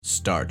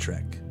Star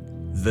Trek,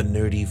 The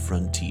Nerdy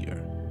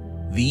Frontier.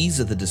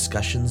 These are the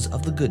discussions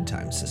of the Good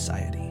Times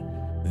Society.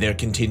 Their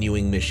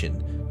continuing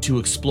mission to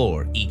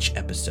explore each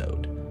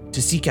episode,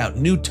 to seek out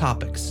new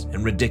topics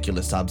and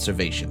ridiculous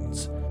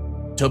observations,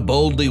 to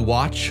boldly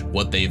watch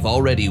what they've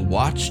already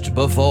watched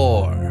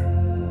before.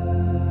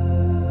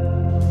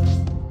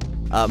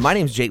 My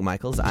name's Jake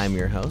Michaels. I'm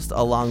your host,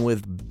 along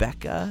with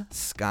Becca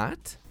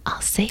Scott. I'll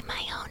say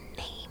my own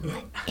name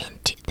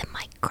into the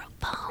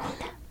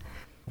microphone.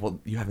 Well,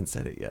 you haven't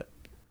said it yet.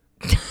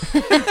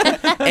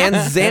 And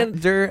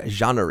Xander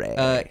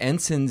Jeanneret.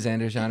 Ensign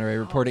Xander Jeanneret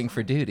reporting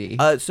for duty.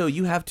 So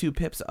you have two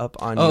pips up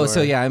on Oh,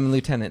 so yeah, I'm a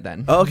lieutenant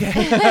then.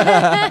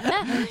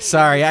 Okay.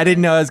 Sorry, I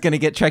didn't know I was going to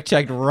get Trek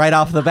checked right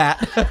off the bat.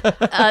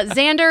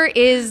 Xander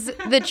is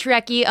the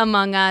Trekkie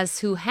among us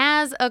who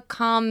has a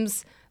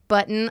comms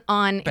button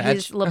on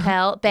his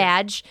lapel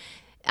badge.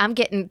 I'm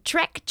getting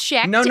Trek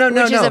checked, which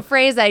is a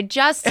phrase I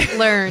just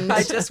learned.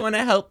 I just want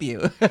to help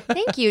you.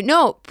 Thank you.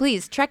 No,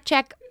 please, Trek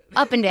check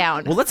up and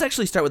down. Well, let's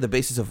actually start with the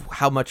basis of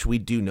how much we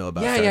do know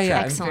about Star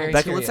Trek. Excellent.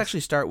 Becca, let's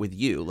actually start with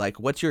you. Like,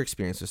 what's your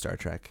experience with Star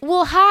Trek?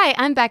 Well, hi,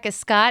 I'm Becca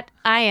Scott.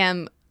 I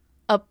am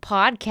a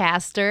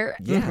podcaster.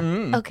 Yeah.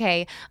 Mm-hmm.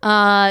 Okay.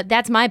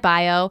 That's my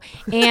bio.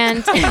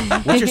 And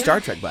What's your Star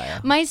Trek bio?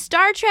 My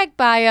Star Trek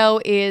bio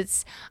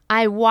is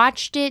I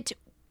watched it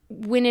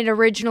when it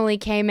originally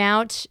came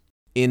out.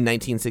 In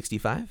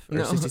 1965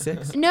 or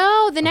 66?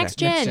 No, the Next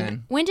Next Gen.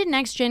 Gen. When did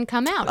Next Gen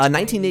come out?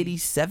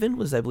 1987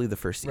 was, I believe, the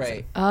first season.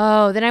 Right.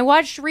 Oh, then I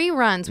watched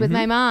reruns with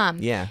my mom.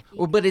 Yeah.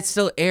 Well, but it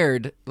still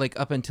aired like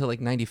up until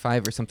like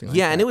 95 or something like that.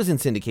 Yeah, and it was in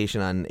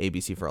syndication on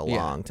ABC for a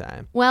long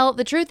time. Well,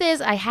 the truth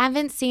is I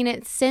haven't seen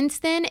it since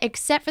then,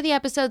 except for the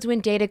episodes when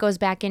Data goes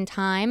back in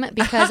time,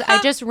 because I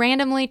just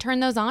randomly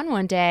turned those on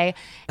one day.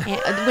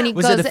 And when he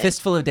Was goes, it a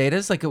fistful of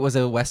datas? Like it was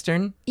a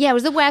Western? Yeah, it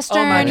was a Western.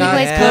 Oh my He God,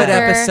 plays good poker.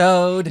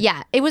 episode.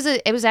 Yeah, it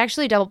was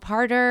actually a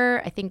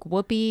double-parter. I think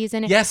Whoopi's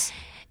in it. Yes.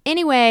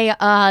 Anyway,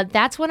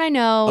 that's what I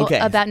know Okay.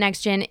 about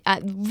Next Gen.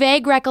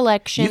 Vague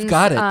recollections You've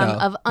got it, though.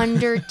 of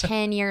under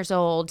 10 years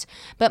old.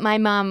 But my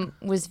mom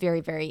was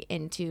very, very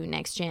into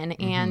Next Gen.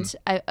 And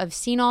I've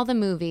seen all the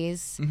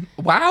movies.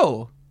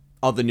 Wow.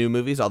 All the new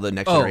movies, all the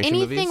Next Generation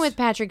movies? Anything with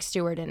Patrick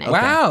Stewart in it.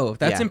 Wow.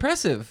 That's Yeah.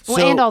 impressive. Well,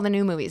 So- and all the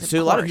new movies,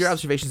 So a lot of course. your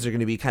observations are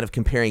going to be kind of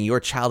comparing your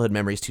childhood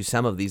memories to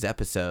some of these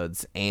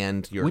episodes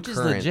and your Which is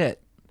current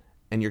legit.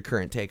 and your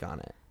current take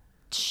on it.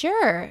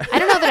 Sure. I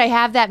don't know that I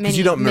have that many Because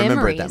you don't memories.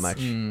 remember it that much.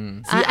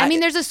 I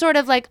mean, there's a sort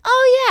of like,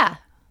 oh,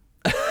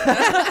 yeah.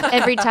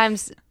 Every time.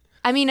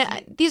 I mean,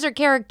 these are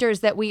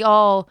characters that we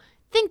all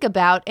think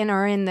about and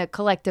are in the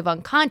collective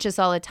unconscious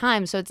all the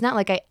time. So it's not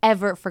like I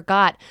ever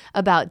forgot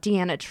about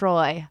Deanna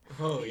Troi.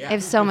 Oh, yeah. I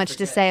have so much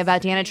to say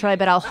about Deanna Troi,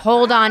 but I'll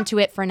hold on to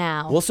it for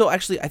now. Well, so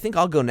actually, I think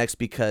I'll go next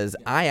because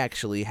I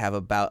actually have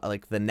about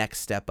like the next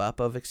step up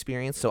of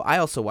experience. So I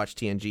also watched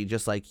TNG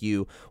just like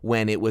you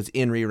when it was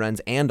in reruns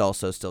and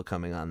also still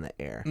coming on the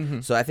air.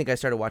 So I think I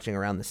started watching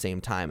around the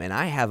same time, and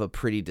I have a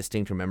pretty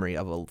distinct memory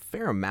of a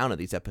fair amount of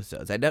these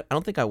episodes. I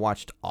don't think I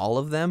watched all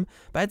of them,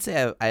 but I'd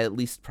say I at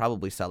least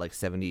probably saw like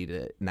 70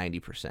 to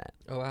 90%.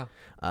 Oh, wow.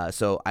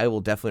 So I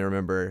will definitely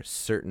remember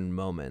certain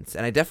moments,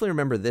 and I definitely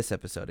remember this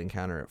episode,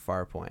 Encounter at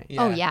Farpoint.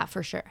 Oh, yeah,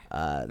 for sure.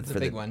 It's a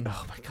big one.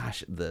 Oh my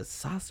gosh, the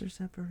saucer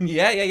separation.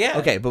 Yeah.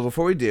 Okay, but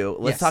before we do,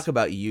 let's Yes. talk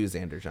about you,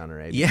 Xander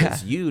Jeanneret,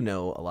 because Yeah. you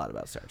know a lot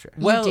about Star Trek.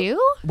 Well, do?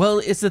 Well,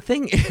 it's the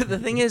thing. The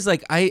thing is,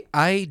 like,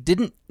 I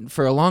didn't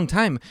for a long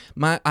time.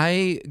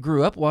 I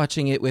grew up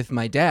watching it with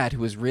my dad,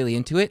 who was really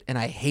into it, and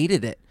I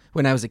hated it.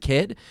 When I was a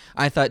kid,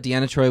 I thought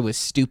Deanna Troi was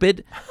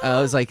stupid.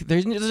 I was like,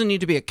 there doesn't need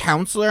to be a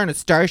counselor on a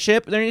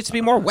starship. There needs to be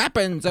more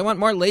weapons. I want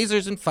more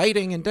lasers and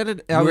fighting and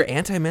da-da-da. You were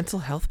anti-mental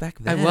health back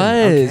I then.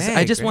 was. Okay,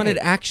 I just great. wanted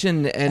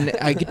action, and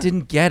I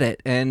didn't get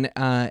it. And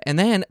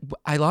then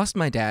I lost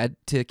my dad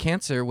to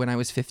cancer when I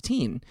was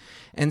 15,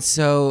 and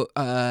so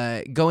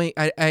I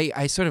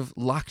sort of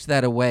locked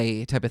that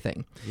away, type of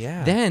thing.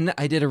 Yeah. Then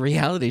I did a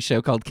reality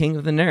show called King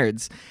of the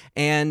Nerds,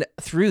 and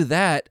through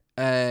that,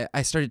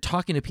 I started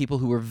talking to people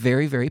who were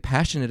very, very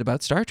passionate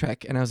about Star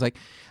Trek. And I was like,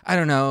 I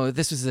don't know,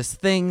 this was this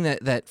thing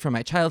that from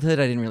my childhood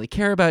I didn't really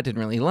care about, didn't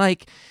really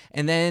like.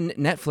 And then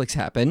Netflix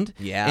happened.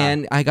 Yeah.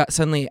 And I got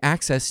suddenly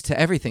access to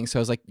everything. So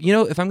I was like,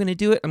 if I'm going to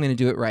do it, I'm going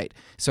to do it right.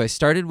 So I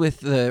started with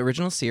the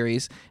original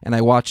series and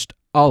I watched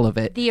all of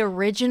it. The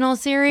original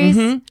series?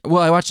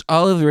 Well, I watched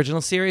all of the original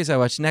series. I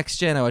watched Next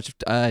Gen. I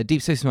watched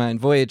Deep Space Nine,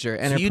 Voyager,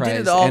 So Enterprise, you did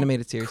it all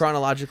animated series.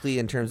 chronologically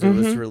in terms of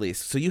its release.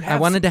 So you have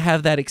I wanted to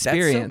have that That's so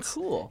experience.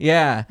 cool.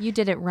 Yeah. You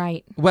did it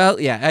right. Well,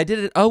 yeah, I did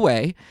it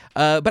away,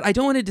 but I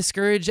don't want to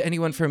discourage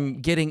anyone from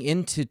getting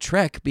into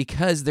Trek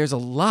because there's a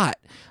lot.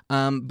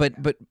 But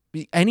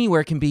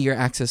anywhere can be your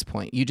access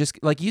point. You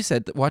just, like you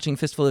said, watching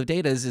Fistful of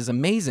Datas is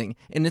amazing,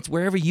 and it's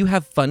wherever you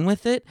have fun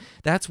with it.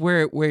 That's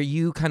where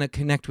you kind of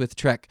connect with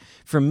Trek.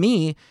 For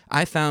me,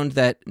 I found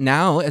that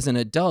now as an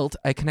adult,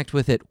 I connect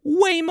with it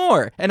way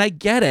more, and I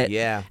get it.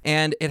 Yeah.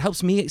 And it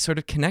helps me sort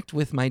of connect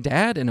with my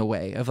dad in a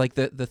way of like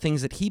the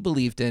things that he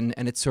believed in,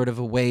 and it's sort of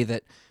a way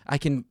that I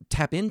can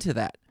tap into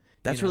that.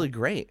 That's you know? really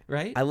great.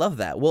 Right? I love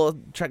that. Well,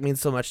 Trek means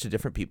so much to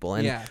different people.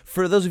 And Yeah.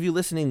 for those of you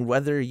listening,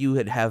 whether you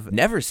have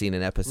never seen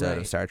an episode Right.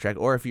 of Star Trek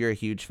or if you're a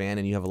huge fan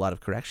and you have a lot of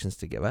corrections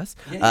to give us,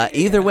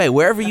 either way,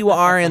 wherever you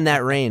are in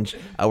that range,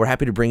 we're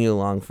happy to bring you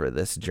along for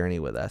this journey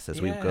with us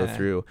as we go Yeah.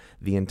 through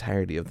the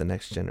entirety of The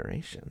Next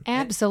Generation.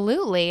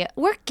 Absolutely.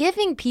 We're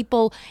giving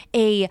people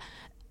a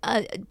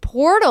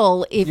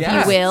portal, if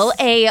Yes. you will.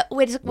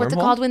 What's it Wormhole?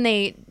 called when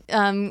they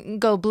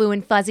go blue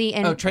and fuzzy?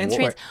 And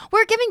transport.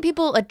 we're giving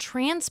people a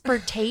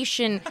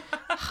transportation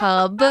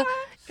hub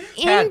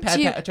Pad,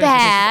 into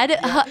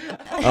transportation.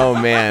 Oh,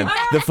 man.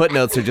 The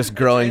footnotes are just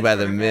growing by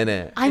the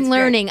minute. I'm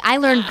learning. I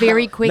learned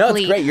very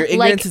quickly. great. Your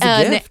ignorance is a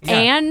like gift. an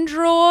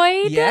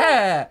android.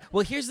 Yeah.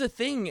 Well, here's the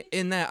thing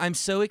in that I'm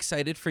so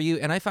excited for you,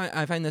 and I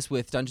find this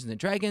with Dungeons and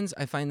Dragons.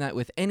 I find that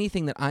with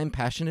anything that I'm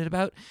passionate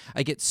about.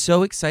 I get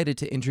so excited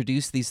to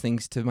introduce these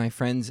things to my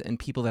friends and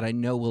people that I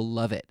know will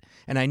love it.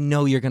 And I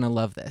know you're going to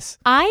love this.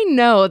 I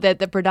know that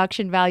the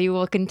production value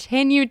will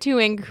continue to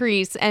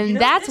increase, and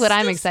that's what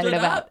I'm excited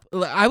about.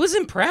 I was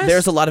impressed.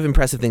 There's a lot of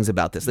impressive things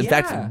about this. In Yeah.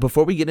 fact,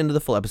 before we get into the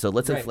full episode,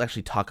 let's Right.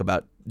 actually talk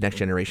about Next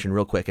Generation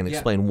real quick and Yeah.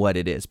 explain what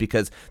it is.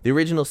 Because the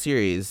original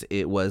series,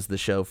 it was the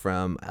show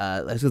from I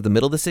think it was the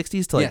middle of the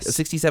 60s to like Yes.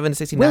 67 to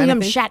 69. I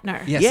William think.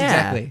 Shatner. Yes, Yeah.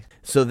 exactly.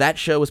 So that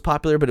show was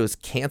popular, but it was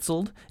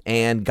canceled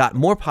and got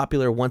more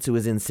popular once it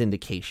was in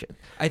syndication.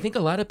 I think a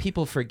lot of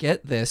people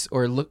forget this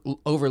or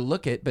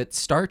overlook it, but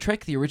Star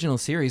Trek, the original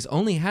series,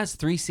 only has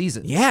 3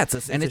 seasons. Yeah,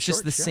 it's and a it's just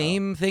short the show.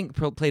 same thing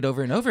played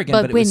over and over again.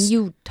 But But it when was,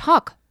 you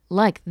talk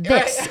like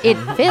this, it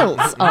fills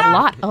a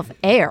lot of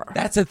air.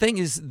 that's the thing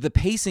is the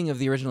pacing of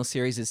the original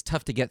series is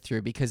tough to get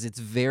through because it's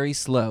very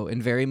slow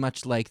and very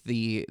much like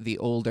the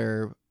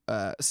older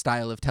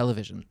style of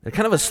television. They're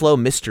kind of a slow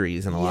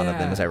mysteries in a lot of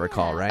them, Yeah. as I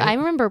recall, right? I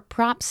remember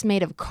props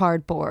made of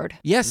cardboard.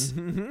 Yes,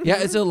 yeah,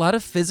 it's a lot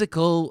of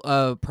physical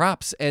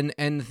props, and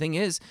the thing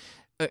is.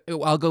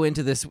 I'll go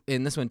into this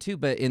in this one too,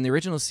 but in the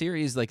original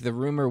series, like the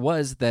rumor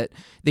was that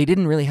they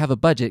didn't really have a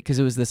budget because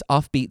it was this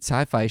offbeat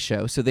sci-fi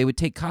show. So they would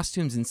take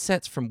costumes and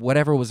sets from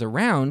whatever was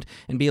around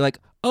and be like,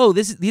 "Oh,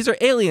 these are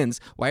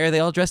aliens. Why are they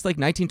all dressed like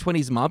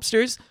 1920s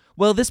mobsters?"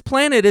 Well, this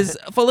planet is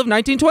full of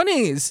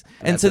 1920s,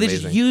 and That's so they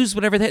just amazing. used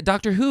whatever they had.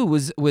 Doctor Who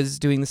was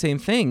doing the same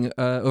thing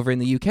over in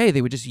the UK.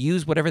 They would just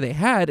use whatever they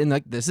had, and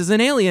like this is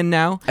an alien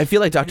now. I feel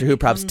like Doctor Who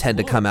props tend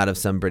to come out of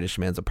some British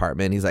man's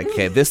apartment. He's like,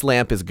 okay, this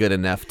lamp is good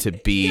enough to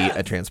be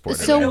a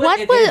transporter. So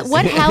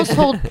what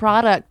household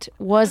product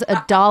was a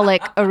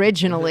Dalek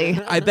originally?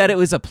 I bet it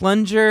was a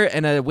plunger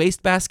and a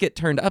wastebasket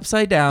turned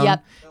upside down.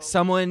 Yep.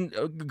 Someone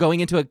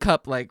going into a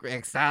cup like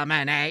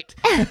exterminate.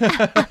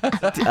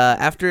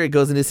 After it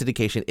goes into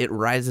syndication, it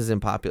rises in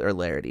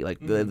popularity. Like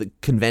the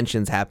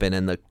conventions happen,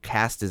 and the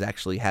cast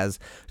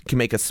can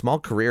make a small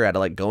career out of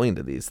like going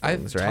to these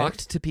things. I've right?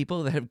 talked to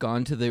people that have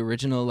gone to the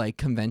original like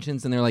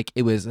conventions, and they're like,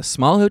 it was a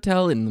small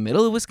hotel in the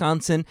middle of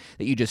Wisconsin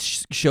that you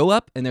just show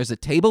up, and there's a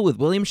table with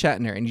William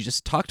Shatner, and you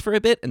just talked for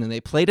a bit, and then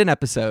they played an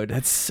episode.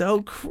 That's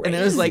so crazy. And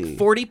it was like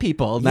 40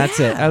 people, and that's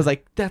it. I was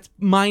like, that's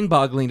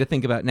mind-boggling to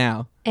think about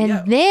now.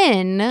 And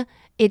then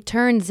it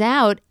turns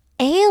out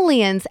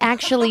aliens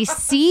actually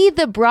see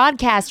the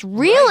broadcast,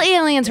 real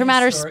aliens from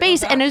outer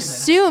space, and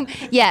assume.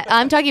 Yeah,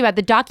 I'm talking about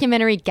the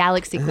documentary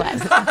Galaxy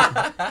Quest.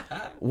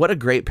 What a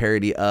great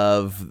parody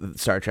of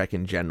Star Trek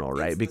in general,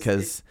 right?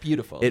 Because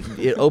Beautiful.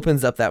 it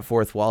opens up that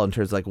fourth wall in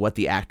terms of like what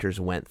the actors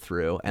went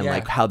through and Yeah.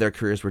 like how their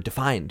careers were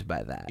defined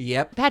by that.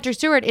 Yep. Patrick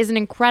Stewart is an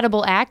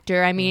incredible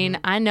actor. I mean,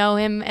 I know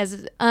him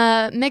as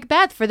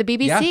Macbeth for the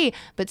BBC, Yeah.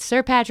 but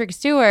Sir Patrick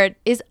Stewart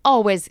is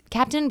always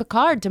Captain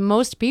Picard to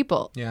most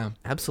people. Yeah.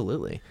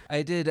 Absolutely.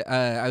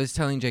 I was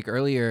telling Jake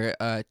earlier,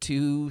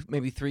 2,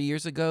 maybe 3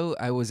 years ago,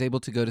 I was able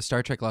to go to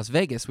Star Trek Las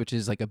Vegas, which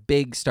is like a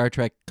big Star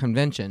Trek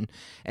convention.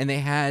 And they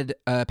had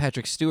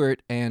Patrick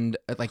Stewart and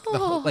like the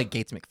whole, like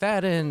Gates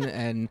McFadden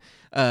and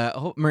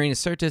Marina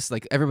Sirtis,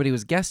 like everybody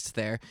was guests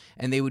there.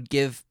 And they would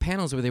give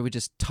panels where they would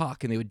just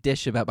talk and they would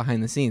dish about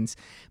behind the scenes.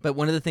 But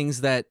one of the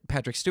things that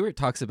Patrick Stewart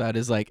talks about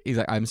is like, he's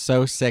like, I'm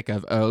so sick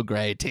of Earl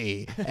Grey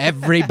tea.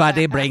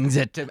 Everybody brings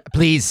it.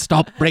 Please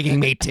stop bringing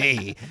me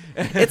tea.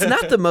 It's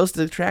not the most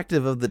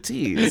attractive of the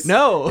teas.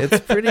 No. It's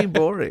pretty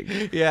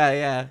boring.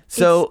 Yeah.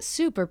 So It's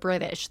super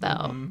British,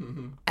 though.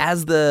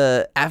 as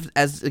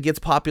it gets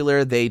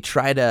popular, they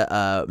try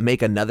to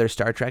make another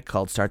Star Trek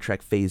called Star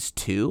Trek Phase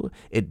 2.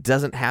 It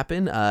doesn't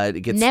happen.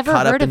 It gets Never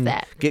caught up heard of in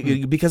that.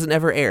 because it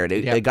never aired.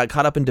 Yep. It got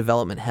caught up in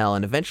development hell,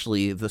 and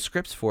eventually the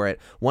scripts for it,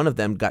 one of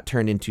them got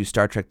turned into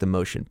Star Trek: The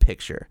Motion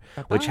Picture,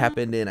 which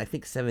happened in I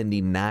think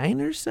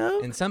 79 or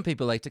so. And some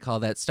people like to call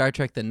that Star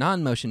Trek the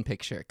non-motion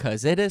picture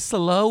because it is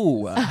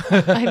slow.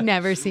 I've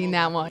never seen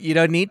that one. You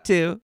don't need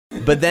to.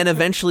 But then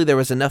eventually there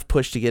was enough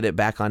push to get it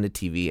back onto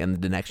TV,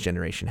 and The Next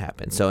Generation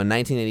happened. So in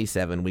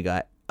 1987, we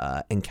got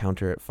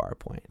Encounter at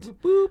Farpoint,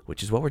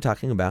 which is what we're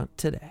talking about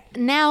today.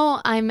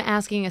 Now I'm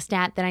asking a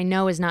stat that I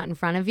know is not in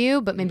front of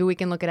you, but maybe we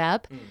can look it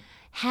up.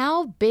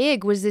 How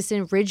big was this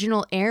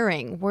original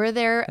airing?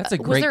 That's a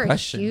great was there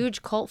question. a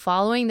huge cult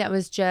following that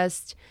was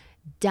just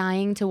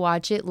dying to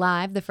watch it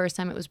live the first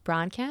time it was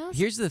broadcast.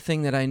 Here's the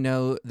thing that I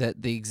know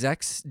that the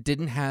execs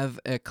didn't have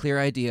a clear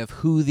idea of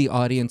who the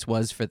audience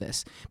was for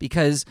this.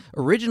 Because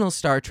original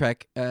Star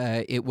Trek,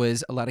 it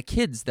was a lot of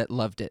kids that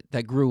loved it,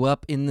 that grew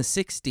up in the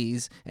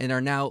 60s and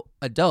are now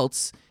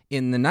adults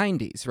in the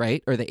 90s,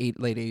 right? Or the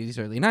late 80s,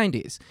 early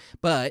 90s.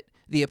 But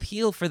the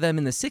appeal for them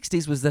in the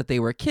 60s was that they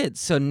were kids.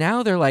 So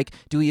now they're like,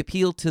 do we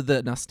appeal to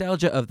the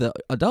nostalgia of the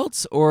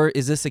adults, or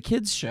is this a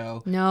kids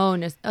show? No,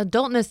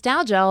 adult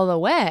nostalgia all the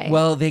way.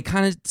 Well, they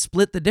kind of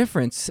split the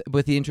difference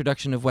with the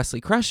introduction of Wesley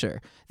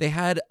Crusher. They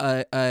had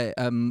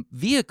a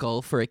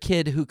vehicle for a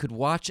kid who could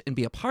watch and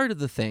be a part of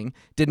the thing.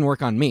 Didn't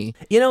work on me.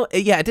 You know,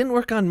 yeah, it didn't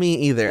work on me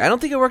either. I don't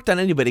think it worked on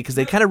anybody because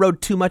they kind of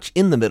rode too much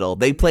in the middle.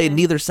 They played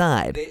neither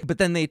side. But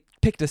then they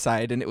picked a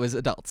side, and it was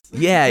adults.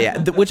 Yeah,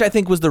 which I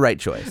think was the right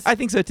choice. I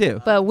think so too.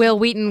 But Will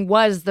Wheaton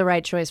was the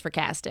right choice for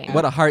casting.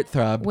 What a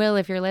heartthrob. Will,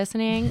 if you're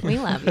listening, we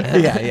love you.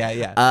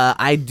 Yeah.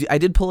 I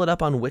did pull it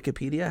up on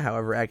Wikipedia,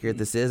 however accurate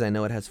this is. I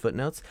know it has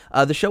footnotes.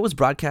 The show was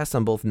broadcast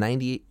on both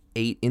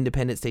 98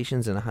 independent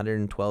stations and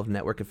 112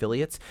 network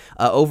affiliates.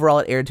 Overall,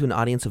 it aired to an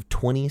audience of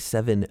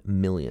 27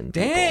 million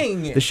people.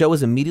 Dang! The show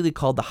was immediately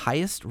called the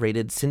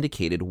highest-rated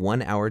syndicated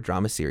one-hour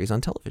drama series on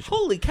television.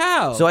 Holy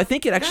cow! So I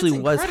think it actually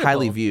That's was incredible.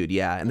 highly viewed,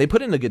 yeah. And they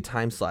put in a good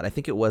time slot. I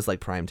think it was like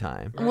prime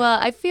time. Well,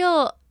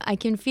 I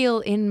can feel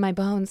in my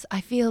bones,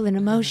 I feel an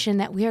emotion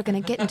that we are going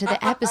to get into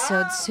the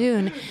episode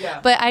soon.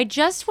 But I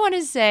just want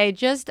to say,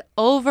 just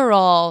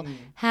overall,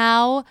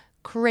 how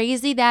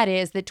crazy that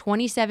is that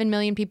 27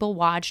 million people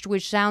watched,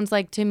 which sounds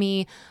like to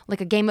me like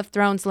a Game of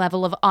Thrones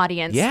level of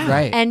audience. Yeah.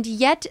 Right. And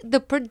yet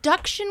the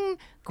production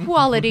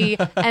quality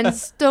and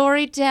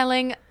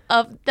storytelling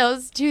of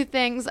those two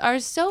things are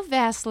so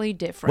vastly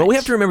different. Well, we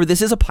have to remember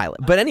this is a pilot.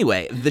 But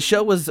anyway, the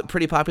show was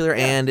pretty popular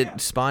and it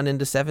spawned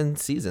into 7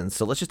 seasons.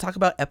 So let's just talk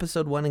about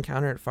episode 1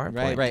 Encounter at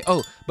Farpoint. Right.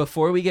 Oh,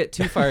 before we get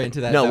too far into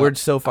that, No, though, we're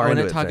so far I want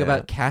into to it, talk so,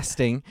 about yeah.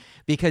 casting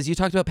because you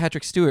talked about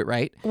Patrick Stewart,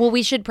 right? Well,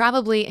 we should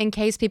probably, in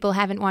case people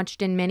haven't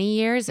watched in many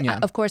years, Yeah.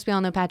 of course, we all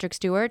know Patrick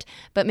Stewart,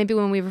 but maybe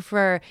when we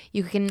refer,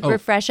 you can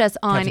refresh us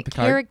on Patrick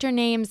Picard. character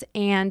names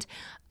and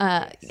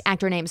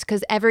actor names,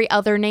 because every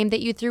other name that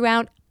you threw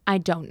out, I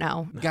don't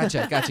know.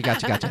 Gotcha.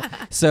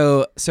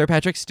 So Sir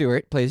Patrick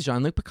Stewart plays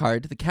Jean-Luc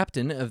Picard, the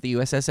captain of the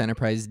USS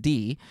Enterprise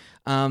D.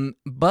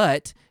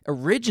 But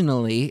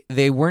originally,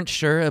 they weren't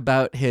sure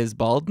about his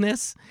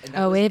baldness.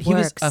 Oh, it He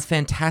was works. a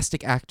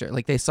fantastic actor.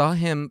 Like, they saw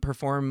him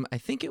perform, I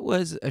think it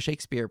was a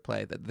Shakespeare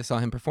play that they saw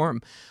him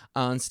perform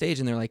on stage,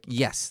 and they're like,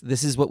 yes,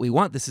 this is what we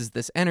want. This is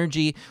this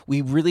energy.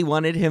 We really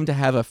wanted him to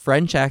have a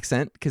French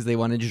accent because they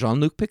wanted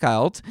Jean-Luc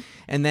Picard,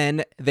 and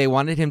then they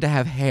wanted him to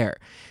have hair.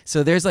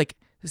 So there's like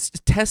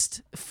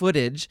test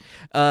footage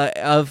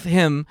of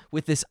him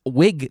with this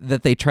wig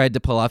that they tried to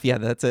pull off. Yeah,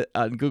 that's it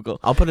on Google.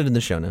 I'll put it in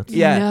the show notes.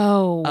 Yeah.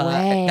 No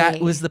way.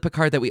 That was the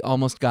Picard that we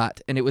almost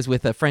got, and it was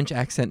with a French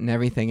accent and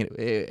everything.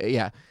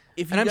 Yeah.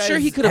 If And you I'm sure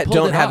guys he could have pulled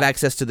don't it have off.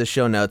 access to the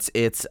show notes,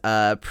 it's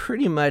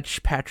pretty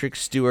much Patrick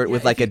Stewart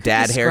with Yeah, like if a you could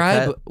dad describe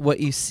haircut. what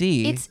you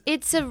see.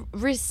 It's a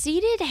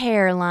receded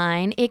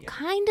hairline. It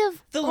kind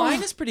of The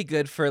line is pretty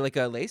good for like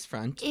a lace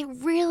front. it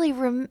really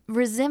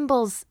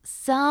resembles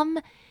some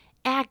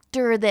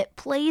actor that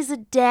plays a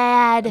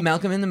dad.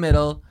 Malcolm in the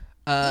Middle.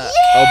 Oh,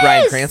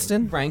 Bryan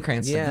Cranston? Brian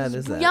Cranston. Yeah, it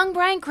is that. Young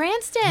Bryan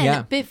Cranston.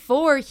 Yeah.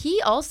 Before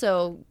he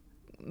also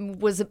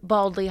was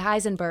baldly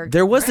Heisenberg.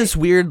 There was this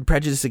weird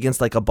prejudice against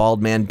like a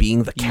bald man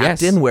being the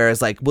captain, Yes.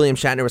 whereas like William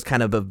Shatner was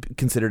kind of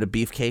considered a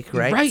beefcake,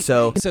 right?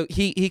 So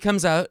he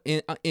comes out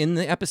in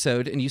the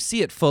episode, and you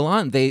see it full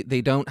on. They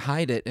don't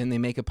hide it, and they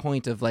make a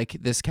point of like,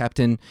 this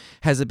captain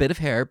has a bit of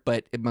hair,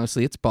 but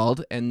mostly it's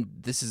bald, and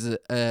this is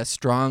a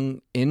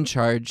strong, in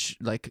charge,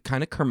 like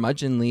kind of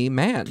curmudgeonly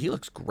man. he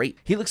looks great.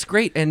 He looks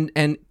great, and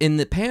in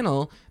the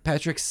panel,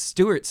 Patrick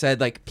Stewart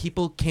said like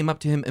people came up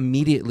to him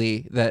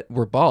immediately that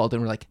were bald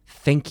and were like,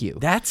 "Thank you."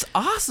 That's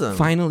awesome.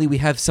 Finally, we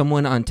have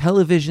someone on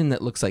television that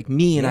looks like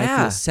me, and I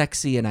Yeah. feel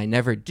sexy, and I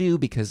never do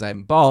because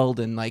I'm bald,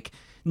 and like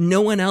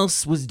no one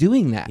else was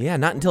doing that. Yeah,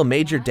 not until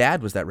Major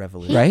Dad was that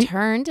revolution. He Right?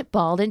 turned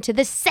bald into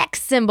the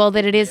sex symbol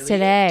that it is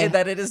today.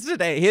 That it is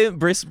today. Him,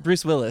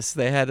 Bruce Willis,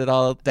 they had it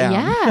all down.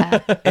 Yeah.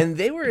 And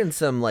they were in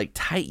some like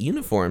tight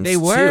uniforms. They too.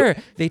 were.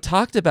 They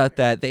talked about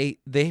that. They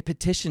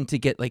petitioned to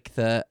get like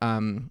the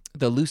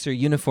looser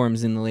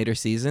uniforms in the later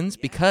seasons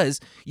because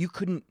you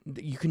couldn't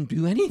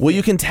do anything. Well,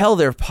 you can tell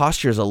their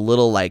posture's a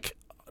little like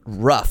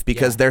rough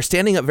because they're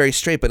standing up very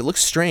straight, but it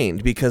looks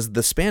strained because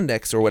the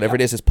spandex or whatever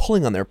it is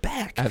pulling on their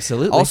back.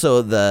 Absolutely.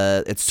 Also,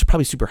 it's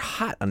probably super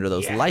hot under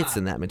those lights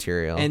in that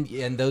material.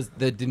 and those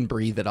that didn't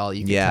breathe at all.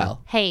 You could Yeah.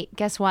 tell. Hey,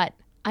 guess what?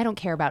 I don't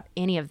care about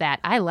any of that.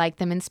 I like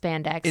them in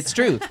spandex. It's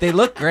true. They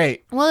look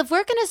great. Well, if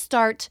we're going to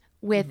start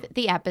with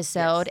the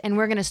episode and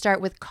we're going to start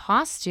with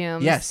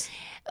costumes. Yes.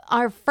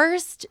 Our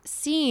first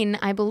scene,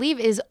 I believe,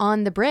 is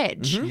on the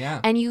bridge. Yeah.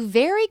 And you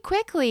very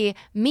quickly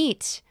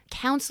meet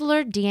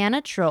Counselor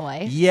Deanna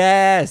Troi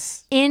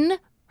Yes. in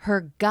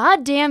her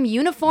goddamn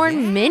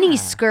uniform mini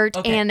skirt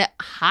and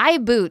high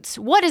boots.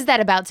 What is that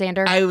about,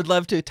 Xander? I would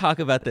love to talk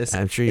about this.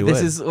 I'm sure you This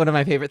would. is one of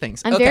my favorite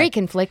things. I'm very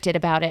conflicted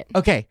about it.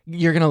 Okay,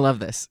 you're gonna love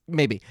this.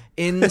 Maybe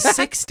in the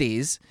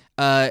 '60s.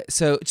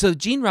 So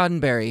Gene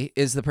Roddenberry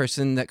is the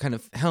person that kind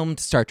of helmed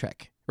Star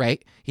Trek.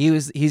 Right,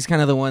 he's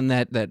kind of the one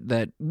that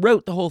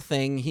wrote the whole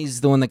thing. He's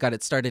the one that got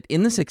it started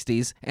in the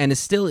 '60s and is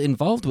still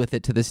involved with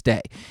it to this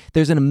day.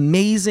 There's an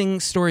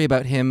amazing story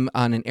about him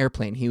on an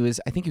airplane.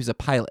 I think he was a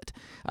pilot.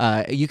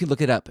 You could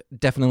look it up.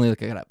 Definitely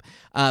look it up.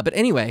 But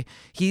anyway,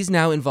 he's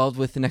now involved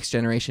with the Next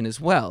Generation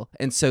as well,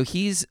 and so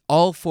he's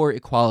all for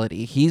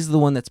equality. He's the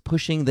one that's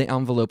pushing the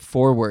envelope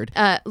forward.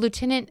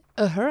 Lieutenant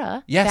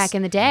Uhura, Yes. back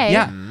in the day,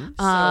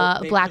 Yeah.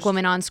 black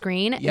woman on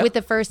screen Yep. with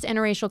the first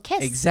interracial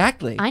kiss.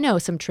 Exactly. I know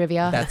some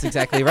trivia. That's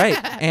exactly right.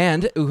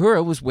 And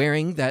Uhura was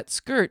wearing that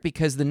skirt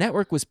because the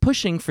network was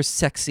pushing for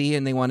sexy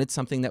and they wanted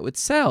something that would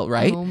sell,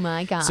 right? Oh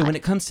my God. So when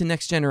it comes to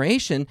Next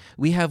Generation,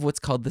 we have what's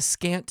called the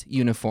scant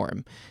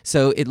uniform.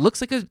 So it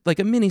looks like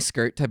a mini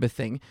skirt type of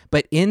thing,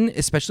 but in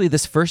especially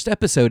this first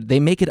episode, they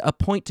make it a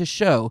point to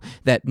show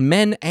that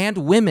men and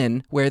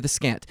women wear the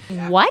scant.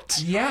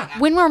 What? Yeah.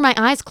 When were my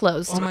eyes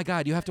closed? Oh my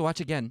God, you have to watch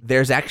again.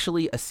 There's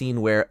actually a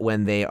scene where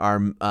when they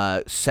are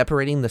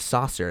separating the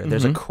saucer,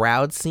 there's a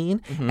crowd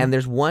scene, and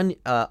there's one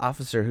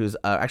officer who's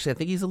actually I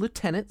think he's a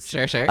lieutenant.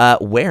 Sure.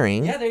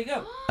 Wearing Yeah, there you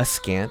go. a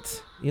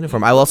scant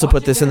uniform. I will also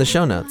put this in the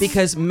show notes.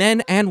 Because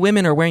men and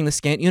women are wearing the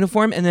scant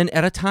uniform, and then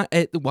at a time,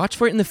 watch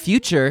for it in the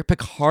future,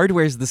 Picard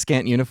wears the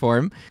scant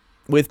uniform.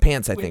 With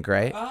pants, I think,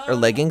 right? Or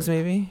leggings,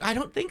 maybe? I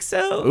don't think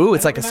so. Ooh,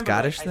 it's like a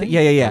Scottish thing?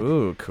 Yeah.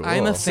 Ooh, cool.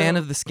 I'm a fan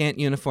of the scant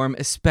uniform,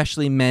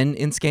 especially men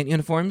in scant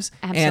uniforms.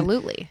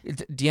 Absolutely.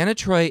 And Deanna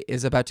Troi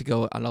is about to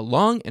go on a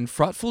long and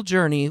fraughtful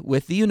journey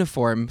with the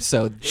uniform,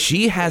 so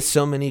She has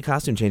so many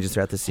costume changes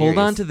throughout the series.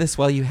 hold on to this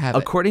while you have it.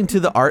 According to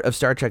the art of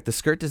Star Trek, the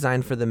skirt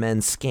design for the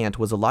men's scant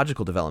was a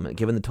logical development,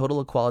 given the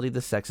total equality of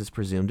the sexes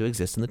presumed to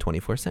exist in the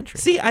 24th century.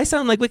 See, I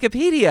sound like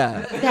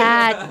Wikipedia.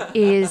 That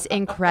is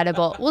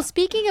incredible. Well,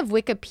 speaking of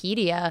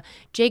Wikipedia,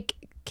 Jake,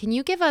 can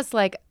you give us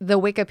like the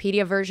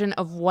Wikipedia version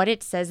of what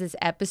it says this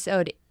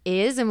episode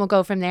is, and we'll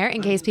go from there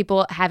in case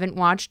people haven't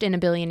watched in a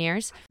billion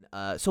years?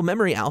 So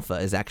Memory Alpha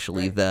is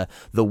actually the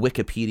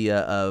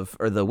Wikipedia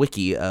or the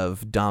wiki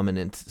of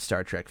dominant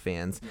Star Trek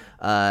fans.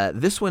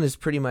 This one is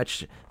pretty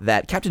much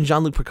that Captain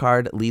Jean-Luc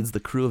Picard leads the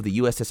crew of the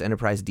USS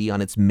Enterprise D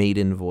on its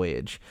maiden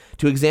voyage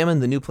to examine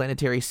the new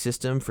planetary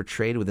system for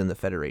trade within the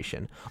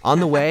Federation. On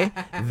the way,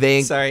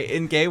 they... Sorry,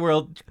 in gay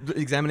world,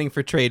 examining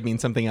for trade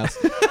means something else.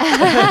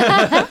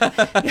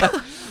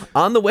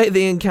 On the way,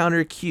 they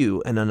encounter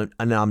Q, an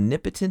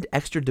omnipotent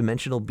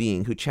extra-dimensional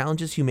being who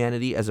challenges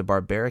humanity as a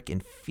barbaric,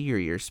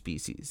 inferior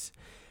species.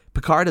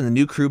 Picard and the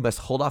new crew must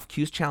hold off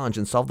Q's challenge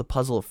and solve the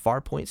puzzle of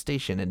Farpoint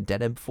Station and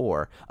Dead End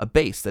 4, a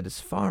base that is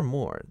far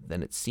more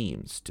than it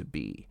seems to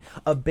be.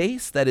 A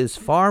base that is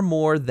far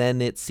more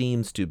than it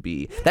seems to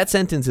be. That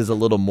sentence is a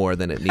little more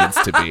than it needs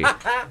to be.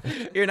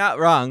 You're not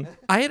wrong.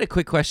 I had a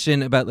quick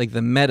question about like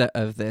the meta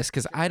of this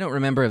because I don't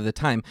remember of the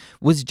time.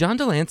 Was John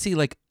Delancey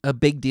like a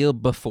big deal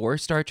before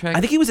Star Trek? I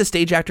think he was a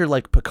stage actor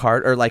like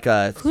Picard or like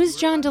a... Who's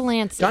John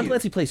Delancey? John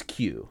Delancey plays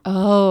Q.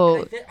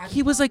 Oh,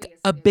 he was like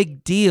a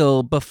big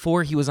deal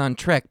before he was on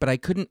Trek, but I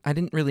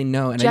didn't really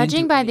know. And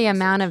judging by the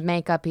amount of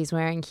makeup he's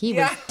wearing, he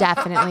was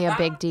definitely a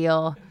big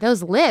deal.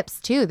 Those lips,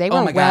 too, they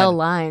were my God. well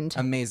lined.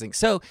 Amazing.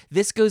 So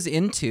this goes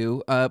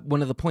into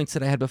one of the points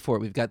that I had before.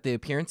 We've got the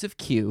appearance of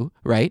Q,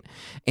 right?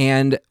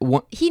 And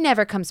He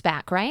never comes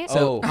back, right?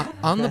 so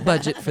on the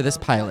budget for this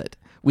pilot,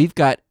 we've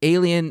got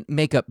alien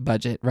makeup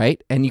budget,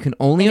 right? And you can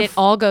only And it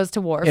all goes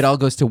to Worf. it all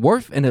goes to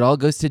Worf and it all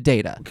goes to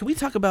Data. Can we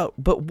talk about...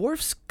 But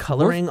Worf's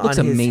coloring Worf looks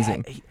on his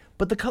amazing. head...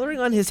 But the coloring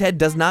on his head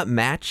does not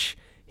match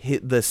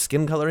the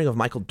skin coloring of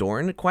Michael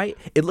Dorn quite.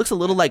 It looks a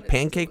little like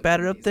pancake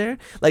batter up there.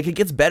 Like, it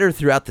gets better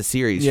throughout the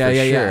series, for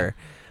sure.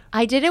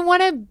 I didn't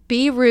want to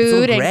be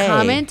rude and gray.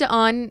 comment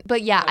on,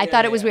 but I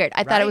thought it was weird.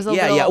 I thought it was a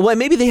little... Yeah. Well,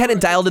 maybe they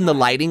hadn't dialed in the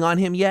lighting on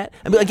him yet.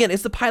 I mean, again,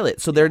 it's the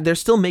pilot, so they're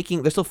still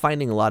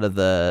finding a lot of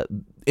the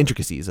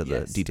intricacies of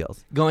the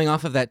details. Going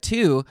off of that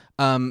too,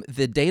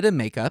 the Data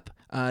makeup,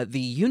 the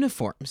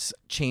uniforms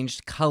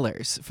changed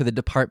colors for the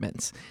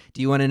departments.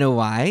 Do you want to know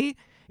why?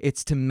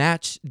 It's to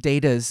match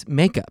Data's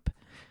makeup.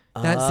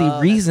 That's the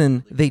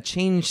reason they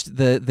changed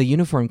the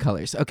uniform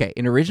colors. Okay,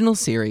 in original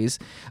series,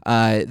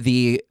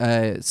 the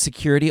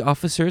security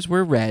officers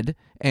were red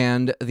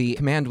and the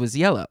command was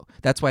yellow.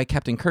 That's why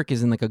Captain Kirk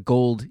is in like a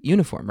gold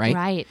uniform, right?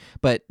 Right.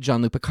 But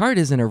Jean-Luc Picard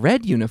is in a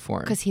red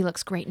uniform. Because he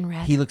looks great in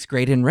red. He looks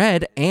great in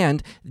red,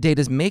 and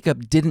Data's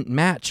makeup didn't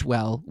match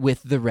well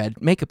with the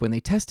red makeup when they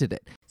tested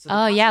it.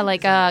 Oh, yeah,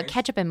 like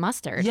ketchup and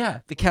mustard.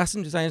 Yeah, the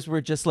casting designers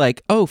were just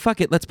like, oh, fuck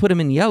it, let's put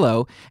him in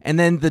yellow. And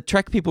then the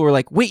Trek people were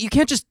like, wait, you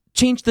can't just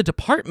change the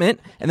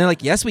department. And they're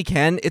like, yes, we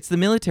can. It's the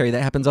military.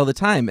 That happens all the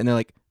time. And they're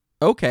like,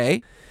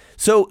 okay.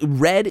 So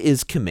red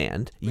is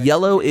command,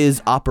 yellow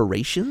is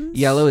operations.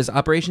 Yellow is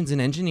operations and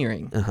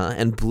engineering.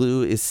 And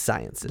blue is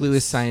sciences. Blue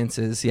is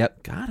sciences.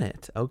 Yep. Got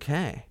it.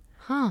 Okay.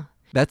 Huh.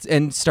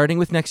 And starting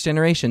with Next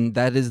Generation,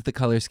 that is the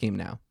color scheme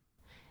now.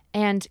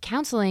 And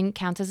counseling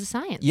counts as a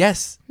science.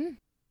 Yes,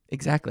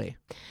 exactly.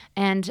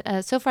 And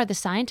so far, the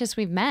scientists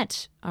we've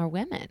met are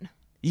women.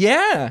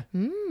 Yeah.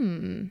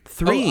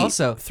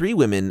 Three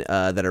women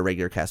that are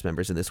regular cast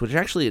members in this, which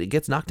actually it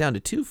gets knocked down to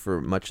 2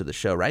 for much of the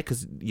show, right?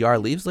 Because Yar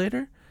leaves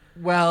later.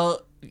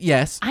 Well,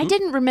 yes. I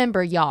didn't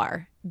remember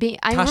Yar. I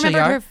Tasha remembered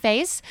Yar? her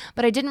face,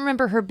 but I didn't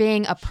remember her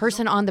being a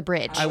person on the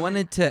bridge. I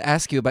wanted to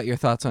ask you about your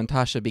thoughts on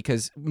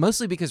Tasha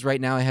mostly because right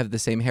now I have the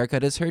same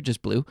haircut as her,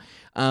 just blue.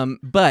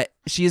 But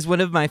she is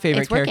one of my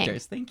favorite It's working.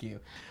 characters. Thank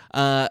you.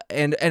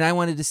 And I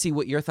wanted to see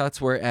what your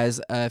thoughts were as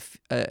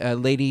a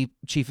lady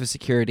chief of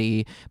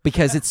security,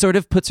 because it sort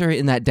of puts her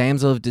in that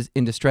damsel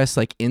in distress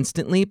like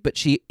instantly, but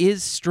she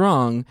is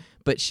strong,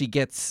 but she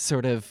gets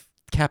sort of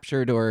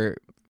captured or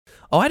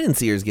Oh, I didn't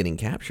see her as getting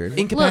captured.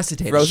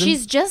 incapacitated. Look,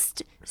 she's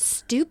just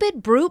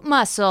stupid brute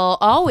muscle,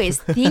 always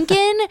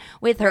thinking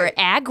with her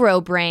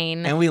aggro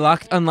brain. And we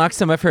unlocked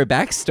some of her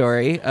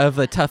backstory of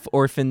the tough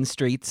orphan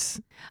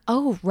streets.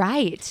 Oh,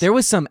 right. There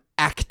was some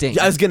acting.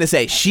 I was gonna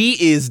say she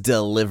is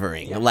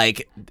delivering.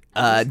 Like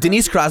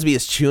Denise Crosby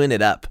is chewing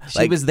it up.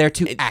 She was there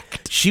to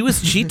act. She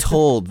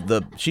told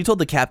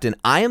the captain,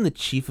 "I am the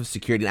chief of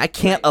security, and I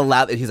can't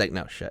allow that." He's like,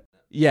 "No, shit."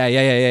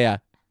 Yeah.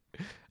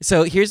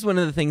 So here's one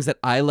of the things that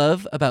I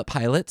love about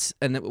pilots,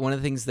 and one of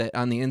the things that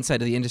on the inside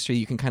of the industry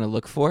you can kind of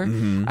look for.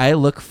 I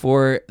look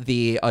for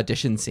the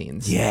audition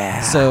scenes.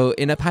 Yeah. So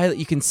in a pilot,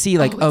 you can see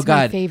like, it's oh my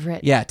god,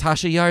 favorite. yeah,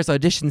 Tasha Yar's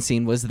audition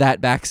scene was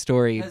that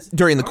backstory.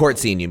 During the court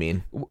scene, you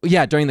mean?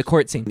 Yeah, during the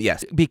court scene.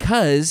 Yes.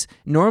 Because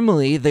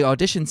normally the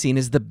audition scene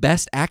is the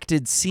best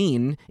acted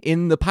scene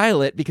in the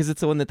pilot because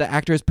it's the one that the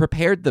actor has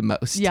prepared the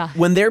most. Yeah.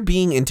 When they're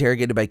being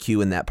interrogated by Q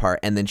in that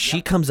part, and then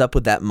she comes up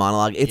with that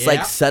monologue, it's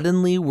like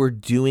suddenly we're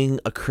doing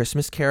a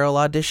Christmas Carol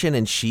audition,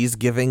 and she's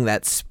giving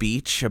that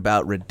speech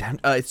about redemption.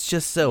 It's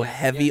just so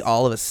heavy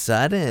all of a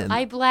sudden.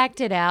 I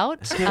blacked it out.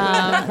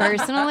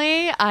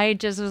 Personally, I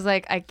just was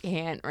like, I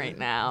can't right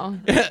now.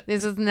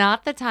 This is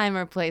not the time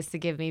or place to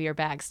give me your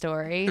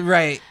backstory.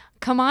 Right.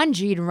 Come on,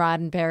 Gene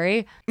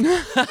Roddenberry.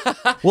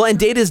 Well, and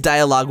Data's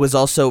dialogue was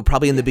also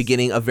probably in the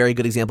beginning a very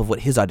good example of what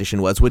his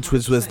audition was, which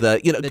was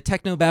the The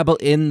technobabble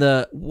in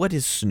the what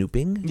is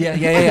snooping?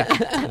 Yeah.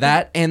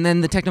 That, and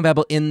then the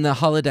technobabble in the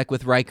holodeck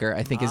with Riker,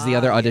 I think, is the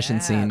other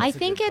audition scene. I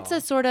think it's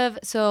a sort of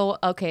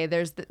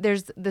there's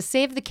the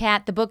Save the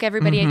Cat, the book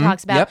everybody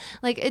talks about. Yep.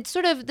 Like it's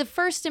sort of the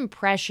first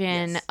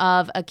impression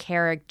of a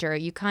character.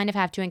 You kind of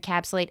have to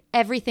encapsulate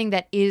everything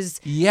that is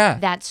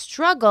that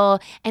struggle.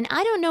 And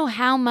I don't know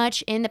how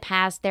much in the past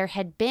there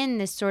had been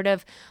this sort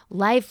of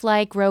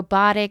lifelike,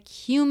 robotic,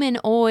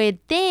 humanoid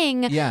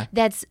thing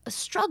that's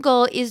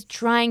struggle is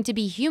trying to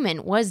be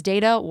human. Was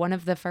Data one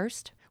of the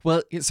first?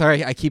 Well,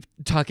 sorry, I keep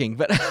talking,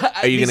 but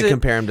Are you going to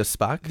compare him to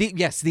Spock?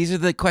 Yes, these are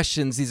the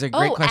questions. These are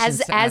great questions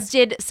to as ask.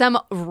 did some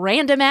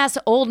random ass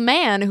old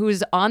man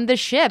who's on the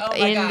ship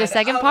in the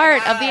second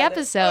part of the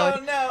episode.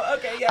 Oh no,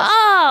 okay, yes.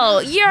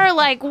 Oh, you're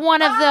like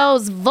one of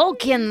those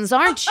Vulcans,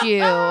 aren't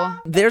you?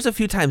 There's a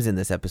few times in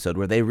this episode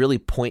where they really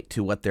point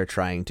to what they're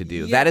trying to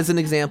do. That is an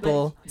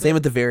example. Same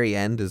at the very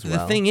end as well.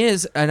 The thing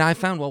is, and I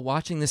found while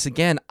watching this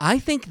again, I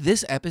think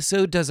this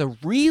episode does a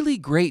really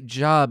great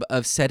job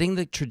of setting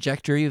the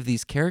trajectory of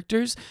these characters.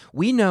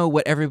 We know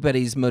what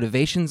everybody's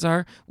motivations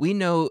are. We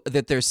know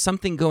that there's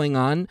something going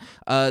on.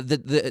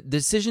 The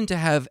decision to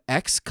have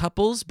ex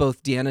couples,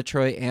 both Deanna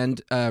Troi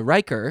and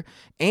Riker,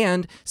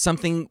 and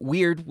something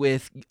weird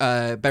with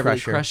Beverly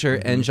Crusher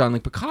and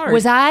Jean-Luc Picard.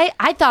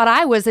 I thought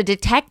I was a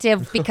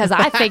detective because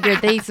I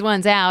figured these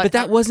ones out. But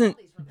that wasn't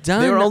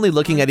done. They were only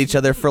looking at each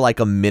other for like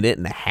a minute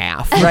and a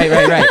half.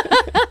 Right.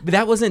 But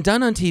that wasn't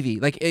done on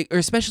TV, or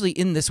especially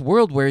in this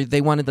world where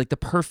they wanted like the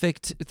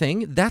perfect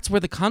thing. That's where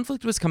the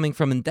conflict was coming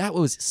from, and that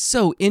was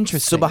so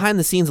interesting. So behind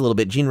the scenes a little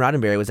bit, Gene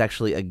Roddenberry was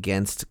actually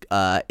against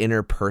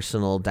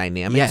interpersonal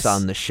dynamics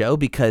on the show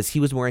because he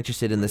was more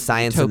interested in the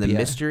science and the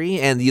mystery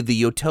and the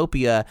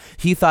utopia.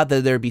 He thought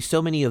that there'd be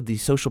so many of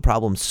these social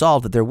problems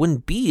solved that there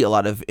wouldn't be a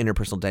lot of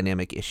interpersonal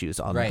dynamic issues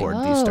on board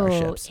these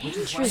starships.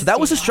 So that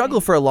was a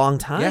struggle for a long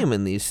time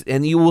in these,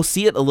 and you will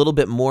see it a little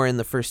bit more in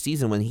the first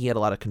season when he had a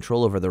lot of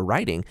control over the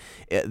writing.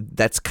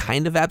 That's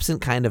kind of absent,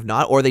 kind of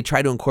not, or they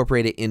try to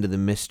incorporate it into the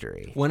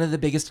mystery. One of the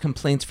biggest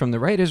complaints from the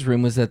writers'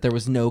 room was that there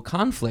was no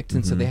conflict,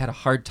 and so they had a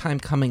hard time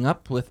coming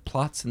up with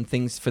plots and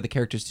things for the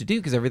characters to do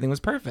because everything was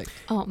perfect.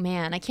 Oh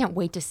man, I can't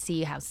wait to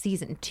see how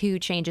season 2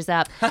 changes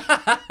up.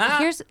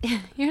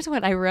 Here's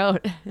what I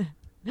wrote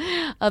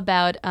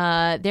about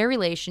their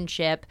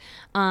relationship.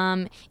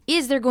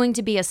 Is there going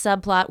to be a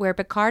subplot where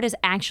Picard is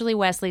actually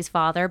Wesley's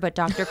father, but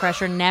Dr.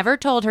 Crusher never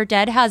told her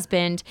dead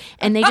husband,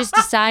 and they just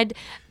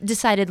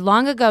decided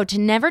long ago to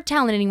never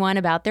tell anyone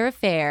about their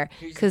affair?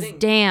 Because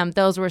damn,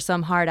 those were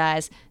some hard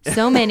eyes.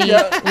 So many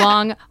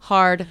long,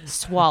 hard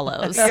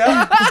swallows.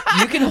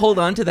 You can hold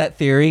on to that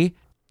theory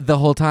the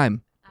whole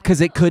time because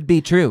it could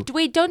be true.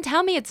 Wait, don't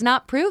tell me it's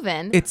not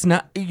proven. It's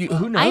not.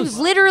 Who knows? I've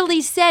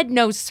literally said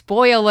no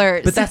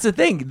spoilers. But that's the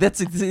thing. That's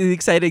the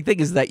exciting thing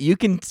is that you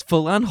can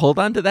full on hold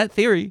on to that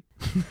theory.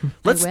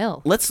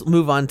 Let's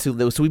move on to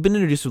those. So we've been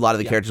introduced to a lot of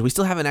the characters. We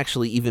still haven't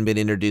actually even been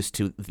introduced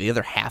to the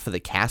other half of the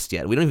cast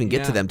yet. We don't even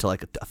get to them till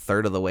like a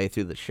third of the way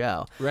through the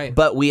show. Right.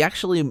 But we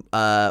actually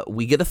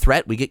we get a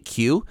threat. We get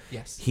Q.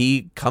 Yes.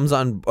 He comes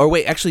on. Or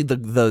wait, actually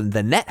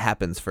the net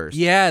happens first.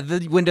 Yeah,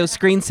 the Windows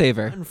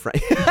screensaver.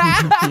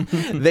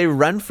 They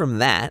run from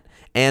that.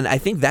 And I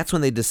think that's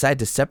when they decide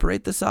to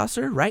separate the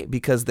saucer, right?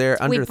 Because they're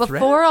under threat.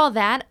 Before all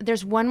that,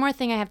 there's one more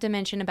thing I have to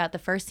mention about the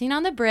first scene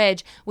on the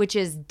bridge, which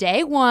is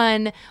day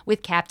one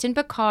with Captain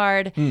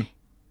Picard.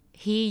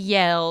 He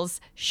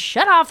yells,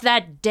 "Shut off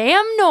that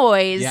damn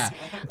noise!" Yeah.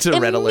 To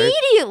Red Alert.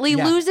 Immediately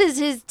loses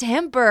his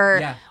temper.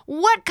 Yeah.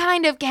 What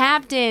kind of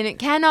captain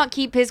cannot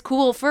keep his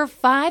cool for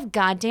 5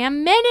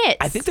 goddamn minutes?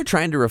 I think they're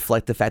trying to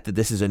reflect the fact that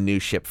this is a new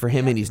ship for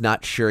him, and he's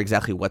not sure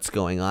exactly what's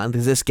going on.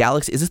 Is this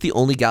the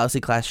only Galaxy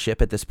class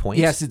ship at this point?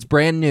 Yes, it's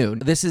brand new.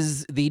 This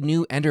is the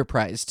new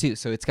Enterprise too,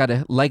 so it's got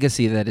a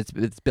legacy that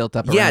it's built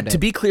up around it. To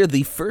be clear,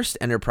 the first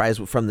Enterprise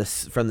from the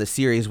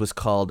series was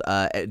called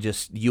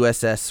just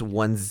USS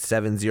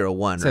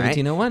 1701, right?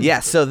 1701. Yeah,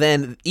 so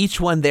then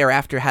each one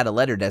thereafter had a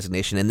letter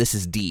designation, and this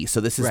is D,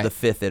 so this is the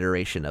 5th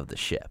iteration of the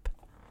ship.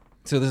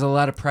 So there's a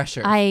lot of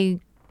pressure. My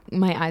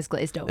eyes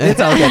glazed over. It's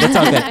all good. It's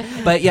all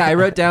good. But yeah, I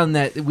wrote down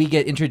that we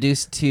get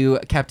introduced to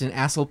Captain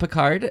Asshole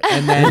Picard,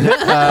 and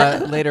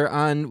then later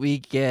on we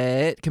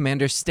get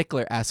Commander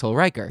Stickler Asshole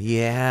Riker.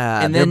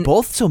 Yeah, and they're then,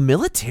 both so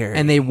military.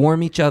 and they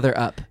warm each other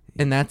up.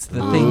 And that's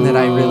the thing that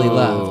I really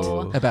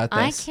loved about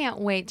this. I can't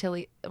wait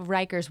till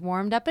Riker's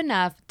warmed up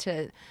enough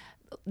to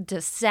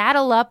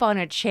saddle up on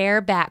a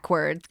chair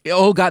backwards.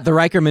 Oh, God, the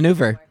Riker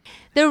maneuver.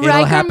 The It'll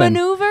Riker happen.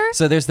 maneuver?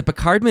 So there's the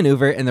Picard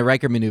maneuver and the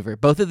Riker maneuver.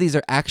 Both of these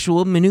are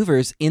actual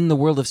maneuvers in the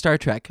world of Star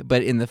Trek,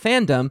 but in the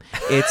fandom,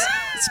 it's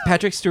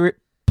Patrick Stewart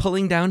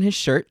pulling down his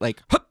shirt,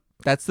 like, hup,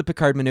 that's the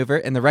Picard maneuver,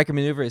 and the Riker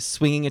maneuver is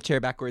swinging a chair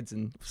backwards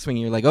and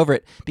swinging your leg over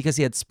it because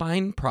he had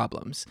spine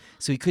problems,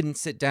 so he couldn't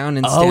sit down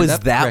and stand up. Oh, is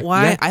that correct.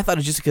 why? Yeah. I thought it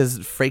was just because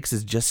Frakes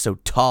is just so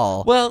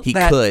tall. Well, he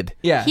that- could.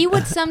 Yeah. He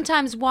would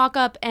sometimes walk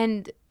up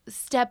and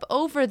step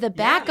over the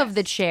back of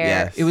the chair.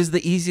 Yes. It was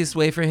the easiest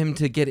way for him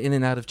to get in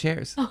and out of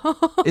chairs,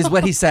 is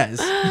what he says.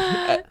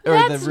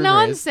 That's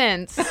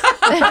nonsense.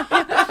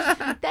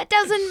 That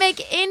doesn't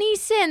make any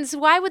sense.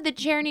 Why would the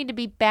chair need to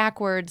be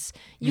backwards?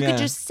 You could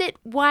just sit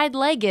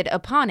wide-legged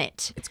upon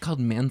it. It's called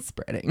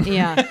manspreading.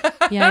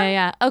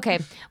 Yeah. Okay.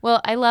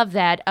 Well, I love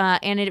that.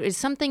 And it was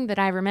something that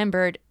I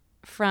remembered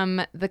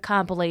from the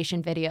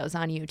compilation videos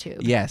on YouTube.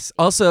 Yes.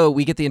 Also,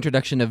 we get the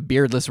introduction of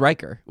Beardless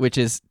Riker, which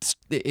is,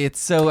 it's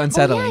so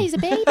unsettling. Oh, yeah, he's a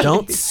baby.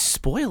 Don't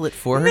spoil it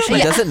for her. She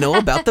doesn't know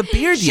about the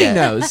beard She yet.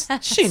 knows.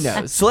 She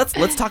knows. So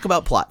let's talk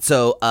about plot.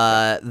 So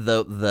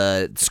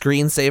the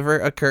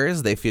screensaver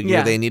occurs. They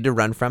figure they need to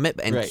run from it,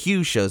 and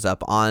Q shows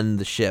up on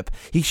the ship.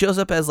 He shows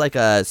up as like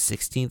a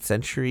 16th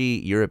century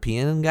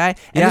European guy.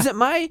 And is it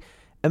my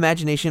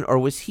imagination,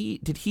 or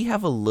did he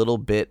have a little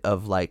bit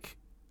of like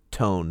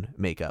tone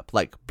makeup,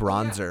 like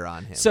bronzer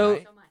on him? So,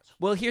 right?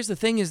 well, here's the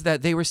thing: is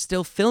that they were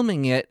still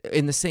filming it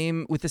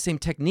with the same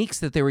techniques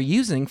that they were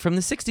using from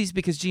the '60s,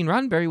 because Gene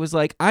Roddenberry was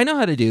like, "I know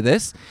how to do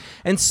this."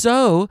 And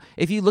so,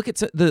 if you look at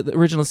the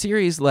original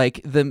series,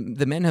 like the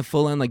men have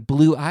full on like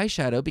blue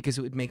eyeshadow because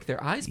it would make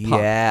their eyes pop.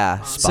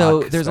 Yeah.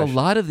 So Spock there's especially. a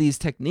lot of these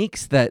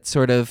techniques that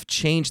sort of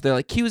change. They're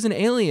like, Q is an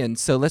alien,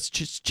 so let's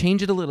just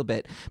change it a little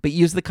bit, but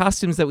use the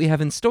costumes that we have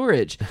in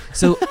storage.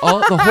 So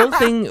the whole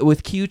thing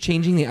with Q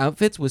changing the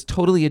outfits was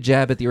totally a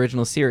jab at the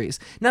original series.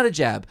 Not a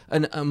jab,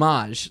 an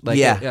homage, like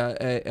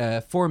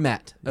a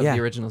format of the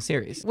original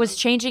series. Was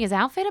changing his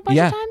outfit a bunch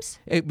of times?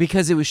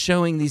 Because it was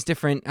showing these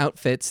different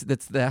outfits.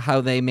 That's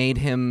how they made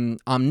him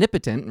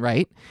omnipotent,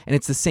 right? And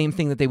it's the same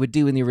thing that they would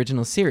do in the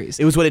original series.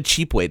 It was a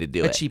cheap way to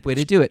do it. A cheap way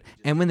to do it.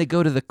 And when they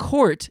go to the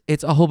court,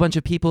 it's a whole bunch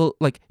of people,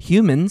 like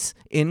humans,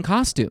 in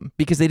costume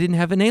because they didn't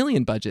have an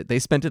alien budget. They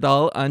spent it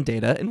all on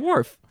Data and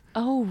Worf.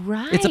 Oh,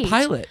 right. It's a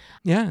pilot.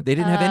 Yeah, they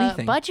didn't have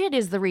anything. Budget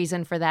is the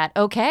reason for that.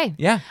 Okay.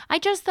 Yeah. I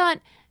just thought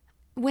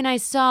when I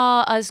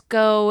saw us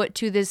go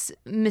to this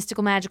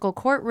mystical magical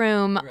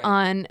courtroom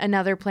on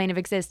another plane of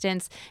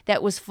existence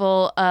that was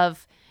full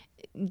of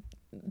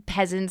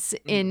peasants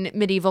in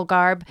medieval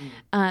garb,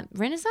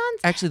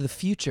 Renaissance? Actually, the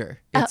future.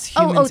 It's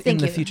oh, humans thank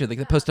in the you. future, like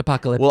the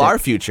post-apocalyptic. Well, our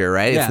future,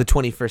 right? Yeah. It's the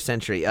 21st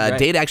century.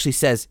 Data actually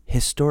says,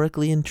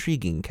 historically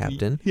intriguing,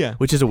 Captain. Yeah.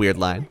 Which is a weird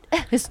line.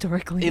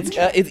 Historically.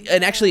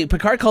 And actually,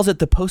 Picard calls it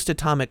the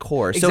post-atomic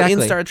horror. So in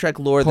Exactly. Star Trek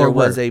lore, there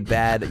was a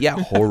bad... Yeah,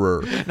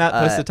 horror. Not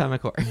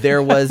post-atomic horror.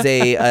 There was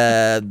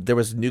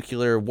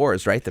nuclear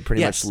wars, right? That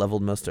pretty much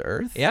leveled most of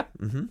Earth. Yep.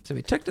 Mm-hmm. So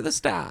we took to the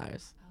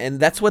stars. And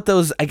that's what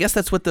those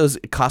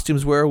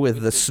costumes were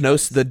with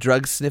the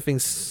drug-sniffing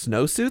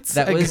snowsuits.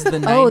 That was the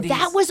 90s. Oh,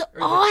 that was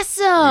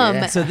awesome.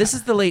 Yeah. So this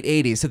is the late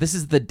 80s. So this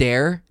is the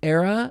DARE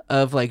era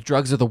of like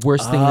drugs are the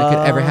worst thing that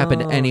could ever happen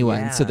to anyone.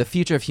 yeah. So the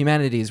future of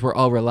humanity is we're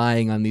all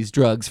relying on these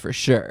drugs for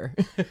sure.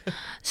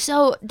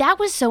 So that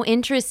was so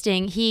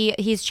interesting.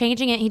 He's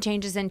changing it. He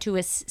changes into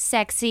a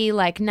sexy,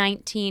 like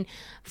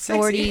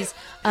 1940s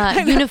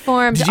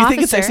uniformed Did you officer.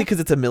 think it's sexy because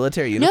it's a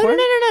military No,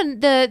 uniform?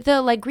 no. The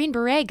like Green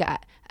Beret guy.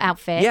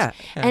 outfit. Yeah.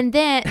 And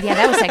then,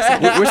 that was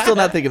sexy. We're still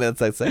not thinking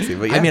that's like sexy,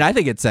 but yeah. I mean, I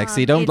think it's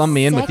sexy. Don't lump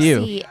me in with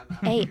you.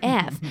 Sexy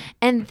AF.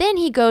 And then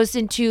he goes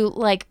into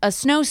like a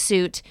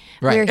snowsuit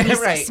Right. where he's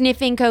Right.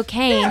 sniffing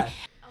cocaine.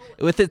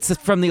 It's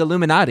from the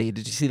Illuminati.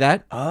 Did you see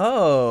that?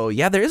 Oh,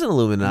 yeah, there is an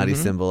Illuminati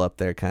symbol up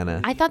there, kind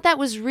of. I thought that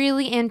was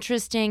really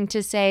interesting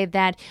to say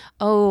that,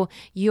 oh,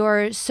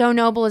 you're so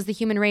noble as the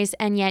human race,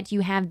 and yet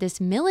you have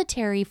this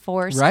military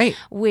force, Right.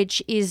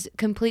 which is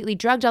completely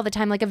drugged all the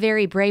time, like a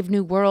very Brave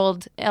New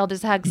World,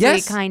 Aldous Huxley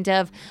Yes. kind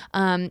of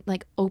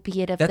like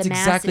opiate of That's the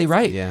masses. exactly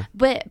right. Yeah.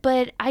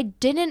 But I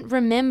didn't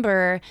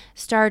remember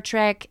Star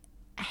Trek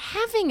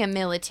having a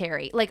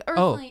military, like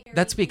early.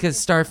 That's because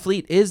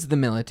Starfleet is the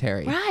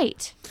military.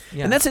 Right.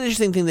 Yeah. And that's an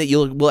interesting thing that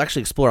we'll actually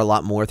explore a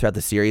lot more throughout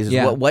the series. Is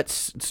Yeah. what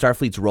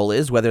Starfleet's role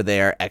is, whether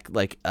they are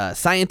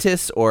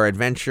scientists or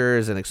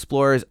adventurers and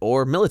explorers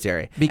or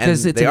military.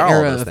 Because And it's they an are all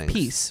era those of things.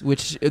 peace,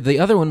 which the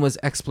other one was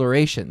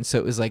exploration. So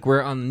it was like,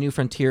 we're on the new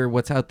frontier,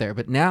 what's out there.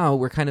 But now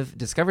we're kind of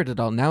discovered it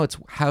all. Now it's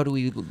how do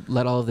we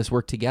let all of this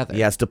work together?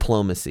 Yeah, it's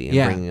diplomacy and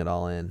Yeah. bringing it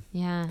all in.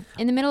 Yeah.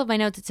 In the middle of my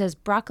notes, it says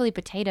broccoli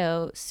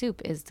potato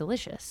soup is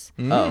delicious.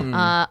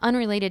 Oh.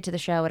 Unrelated to the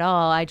show at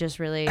all. I just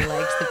really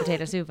liked the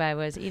potato soup I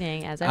was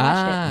eating as I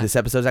watched it. This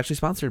episode is actually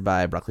sponsored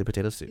by Broccoli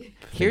Potato Soup.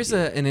 Here's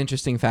an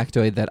interesting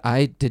factoid that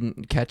I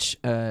didn't catch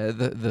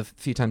the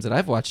few times that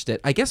I've watched it.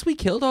 I guess we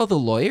killed all the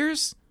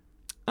lawyers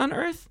on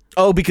Earth.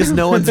 Oh, because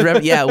no one's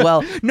yeah,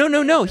 well,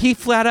 No. He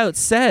flat out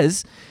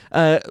says,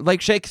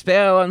 like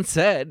Shakespeare once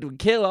said,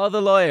 kill all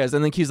the lawyers.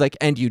 And then Q's like,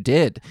 and you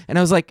did. And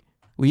I was like,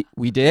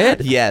 we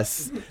did?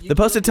 yes. The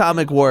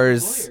post-atomic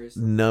wars,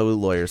 no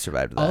lawyers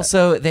survived that.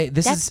 Also,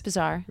 this That's is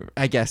bizarre.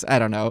 I guess. I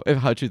don't know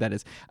how true that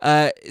is.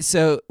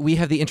 So we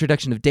have the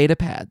introduction of data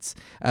pads,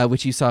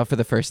 which you saw for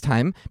the first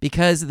time.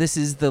 Because this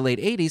is the late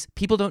 80s,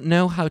 people don't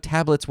know how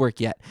tablets work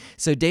yet.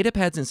 So data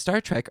pads in Star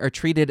Trek are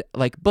treated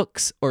like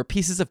books or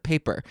pieces of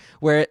paper,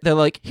 where they're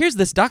like, here's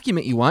this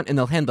document you want, and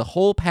they'll hand the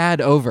whole pad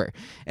over.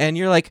 And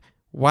you're like,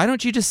 why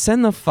don't you just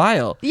send the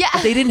file? Yeah.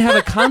 But they didn't have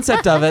a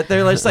concept of it.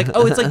 They're just like,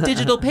 oh, it's like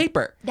digital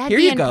paper. That'd Here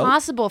be you go.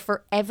 impossible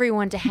for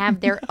everyone to have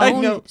their I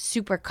know. own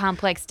super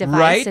complex device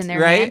Right, in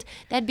their right. hand.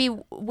 That'd be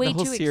way The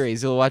whole too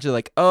series, you'll watch it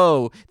like,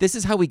 oh, this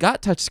is how we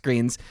got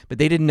touchscreens, but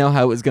they didn't know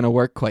how it was going to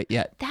work quite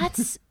yet.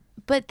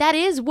 But that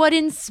is what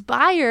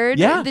inspired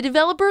Yeah. the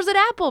developers at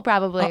Apple,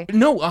 probably.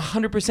 No,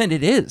 100%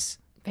 it is.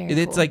 Very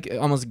It's cool. like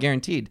almost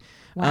guaranteed.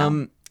 Wow.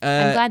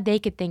 I'm glad they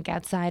could think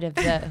outside of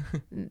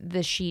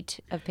the sheet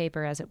of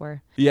paper, as it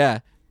were. Yeah.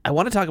 I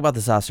want to talk about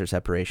the saucer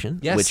separation,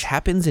 Yes. which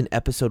happens in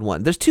episode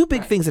 1. There's two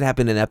big things that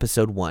happen in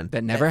episode 1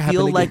 That never feel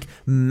happen again. like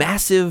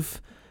massive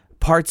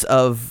parts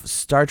of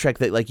Star Trek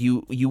that like you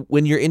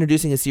when you're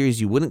introducing a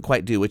series you wouldn't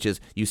quite do, which is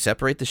you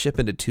separate the ship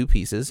into two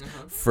pieces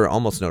for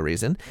almost no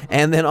reason,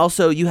 and then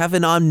also you have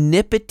an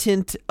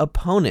omnipotent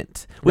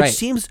opponent, which Right.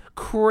 seems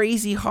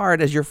crazy hard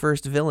as your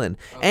first villain,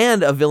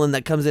 and a villain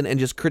that comes in and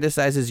just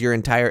criticizes your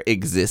entire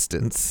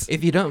existence.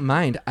 If you don't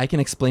mind, I can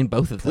explain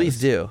both of those. Please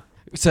do.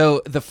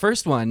 So the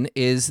first one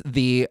is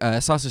the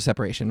saucer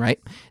separation, right?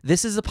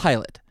 This is a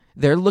pilot.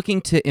 They're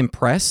looking to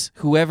impress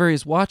whoever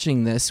is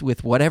watching this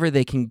with whatever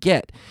they can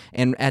get.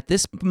 And at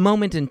this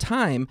moment in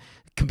time,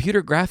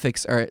 computer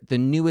graphics are the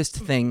newest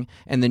thing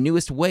and the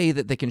newest way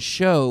that they can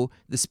show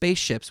the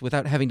spaceships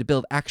without having to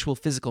build actual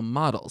physical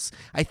models.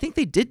 I think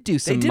they did do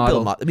some They did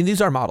build I mean,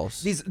 these are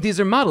models. These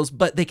are models,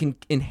 but they can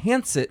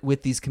enhance it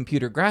with these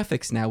computer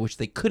graphics now, which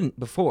they couldn't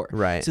before.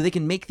 Right. So they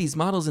can make these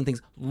models and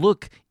things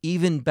look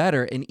even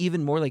better and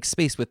even more like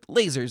space with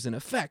lasers and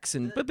effects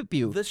and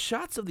pew. The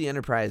shots of the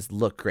Enterprise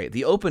look great.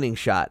 The opening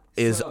shot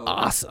is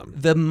awesome.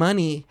 The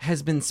money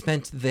has been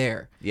spent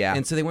there. Yeah.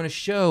 And so they want to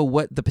show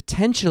what the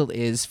potential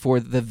is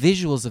for the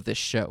visuals of this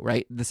show,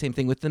 right? The same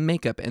thing with the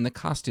makeup and the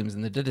costumes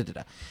and the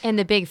da-da-da-da. And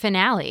the big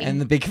finale. And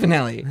the big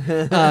finale.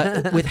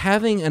 With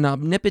having an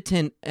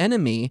omnipotent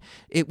enemy,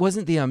 it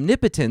wasn't the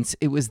omnipotence,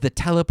 it was the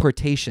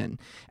teleportation.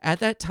 At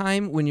that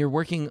time, when you're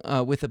working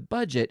with a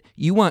budget,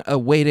 you want a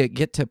way to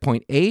get to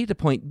point A to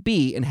point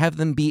B and have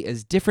them be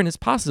as different as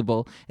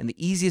possible. And the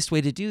easiest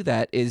way to do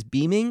that is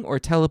beaming or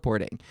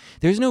teleporting.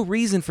 There's no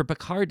reason for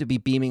Picard to be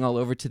beaming all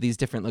over to these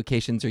different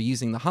locations or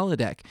using the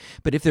holodeck.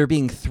 But if they're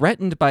being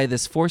threatened by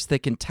this force that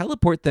can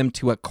teleport them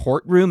to a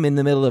courtroom in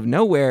the middle of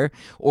nowhere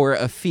or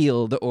a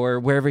field or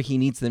wherever he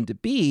needs them to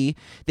be,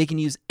 they can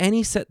use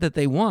any set that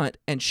they want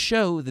and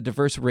show the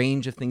diverse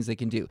range of things they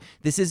can do.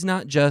 This is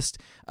not just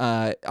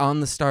on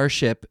the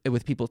starship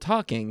with people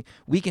talking.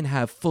 We can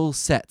have full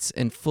sets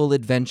and full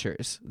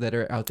adventures that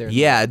are out there.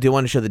 Yeah, I do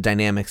want to show the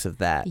dynamics of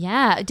that.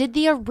 Yeah. Did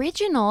the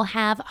original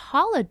have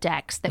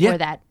holodecks that Yeah. were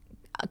that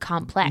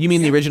complex? You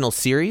mean the original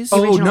series?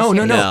 Oh, original no.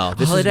 series. No,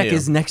 this is Holodeck new.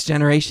 is next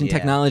generation Yeah.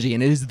 technology,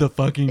 and it is the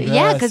fucking best.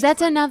 Yeah, because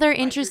that's another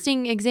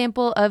interesting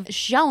example of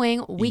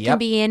showing we can Yep.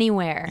 be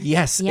anywhere.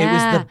 Yes, it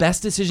Yeah. was the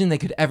best decision they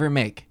could ever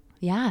make.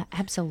 Yeah,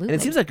 absolutely. And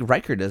it seems like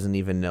Riker doesn't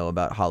even know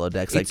about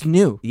holodecks. Like, It's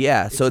new.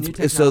 Yeah, so new it's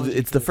technology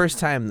it's the first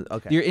time.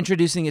 Okay. You're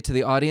introducing it to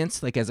the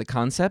audience like as a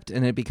concept,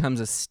 and it becomes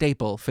a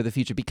staple for the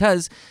future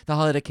because the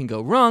holodeck can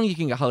go wrong. You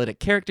can get holodeck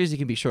characters. You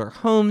can be Sherlock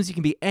Holmes. You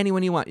can be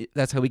anyone you want.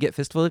 That's how we get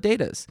Fistful of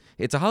Datas.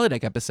 It's a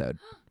holodeck episode.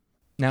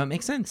 Now it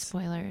makes sense.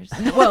 Spoilers.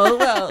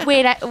 Well.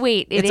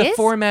 Wait, It's is? a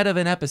format of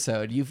an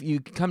episode. You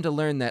come to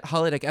learn that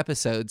holodeck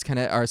episodes kind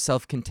of are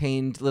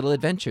self-contained little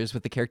adventures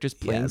with the characters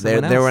playing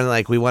someone else. they were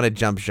like, we want to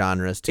jump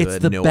genres to It's a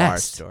the noir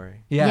best.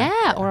 story.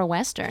 Yeah, or a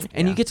Western.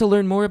 And you get to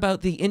learn more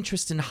about the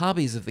interests and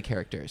hobbies of the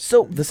characters.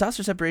 So the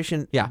saucer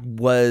separation Yeah.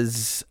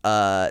 was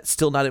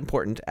still not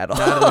important at all.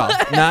 Not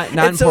at all.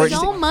 Not And so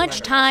important. So much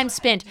time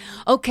spent.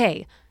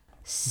 Okay,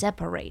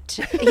 separate.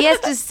 He has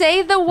to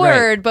say the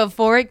word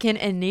before it can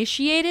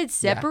initiate its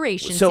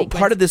separation So sequence.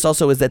 part of this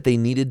also is that they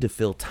needed to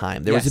fill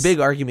time. There was Yes. a big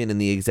argument in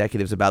the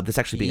executives about this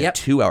actually being Yep. a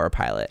 2-hour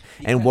pilot,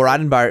 and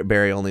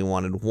Roddenberry only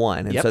wanted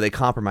one, and Yep. so they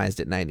compromised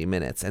at 90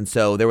 minutes. And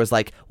so there was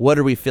like, what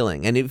are we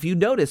filling? And if you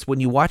notice, when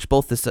you watch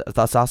both the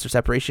saucer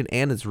separation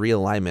and its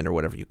realignment or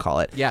whatever you call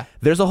it, Yeah.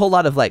 there's a whole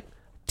lot of like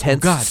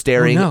tense God.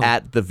 staring Oh, no.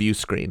 at the view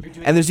screen,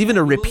 and there's even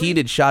a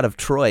repeated shot of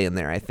Troy in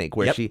there, I think,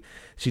 where Yep.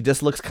 she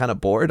just looks kind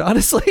of bored,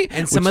 honestly.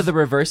 And some of the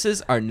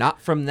reverses are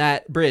not from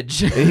that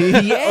bridge or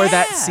Yeah.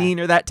 that scene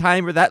or that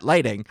time or that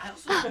lighting.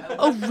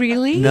 Oh,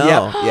 really? No,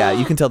 Yeah. yeah,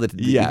 you can tell that.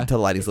 You Yeah. can tell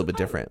the lighting's a little bit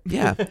different.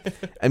 Yeah,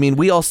 I mean,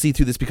 we all see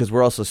through this because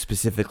we're also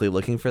specifically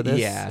looking for this.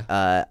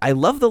 Yeah. I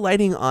love the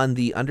lighting on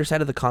the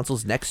underside of the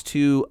consoles next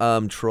to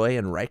Troy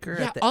and Riker.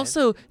 Yeah. At the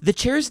Also, the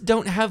chairs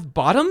don't have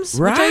bottoms,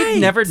 which Right. I've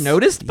never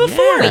noticed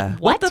before. Yeah.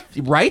 What?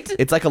 Right?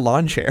 It's like a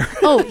lawn chair.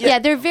 Oh, yeah,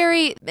 they're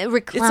very It's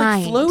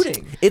reclined. like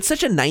floating. It's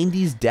such a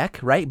 '90s deck,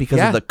 right? Because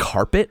Yeah. of the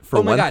carpet, for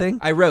Oh my one God. thing.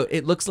 I wrote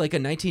it looks like a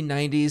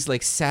 1990s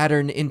like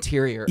Saturn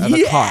interior of a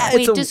Yeah. car. It's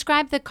Wait, a-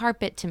 describe the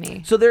carpet to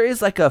me. So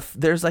there's like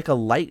a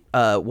light,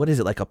 what is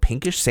it, like a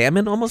pinkish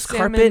salmon almost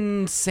carpet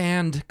Salmon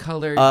sand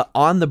colored.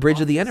 on the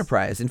bridge of the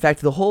Enterprise. In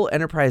fact, the whole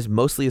Enterprise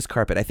mostly is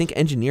carpet. I think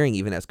engineering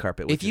even has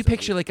carpet. If you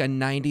picture like a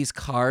 90s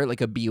car,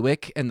 like a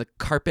Buick, and the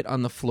carpet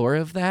on the floor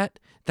of that,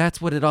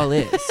 that's what it all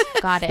is.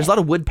 Got it. there's a lot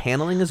of wood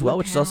paneling as well,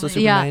 which is also super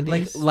Yeah. 90s.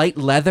 Like light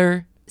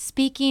leather.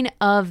 Speaking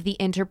of the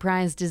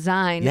Enterprise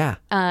design, Yeah.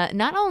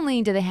 Not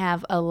only do they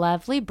have a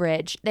lovely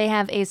bridge, they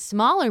have a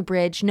smaller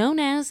bridge known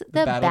as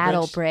the Battle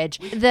Battle Bridge.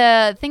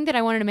 The thing that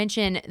I wanted to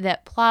mention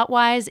that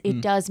plot-wise,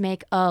 it does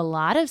make a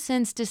lot of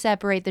sense to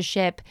separate the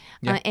ship,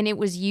 Yeah. and it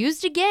was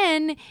used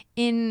again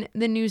in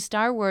the new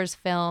Star Wars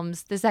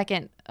films, the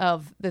second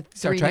of the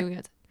Star three Trek? new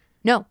ones.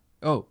 No,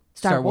 Oh,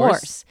 Star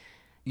Wars.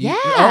 You- Yeah.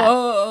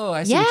 Oh,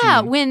 I see what you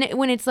Yeah, mean.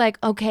 when it's like,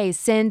 okay,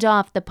 send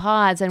off the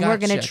pods and we're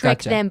going to Gotcha, trick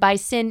gotcha. them by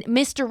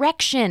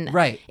misdirection.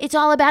 Right. It's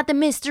all about the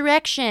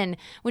misdirection,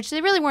 which they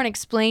really weren't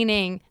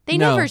explaining. They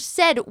No. never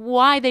said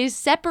why they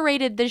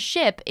separated the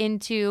ship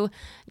into,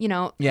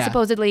 Yeah.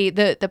 supposedly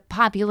the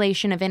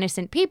population of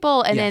innocent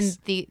people and Yes.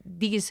 then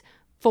these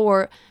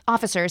 4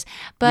 officers.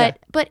 But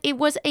it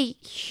was a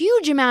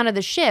huge amount of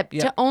the ship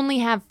to only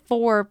have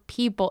 4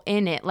 people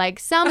in it. Like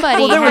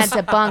somebody had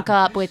to bunk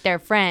up with their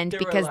friend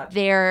because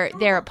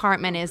their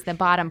apartment is the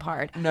bottom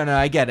part. No,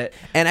 I get it.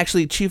 And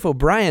actually, Chief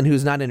O'Brien,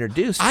 who's not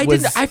introduced,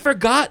 I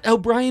forgot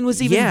O'Brien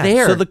was even yeah,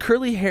 there. so the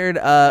curly-haired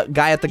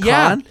guy at the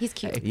Yeah. con. He's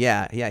cute.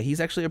 Yeah,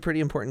 he's actually a pretty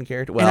important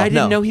character. Well, and I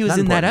didn't know he was not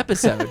in that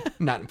important. episode.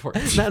 Not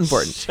important. Not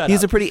important. Shut He's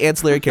up. a pretty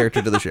ancillary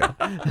character to the show.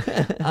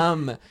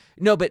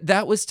 No, but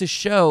that was to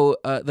show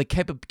the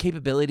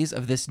capabilities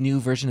of this new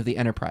version of the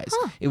Enterprise.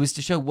 It was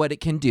to show what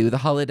it can do, the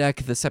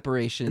holodeck, the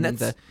separation, And that's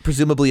the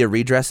presumably a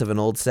redress of an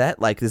old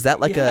set. Like, is that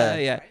like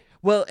yeah.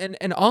 Well,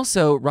 and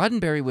also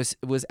Roddenberry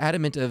was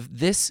adamant of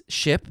this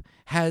ship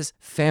has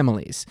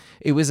families.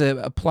 It was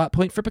a plot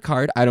point for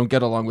Picard. I don't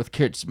get along with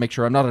kids. Make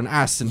sure I'm not an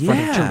ass in front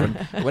of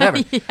children.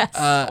 Whatever.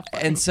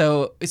 And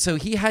so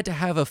he had to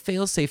have a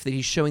failsafe that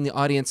he's showing the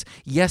audience.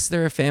 Yes,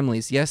 there are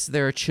families. Yes,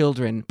 there are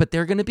children, but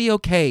they're going to be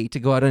okay to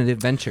go out on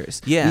adventures.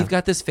 Yeah. We've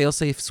got this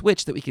failsafe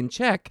switch that we can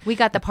check. We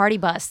got the party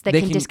bus that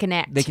can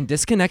disconnect. They can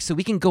disconnect, so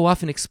we can go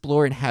off and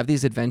explore and have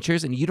these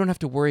adventures, and you don't have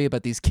to worry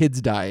about these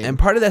kids dying. And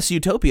part of this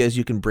utopia is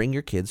you can bring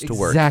your kids to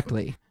work.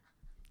 Exactly.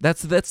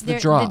 That's the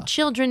draw. The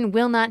children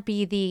will not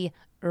be the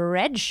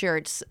red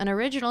shirts, an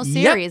original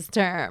series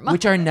term.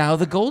 Which are now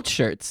the gold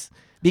shirts.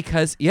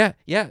 Because,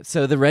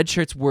 so the red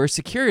shirts were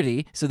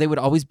security, so they would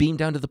always beam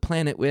down to the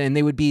planet, and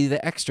they would be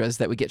the extras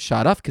that would get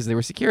shot off because they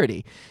were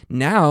security.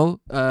 Now,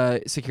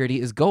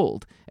 security is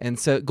gold. And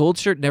so gold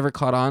shirt never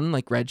caught on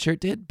like red shirt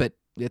did, but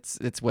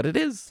it's what it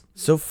is.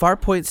 So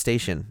Farpoint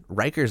Station,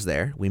 Riker's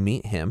there. We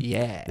meet him.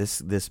 Yeah.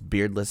 This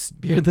beardless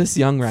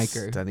young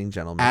Riker. stunning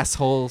gentleman.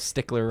 Asshole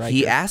stickler Riker.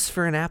 He asks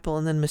for an apple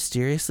and then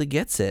mysteriously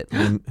gets it.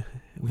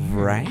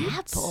 Right?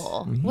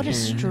 Apple. What a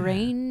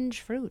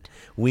strange fruit.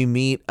 We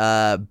meet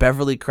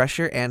Beverly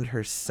Crusher and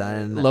her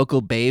son.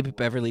 Local babe,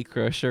 Beverly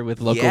Crusher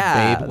with local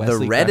yeah, babe, the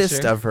Wesley reddest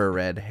Crusher. of her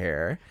red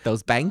hair.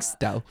 Those bangs,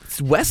 though.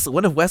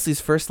 One of Wesley's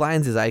first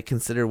lines is I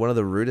consider one of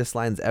the rudest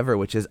lines ever,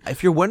 which is,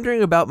 if you're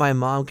wondering about my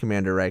mom,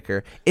 Commander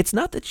Riker, it's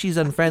not that she's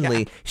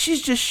unfriendly.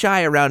 She's just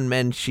shy around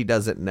men she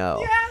doesn't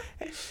know.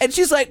 And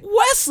she's like,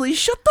 Wesley,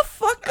 shut the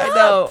fuck up. I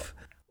know.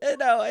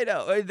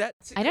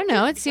 I don't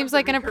know. It seems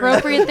like an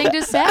appropriate thing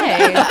to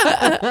say.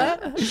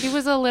 She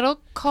was a little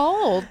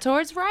cold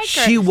towards Riker.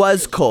 She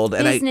was cold.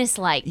 And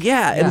business-like.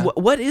 and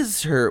why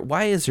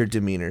is her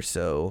demeanor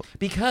so?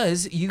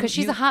 Because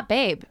she's a hot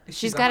babe.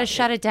 She's got to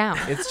shut it down.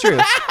 It's true.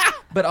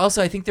 But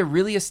also, I think they're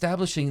really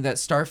establishing that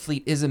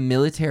Starfleet is a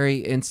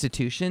military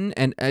institution,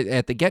 and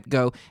at the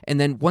get-go,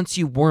 and then once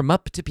you warm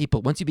up to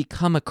people, once you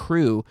become a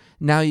crew,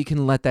 now you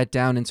can let that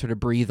down and sort of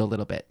breathe a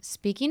little bit.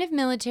 Speaking of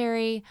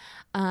military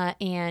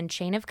and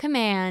chain of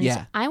command,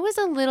 Yeah. I was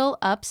a little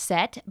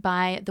upset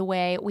by the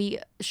way we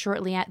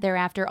shortly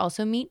thereafter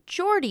also meet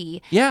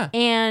Geordi. Yeah.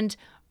 And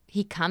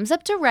he comes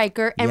up to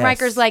Riker, and Yes.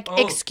 Riker's like,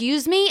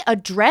 excuse me,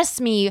 address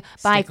me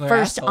by Stickler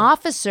first asshole.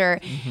 officer.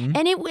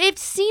 And it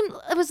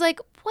was like,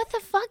 what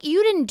the fuck?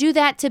 You didn't do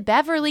that to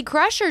Beverly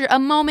Crusher a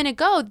moment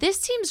ago. This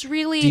seems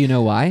really... Do you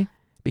know why?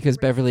 Because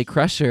Beverly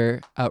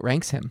Crusher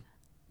outranks him.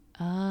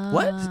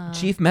 What?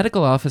 Chief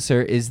Medical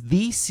Officer is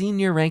the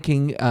senior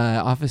ranking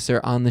officer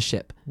on the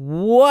ship,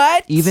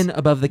 What? even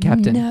above the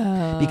captain.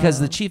 No. Because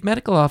the Chief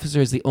Medical Officer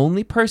is the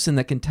only person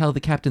that can tell the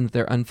captain that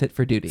they're unfit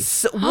for duty.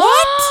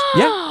 What?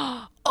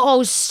 Yeah.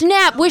 Oh,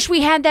 snap. Wish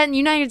we had that in the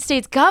United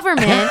States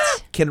government.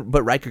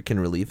 But Riker can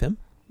relieve him?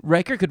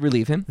 Riker could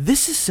relieve him.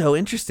 This is so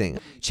interesting.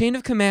 Chain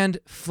of command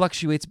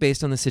fluctuates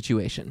based on the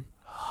situation.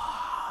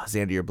 Oh,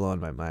 Xander, you're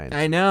blowing my mind.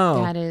 I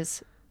know. That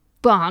is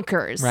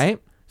bonkers. Right?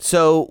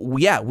 So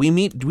we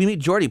meet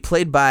Geordi,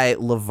 played by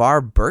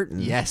LeVar Burton.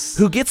 Yes.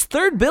 Who gets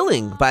third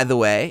billing, by the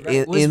way,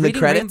 Was in the Reading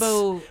credits.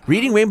 Rainbow-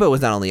 Reading Rainbow was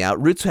not only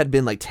out. Roots had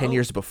been like 10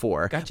 years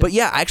before. Gotcha. But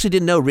yeah, I actually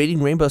didn't know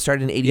Reading Rainbow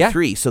started in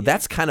 83. So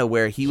that's kind of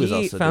where he was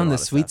also doing found a the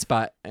lot of sweet stuff.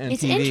 spot. On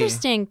It's TV.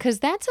 interesting because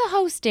that's a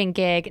hosting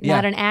gig, Yeah.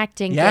 not an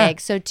acting Yeah.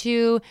 gig. So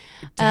to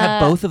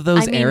have both of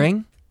those I mean,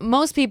 airing.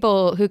 Most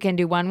people who can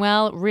do one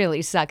well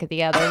really suck at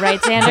the other,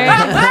 right,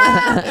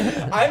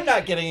 Xander? I'm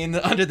not getting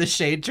under the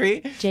shade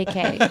tree.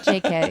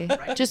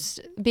 JK.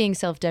 Just being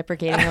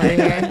self-deprecating over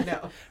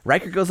here.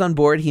 Riker goes on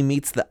board. He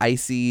meets the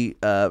icy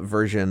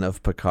version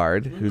of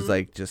Picard, who's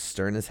like just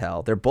stern as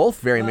hell. They're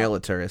both very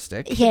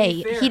militaristic.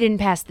 Hey, he didn't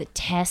pass the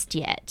test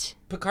yet.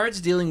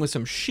 Picard's dealing with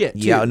some shit. Too,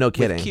 Yeah, no with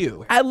kidding.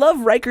 Q. I love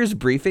Riker's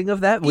briefing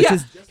of that, which Yeah.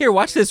 is Here,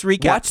 watch this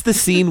recap. watch the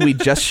scene we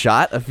just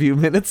shot a few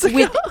minutes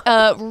ago.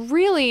 With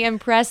really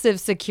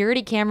impressive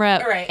security camera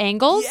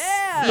angles.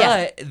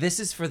 Yeah. But this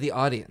is for the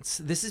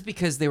audience. This is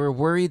because they were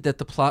worried that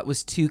the plot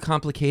was too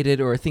complicated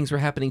or things were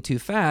happening too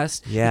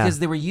fast. Yeah. Because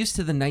they were used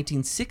to the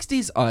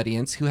 1960s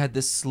audience who had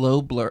this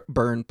slow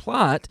burn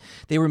plot.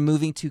 They were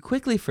moving too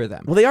quickly for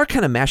them. Well, they are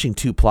kind of mashing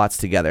two plots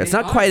together. It's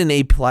not quite an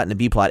A plot and a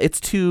B plot. It's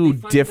two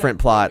different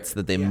plots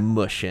that they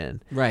mush in.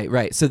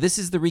 Right. So this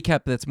is the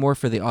recap that's more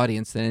for the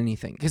audience than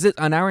anything. Because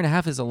an hour and a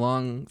half is a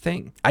long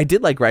thing. I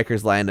did like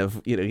Riker's line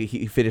of,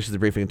 he finishes the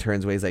briefing and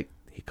turns away. He's like,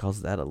 he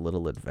calls that a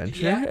little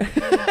adventure.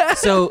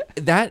 So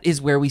that is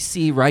where we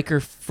see Riker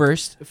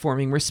first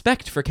forming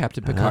respect for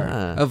Captain Picard.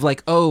 Of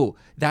like, oh,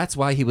 that's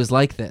why he was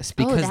like this.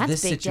 Because that's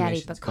this Big Daddy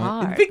situation's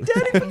Picard. Big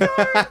Daddy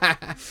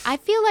Picard. I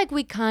feel like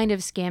we kind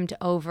of skimmed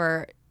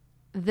over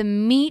the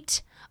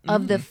meat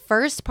of the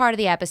first part of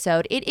the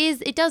episode.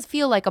 It does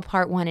feel like a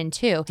part 1 and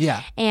 2.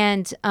 Yeah.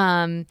 And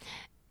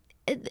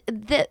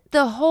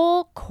the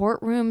whole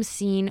courtroom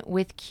scene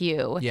with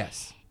Q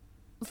Yes.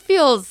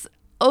 feels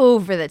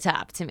over the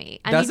top to me.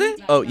 Does it?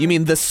 Oh, you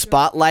mean the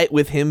spotlight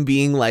with him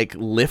being like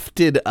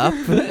lifted up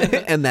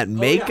and that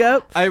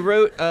makeup? I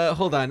wrote,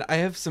 hold on, I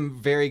have some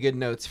very good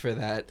notes for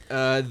that.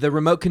 The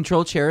remote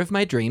control chair of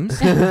my dreams.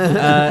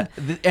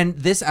 And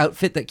this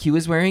outfit that Q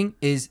is wearing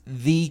is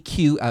the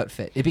Q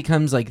outfit. It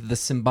becomes like the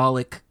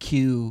symbolic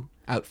Q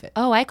outfit.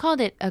 Oh, I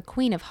called it a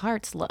Queen of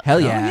Hearts look. Hell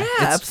yeah.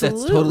 That's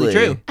totally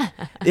true.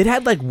 It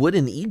had like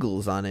wooden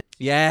eagles on it.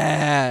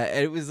 Yeah.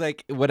 It was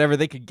like whatever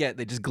they could get.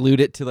 They just glued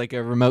it to like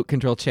a remote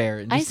control chair.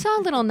 And I just, saw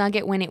a little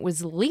nugget when it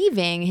was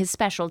leaving his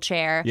special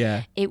chair.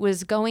 Yeah. It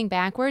was going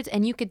backwards,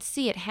 and you could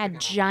see it had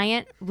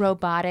giant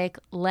robotic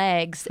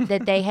legs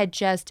that they had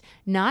just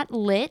not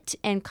lit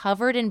and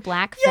covered in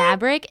black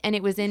fabric, and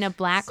it was in a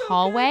black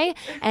hallway.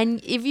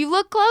 And if you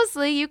look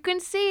closely, you can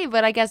see,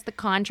 but I guess the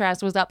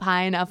contrast was up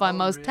high enough on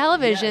most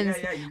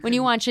televisions. When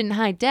you watch it in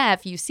high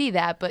def, you see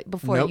that, but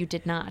before Nope. you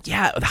did not.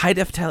 Yeah, with high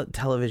def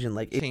television,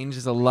 like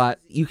changes a lot.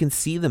 you can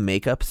see the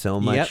makeup so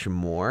much Yep.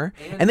 more,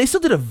 and they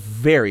still did a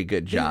very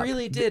good job.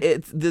 really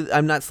did.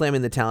 I'm not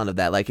slamming the talent of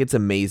that. Like it's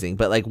amazing,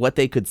 but like what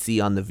they could see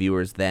on the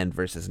viewers then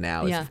versus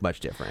now Yeah. is much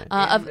different.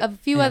 A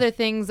few other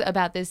things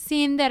about this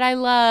scene that I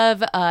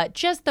love,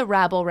 just the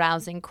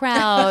rabble-rousing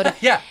crowd.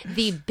 Yeah.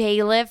 The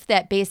bailiff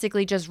that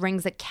basically just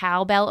rings a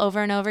cowbell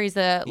over and over. He's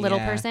a little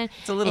Yeah. person.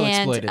 It's a little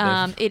and,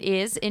 exploitative. It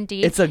is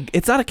indeed.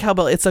 It's not a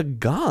cowbell. It's a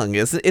gong.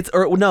 It's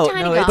or no,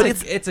 Tiny no. gong. But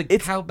it's a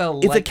cowbell.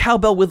 It's a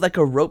cowbell with like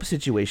a rope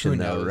situation, Who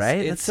though, knows? right?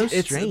 It's That's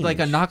so strange. It's like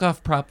a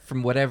knockoff prop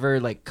from whatever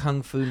like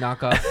kung fu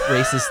knockoff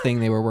racist thing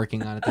they were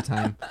working on at the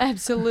time.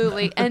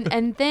 Absolutely.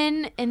 and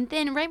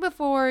then right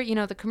before,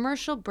 the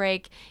commercial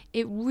break,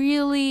 it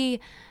really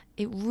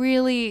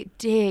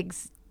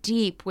digs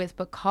deep with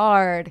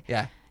Picard.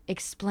 Yeah.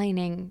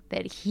 explaining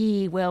that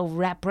he will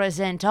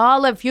represent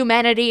all of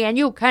humanity and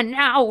you can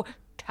now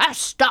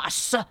test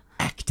us.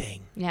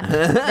 Acting. Yeah.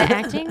 The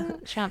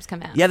acting chops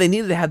come out. Yeah, they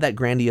needed to have that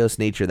grandiose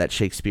nature, that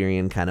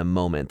Shakespearean kind of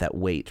moment, that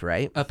weight,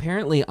 right?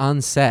 Apparently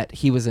on set,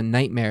 he was a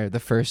nightmare the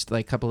first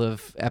couple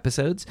of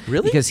episodes.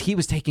 Really? Because he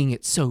was taking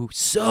it so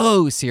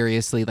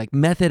seriously, like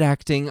method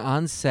acting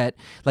on set,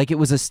 like it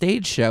was a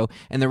stage show,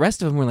 and the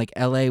rest of them were like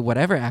LA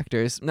whatever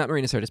actors, not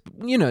Marina Sirtis, but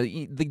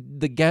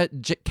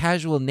the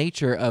casual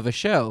nature of a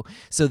show.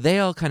 So they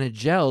all kind of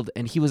gelled,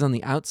 and he was on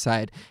the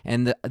outside,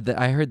 and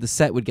I heard the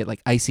set would get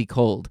like icy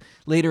cold.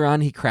 Later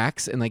on, he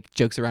cracks and like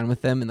jokes around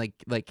with them and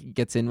like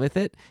gets in with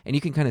it, and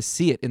you can kind of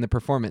see it in the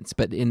performance.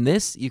 But in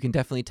this, you can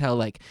definitely tell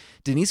like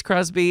Denise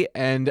Crosby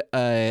and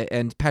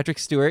Patrick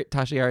Stewart,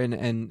 Tasha Yar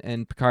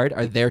and Picard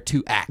are there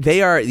to act.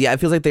 They are, yeah, it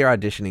feels like they are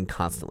auditioning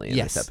constantly in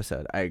Yes. this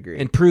episode. I agree.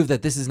 And prove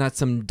that this is not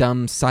some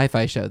dumb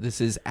sci-fi show.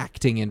 This is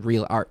acting and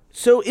real art.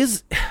 So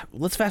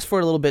let's fast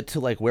forward a little bit to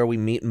like where we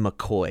meet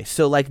McCoy.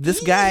 So like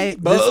this guy,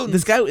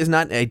 this guy is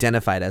not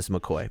identified as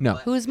McCoy. No.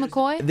 Who's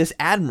McCoy? This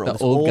admiral, The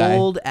this old guy.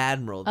 old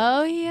admiral.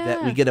 Oh, yeah.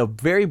 That we get a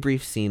very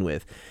brief scene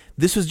with.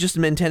 This was just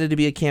intended to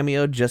be a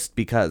cameo just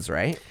because,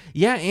 right?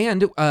 Yeah,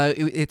 and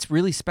it's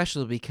really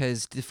special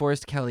because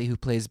DeForest Kelley, who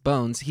plays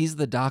Bones, he's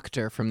the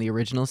Doctor from the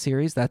original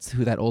series. That's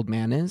who that old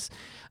man is.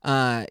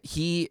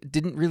 He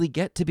didn't really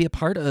get to be a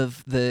part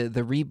of the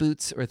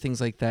reboots or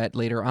things like that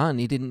later on.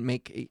 He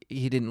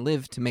didn't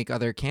live to make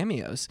other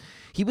cameos.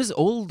 He was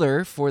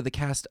older for the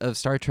cast of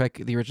Star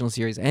Trek, the original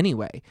series,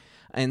 anyway.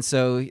 And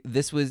so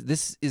this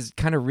is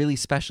kind of really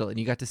special, and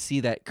you got to see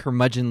that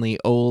curmudgeonly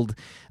old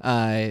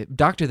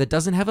Doctor that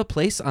doesn't have a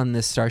place on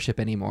this starship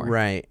anymore.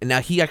 Right. And now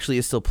he actually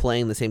is still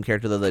playing the same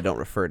character, though they don't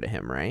refer to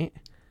him, right?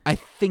 I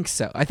think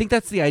so. I think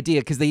that's the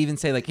idea, because they even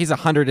say like he's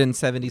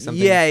 170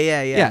 something. Yeah.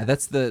 Yeah,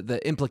 that's the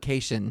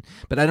implication.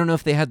 But I don't know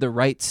if they had the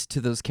rights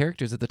to those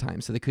characters at the time,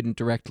 so they couldn't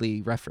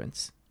directly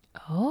reference.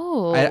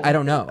 Oh. I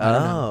don't know. I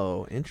don't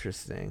know. Oh,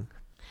 interesting.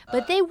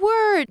 But they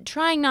were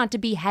trying not to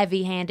be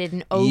heavy-handed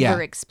and Yeah.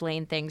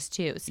 over-explain things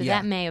too. So Yeah.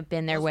 that may have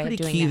been their way of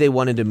Pretty doing key. it. They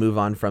wanted to move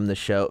on from the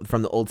show,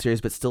 from the old series,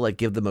 but still like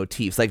give the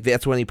motifs. Like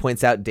that's when he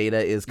points out Data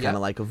is kind of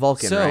Yep. like a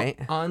Vulcan, So right?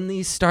 on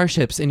these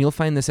starships, and you'll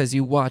find this as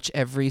you watch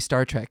every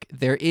Star Trek,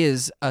 there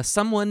is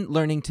someone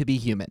learning to be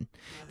human.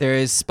 There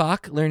is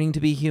Spock learning to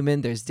be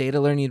human. There's Data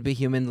learning to be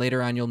human.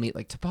 Later on, you'll meet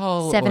like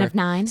T'Pol. Seven or of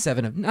Nine.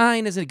 7 of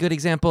 9 is a good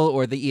example,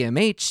 or the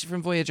EMH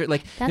from Voyager.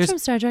 Like That's there's from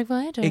Star Trek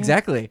Voyager.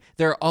 Exactly.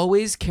 There are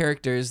always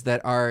characters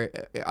that are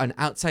an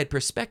outside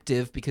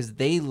perspective because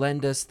they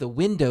lend us the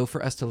window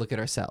for us to look at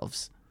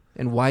ourselves.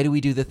 And why do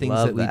we do the things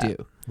Love that we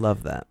do?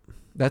 Love that.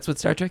 That's what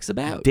Star Trek's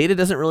about. Data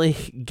doesn't really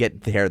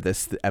get there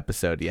this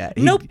episode yet.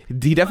 Nope.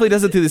 He definitely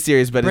does it through the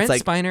series, but Brent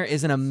it's like, Spiner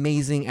is an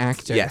amazing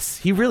actor. yes,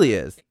 he really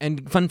is.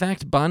 And fun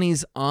fact,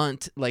 Bonnie's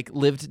aunt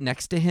lived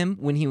next to him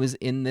when he was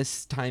in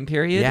this time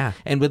period. Yeah.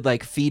 And would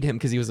feed him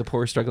because he was a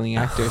poor struggling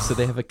actor. So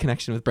they have a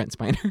connection with Brent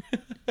Spiner.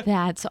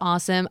 That's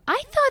awesome. I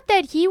thought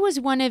that he was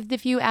one of the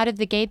few out of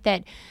the gate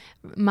that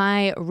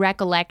my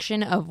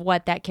recollection of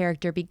what that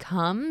character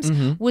becomes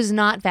was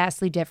not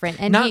vastly different.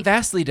 And Not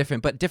vastly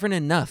different, but different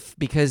enough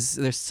because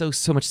there's so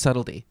much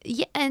subtlety.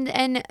 yeah,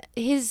 and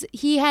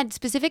he had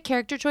specific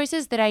character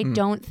choices that I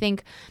don't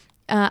think.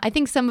 I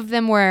think some of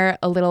them were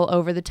a little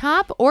over the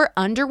top or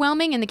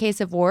underwhelming. In the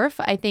case of Worf,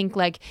 I think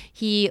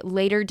he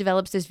later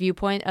develops this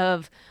viewpoint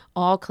of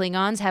all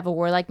Klingons have a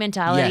warlike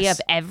mentality Yes.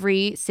 of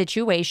every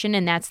situation,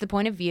 and that's the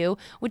point of view,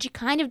 which he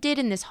kind of did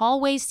in this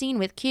hallway scene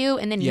with Q,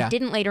 and then he Yeah.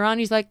 didn't later on.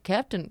 He's like,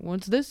 Captain,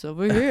 what's this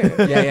over here?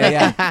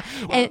 Yeah.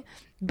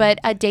 But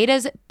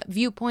Data's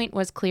viewpoint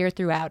was clear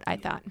throughout, I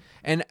thought.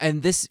 And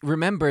this,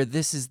 remember,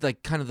 this is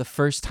kind of the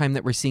first time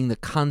that we're seeing the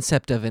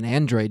concept of an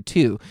android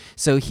too.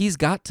 So he's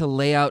got to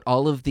lay out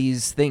all of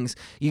these things.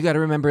 You got to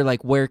remember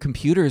where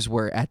computers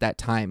were at that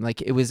time.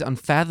 It was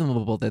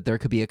unfathomable that there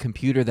could be a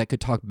computer that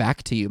could talk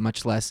back to you,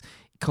 much less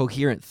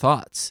coherent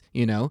thoughts,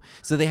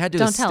 So they had to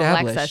Don't tell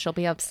establish. Alexa, she'll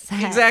be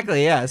upset.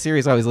 Exactly, yeah.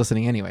 Siri's always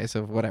listening anyway,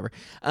 so whatever.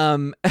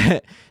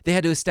 They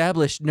had to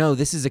establish, no,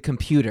 this is a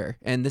computer,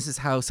 and this is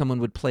how someone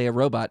would play a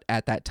robot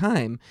at that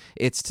time.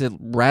 It's to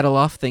rattle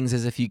off things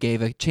as if you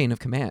gave a chain of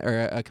command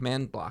or a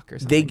command block or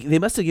something. They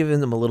must have given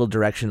them a little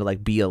direction to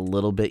be a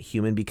little bit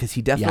human, because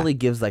he definitely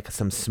gives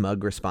some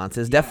smug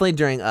responses. Definitely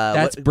during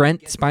That's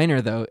Brent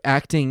Spiner though,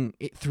 acting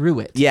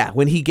through it. yeah,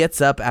 when he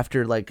gets up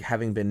after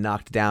having been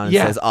knocked down and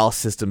Yeah. says all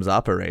systems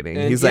operating.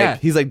 And He's yeah.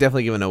 he's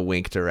definitely giving a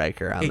wink to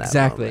Riker on that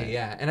Exactly, moment.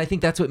 yeah. And I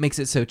think that's what makes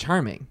it so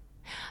charming.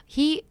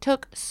 He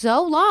took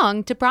so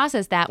long to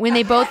process that when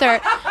they both are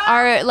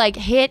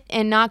hit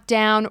and knocked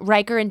down.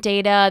 Riker and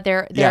Data,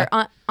 they're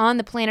Yeah. on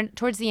the planet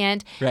towards the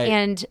end, Right.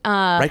 and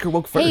Riker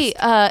woke first. Hey,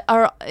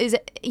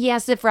 he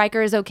asks if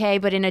Riker is okay,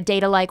 but in a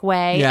Data-like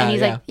way, Yeah, and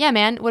he's yeah. like, "Yeah,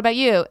 man, what about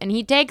you?" And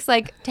he takes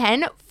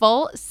 10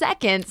 full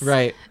seconds,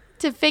 Right.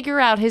 to figure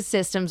out his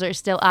systems are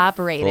still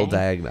operating. Full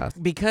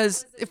diagnostic.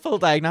 Because full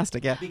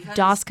diagnostic, yeah.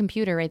 DOS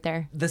computer right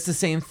there. That's the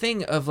same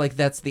thing of like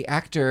that's the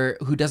actor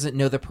who doesn't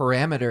know the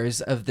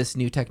parameters of this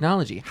new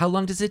technology. How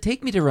long does it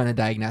take me to run a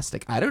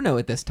diagnostic? I don't know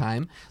at this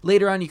time.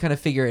 Later on, you kind of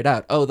figure it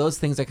out. Oh, those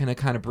things I can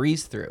kind of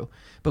breeze through.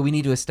 But we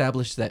need to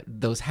establish that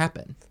those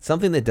happen.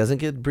 Something that doesn't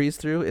get breezed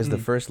through is the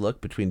first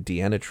look between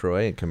Deanna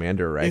Troi and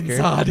Commander Riker.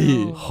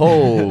 Zadi.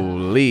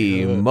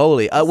 Holy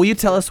moly. Will you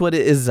tell us what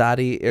it is,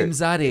 Zadi?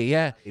 Zadi,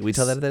 yeah. We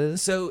tell that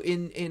is? So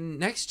in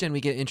Next Gen,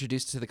 we get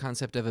introduced to the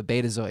concept of a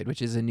Betazoid,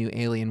 which is a new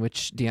alien,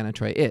 which Deanna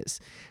Troi is.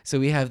 So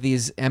we have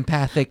these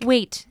empathic...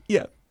 Wait.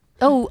 Yeah.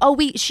 Oh,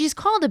 she's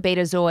called a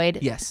Betazoid.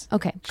 Yes.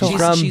 Okay, go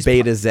She's on. from she's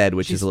Beta Z,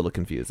 which she's- is a little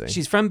confusing.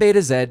 She's from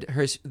Beta Z.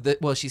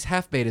 She's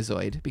half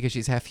Betazoid because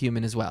she's half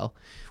human as well,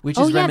 which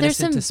Oh, is yeah, there's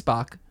reminiscent to some-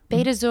 Spock.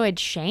 Betazoid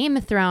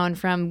shame thrown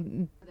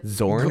from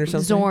Zorn or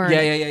something? Zorn.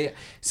 Yeah.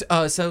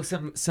 So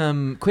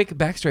some quick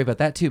backstory about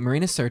that too.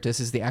 Marina Sirtis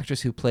is the actress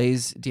who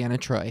plays Deanna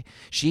Troi.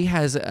 She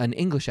has an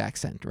English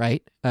accent,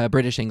 right? A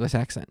British English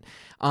accent.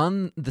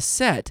 On the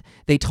set,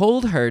 they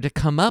told her to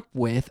come up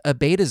with a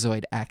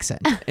Betazoid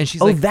accent, and she's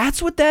like, That's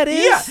what that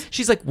is? "Yeah."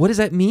 She's like, "What does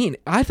that mean?"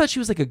 I thought she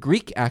was like a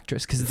Greek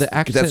actress because the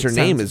accent that's her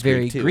name sounds is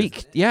very Greek, too, Greek.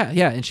 isn't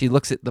Yeah, and she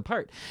looks at the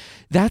part.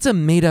 That's a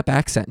made-up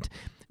accent.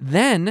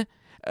 Then.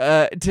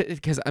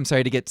 Because I'm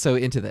sorry to get so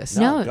into this.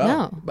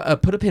 No.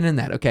 Put a pin in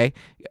that, okay?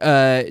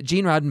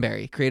 Gene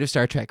Roddenberry, creator of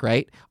Star Trek,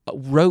 right,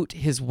 wrote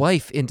his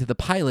wife into the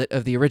pilot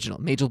of the original,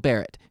 Majel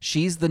Barrett.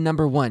 She's the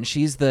number one.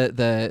 She's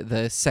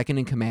the second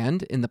in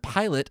command in the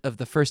pilot of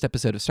the first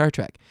episode of Star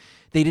Trek.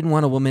 They didn't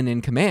want a woman in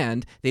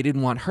command. They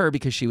didn't want her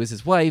because she was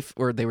his wife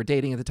or they were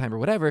dating at the time or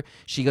whatever.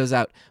 She goes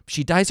out.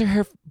 She dyes her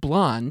hair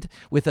blonde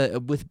with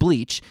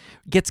bleach,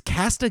 gets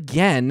cast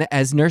again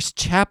as Nurse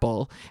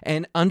Chapel,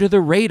 and under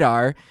the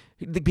radar,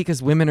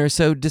 because women are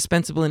so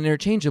dispensable and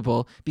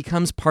interchangeable,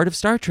 becomes part of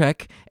Star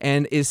Trek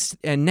and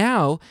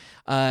now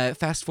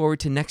fast forward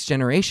to Next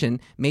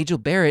Generation, Majel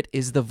Barrett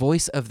is the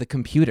voice of the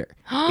computer.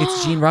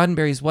 It's Gene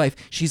Roddenberry's wife.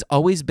 She's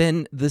always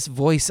been this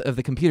voice of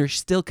the computer. She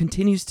still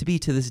continues to be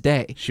to this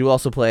day. She will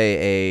also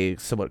play a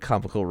somewhat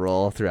comical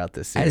role throughout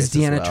this series As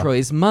Deanna well.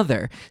 Troi's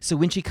mother. So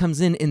when she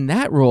comes in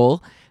that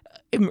role,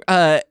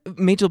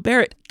 Majel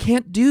Barrett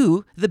can't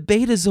do the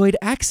Betazoid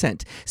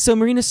accent. So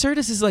Marina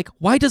Sirtis is like,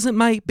 why doesn't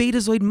my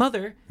Betazoid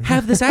mother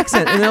have this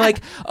accent? And they're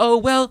like, oh,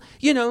 well,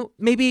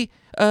 maybe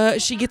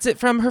she gets it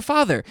from her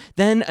father.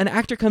 Then an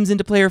actor comes in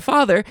to play her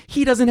father.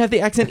 He doesn't have the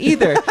accent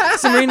either.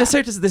 So Marina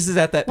Sirtis, this is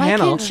at that Why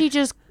panel. can't she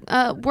just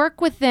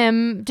work with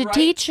them to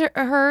teach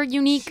her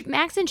unique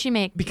accent she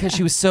makes? Because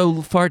she was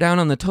so far down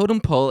on the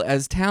totem pole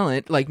as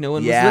talent, like no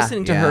one was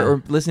listening to her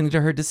or listening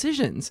to her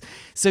decisions.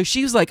 So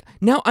she was like,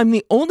 now I'm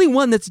the only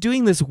one that's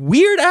doing this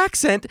weird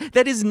accent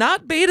that is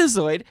not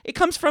Betazoid. It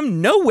comes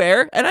from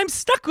nowhere, and I'm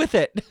stuck with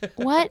it.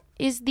 What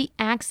is the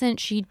accent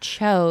she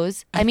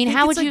chose? I mean, think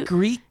how it's would like you?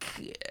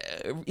 Greek,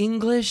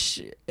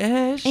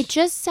 English-ish. It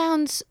just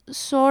sounds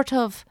sort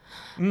of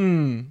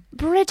I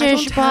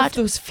British, don't have but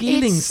those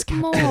feelings, it's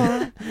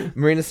more.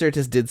 Marina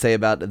Sirtis did say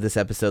about this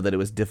episode that it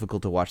was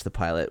difficult to watch the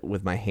pilot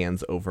with my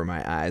hands over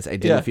my eyes. I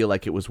didn't feel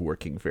like it was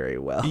working very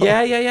well.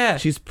 Yeah.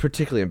 She's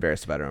particularly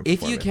embarrassed about her own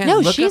If you performance. can No,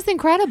 look she's up,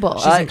 incredible.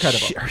 She's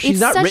incredible. She's It's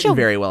not such written a-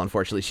 very well,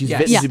 unfortunately. She's Yes.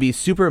 written Yeah. to be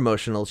super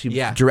emotional. She's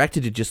Yeah.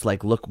 directed to just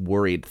like look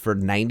worried for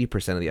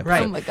 90% of the episode.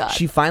 Right. Oh my God.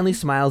 She finally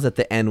smiles at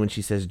the end when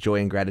she says joy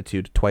and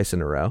gratitude twice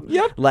in a row.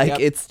 Yep. Like Yep.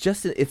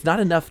 it's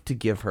not enough to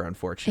give her,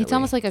 unfortunately. It's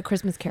almost like a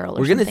Christmas Carol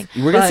or we're gonna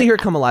something. we're gonna But- see her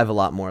come alive a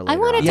lot more later. I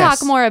want to on. Yes.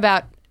 talk more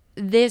about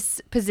this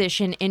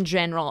position in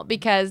general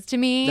because to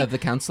me, of the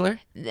counselor.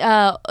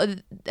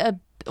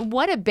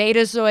 what a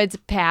Betazoid's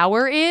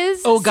power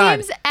is Oh,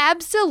 God. seems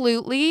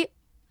absolutely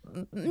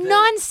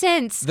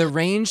nonsense. The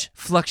range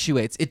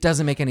fluctuates. It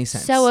doesn't make any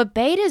sense. So a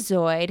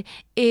Betazoid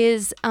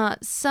is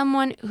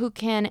someone who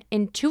can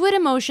intuit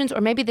emotions,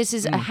 or maybe this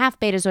is a half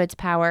Betazoid's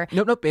power,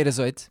 Nope,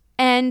 Betazoids.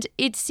 and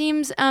it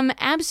seems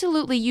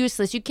absolutely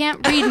useless. You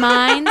can't read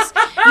minds.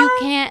 You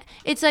can't.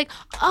 It's like,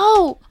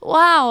 oh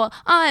wow,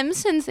 I'm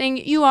sensing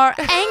you are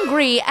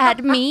angry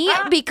at me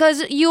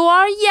because you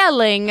are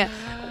yelling.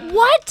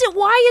 What?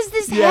 Why is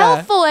this Yeah.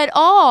 helpful at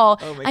all?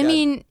 Oh my I God.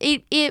 mean,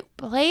 it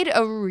played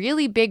a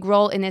really big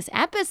role in this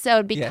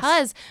episode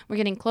because we're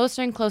getting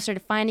closer and closer to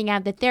finding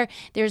out that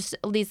there's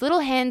these little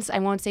hints. I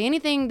won't say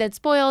anything that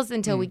spoils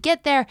until we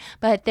get there,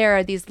 but there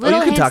are these little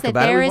you can hints talk that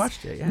about it. there We is.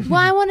 watched it, yeah. Well,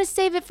 I want to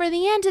save it for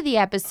the end of the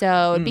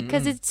episode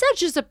because it's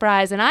such a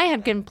surprise, and I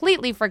had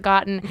completely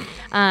forgotten.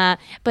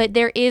 But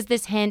there is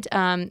this hint,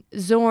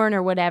 Zorn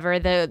or whatever,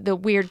 the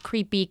weird,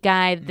 creepy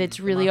guy that's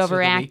really monster of the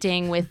week.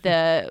 overacting with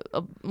the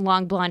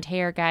long blonde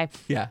hair guy.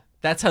 Yeah.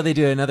 That's how they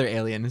do another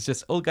Alien. It's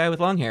just old guy with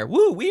long hair.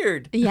 Woo,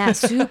 weird. Yeah,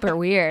 super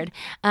weird.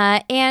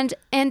 And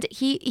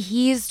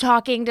he's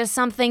talking to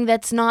something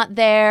that's not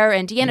there,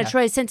 and Deanna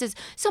Troi senses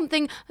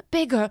something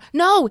bigger.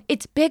 No,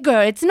 it's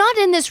bigger. It's not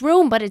in this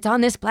room, but it's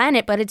on this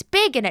planet, but it's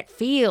big and it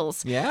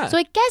feels. Yeah. So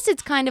I guess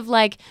it's kind of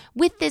like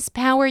with this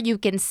power, you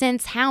can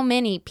sense how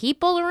many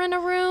people are in a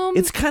room.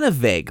 It's kind of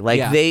vague. Like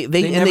Yeah. they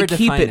never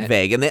keep define it it.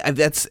 vague, and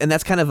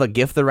that's kind of a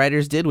gift the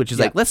writers did, which is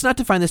like, let's not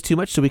define this too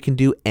much so we can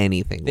do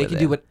anything. They with can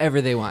it. do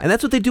whatever they want. And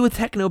that's what they do with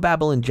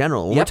technobabble in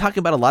general. When we're talking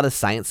about a lot of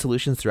science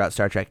solutions throughout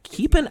Star Trek,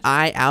 keep an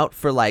eye out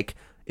for like,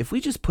 if we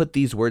just put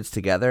these words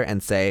together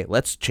and say,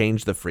 let's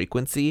change the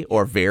frequency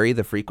or vary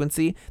the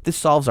frequency, this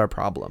solves our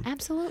problem.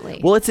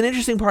 Absolutely. Well, it's an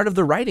interesting part of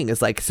the writing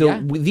is like, so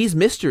Yeah. these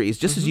mysteries,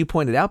 just as you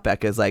pointed out,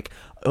 Becca, is like,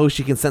 oh,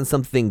 she can sense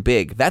something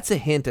big. That's a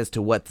hint as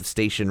to what the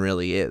station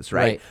really is,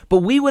 right? Right. But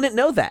we wouldn't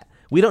know that.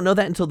 We don't know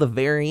that until the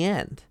very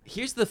end.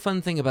 Here's the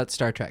fun thing about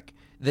Star Trek.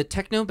 The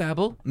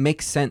technobabble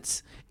makes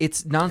sense.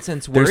 It's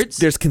nonsense words.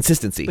 There's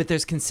consistency. But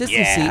there's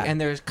consistency Yeah. and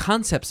there's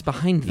concepts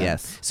behind them.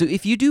 Yes. So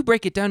if you do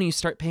break it down and you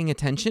start paying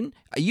attention,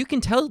 I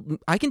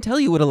can tell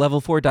you what a level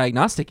 4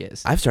 diagnostic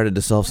is. I've started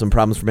to solve some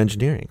problems from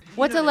engineering.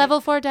 What's a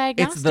level 4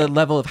 diagnostic? It's the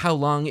level of how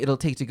long it'll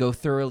take to go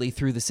thoroughly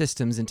through the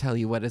systems and tell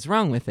you what is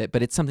wrong with it.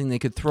 But it's something they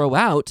could throw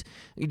out,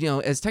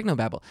 as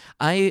technobabble.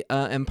 I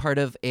am part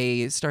of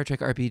a Star Trek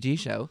RPG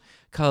show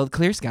called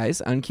Clear Skies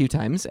on Q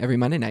Times every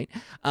Monday night,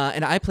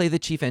 and I play the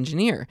chief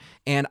engineer,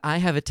 and I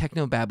have a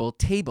technobabble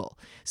table.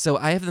 So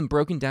I have them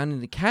broken down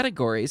into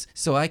categories,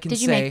 so I can Did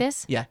say... you make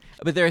this? Yeah,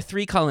 but there are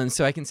 3 columns,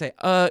 so I can say,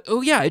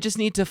 I just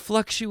need to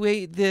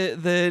fluctuate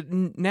the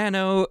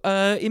nano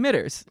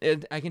emitters.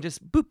 And I can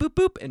just boop, boop,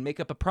 boop, and make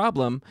up a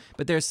problem,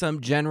 but there's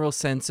some general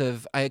sense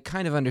of, I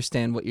kind of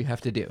understand what you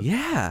have to do.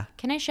 Yeah.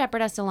 Can I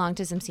shepherd us along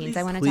to some scenes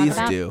I want to Please talk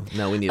about? do.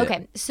 No, we need it.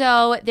 Okay,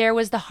 so there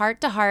was the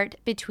heart-to-heart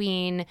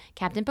between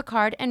Captain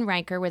Picard and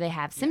Riker where they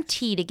have some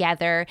tea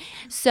together.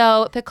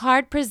 So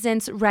Picard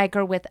presents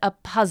Riker with a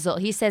puzzle.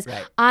 He says,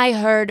 I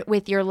heard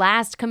with your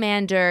last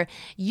commander,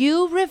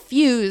 you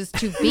refused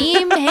to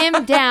beam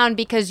him down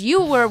because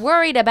you were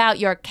worried about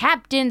your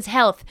captain's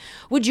health.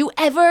 Would you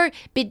ever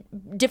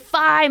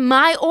defy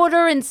my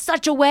order in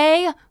such a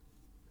way?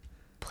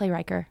 Play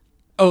Riker.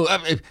 Oh,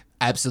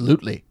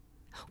 absolutely.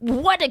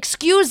 What?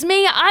 Excuse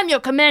me? I'm your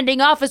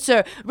commanding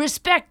officer.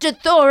 Respect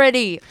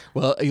authority.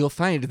 Well, you'll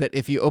find that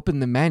if you open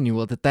the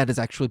manual, that is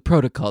actually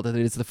protocol, that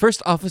it is the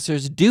first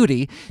officer's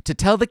duty to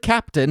tell the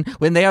captain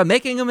when they are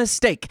making a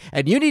mistake,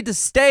 and you need to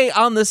stay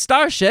on the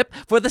starship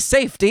for the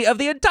safety of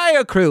the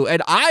entire crew,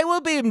 and I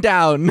will beam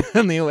down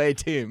on the away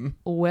team.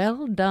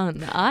 Well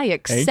done. I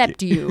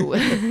accept you.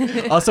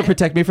 Also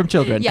protect me from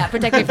children. Yeah,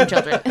 protect me from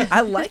children.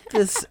 I like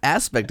this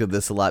aspect of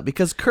this a lot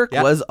because Kirk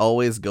was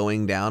always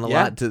going down a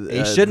lot to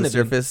He shouldn't the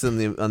have been. surface on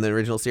the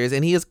original series,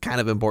 and he is kind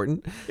of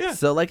important. Yeah.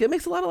 So like it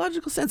makes a lot of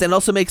logical sense, and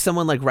also makes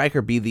someone like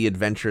Riker be the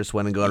adventurous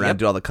one and go around and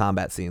do all the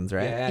combat scenes,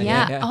 right?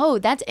 Yeah. Oh,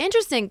 that's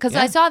interesting because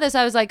I saw this.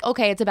 I was like,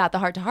 okay, it's about the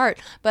heart to heart,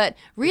 but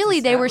really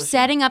they were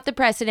setting up the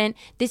precedent.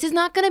 This is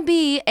not going to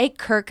be a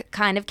Kirk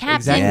kind of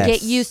captain. Exactly.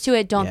 Yes. Get used to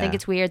it. Don't think Yeah.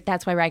 it's weird.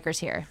 That's why Riker's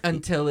here.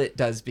 Until it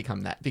does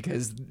become that,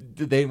 because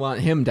they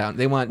want him down.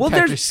 They want Well,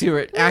 Patrick there's-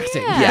 Stewart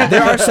acting. Yeah,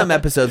 there are some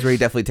episodes where he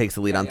definitely takes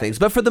the lead on things,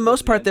 but for the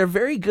most part, they're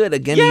very good.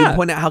 Again, you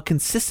point out how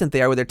consistent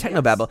they are with their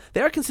technobabble. They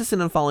are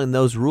consistent in following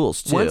those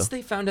rules too. Once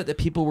they found out that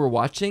people were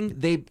watching,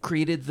 they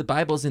created the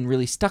Bibles and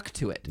really stuck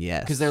to it.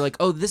 Yes. Because they're like,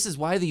 oh, this is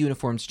why the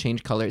uniforms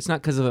change color. It's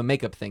not because of a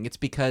makeup thing. It's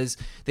because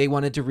they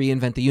wanted to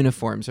reinvent the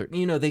uniforms. Or,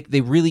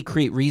 they really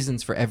create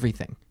reasons for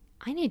everything.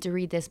 I need to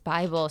read this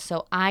Bible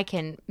so I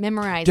can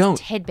memorize Don't.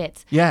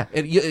 tidbits. Yeah,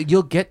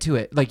 you'll get to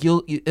it. Like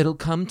it'll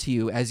come to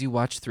you as you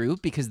watch through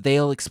because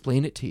they'll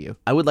explain it to you.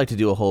 I would like to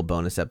do a whole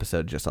bonus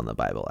episode just on the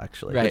Bible,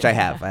 actually, Right. which I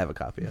have. I have a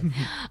copy of.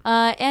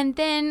 And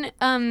then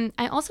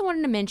I also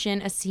wanted to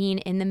mention a scene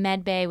in the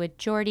med bay with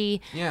Geordi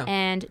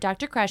and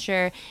Dr.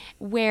 Crusher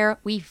where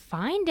we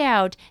find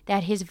out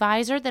that his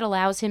visor that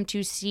allows him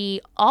to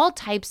see all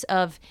types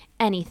of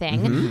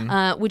anything,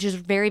 which is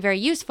very, very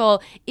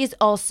useful, is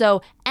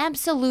also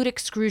absolute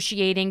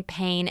excruciating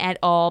pain at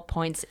all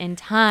points in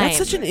time. That's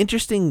such an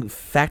interesting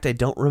fact I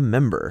don't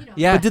remember.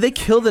 Yeah. But do they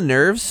kill the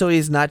nerves so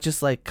he's not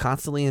just like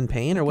constantly in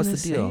pain, or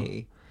what's the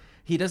deal?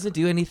 He doesn't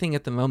do anything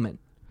at the moment.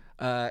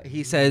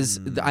 He says,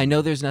 I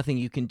know there's nothing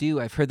you can do.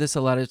 I've heard this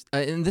a lot of,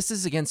 and this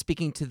is again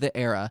speaking to the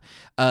era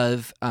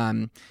of,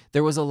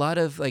 there was a lot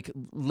of like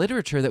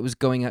literature that was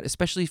going out,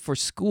 especially for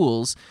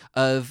schools,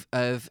 of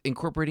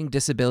incorporating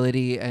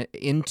disability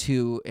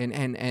into,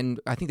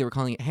 and I think they were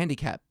calling it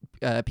handicap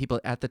people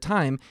at the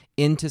time,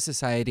 into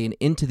society and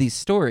into these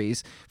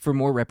stories for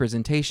more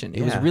representation.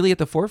 It was really at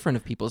the forefront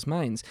of people's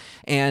minds.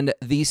 And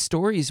these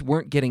stories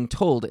weren't getting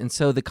told. And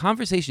so the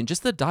conversation,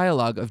 just the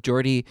dialogue of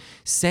Geordi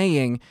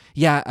saying,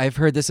 yeah, I've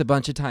heard this a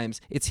bunch of times.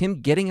 It's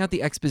him getting out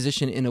the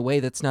exposition in a way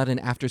that's not an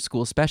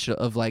after-school special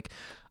of like,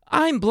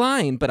 I'm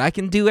blind, but I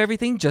can do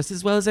everything just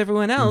as well as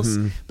everyone else.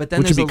 But then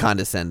Which would there's be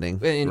condescending,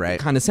 right?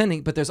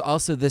 Condescending, but there's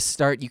also this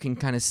start you can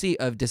kind of see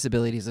of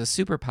disability as a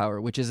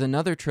superpower, which is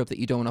another trope that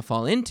you don't want to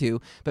fall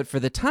into. But for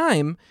the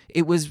time,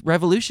 it was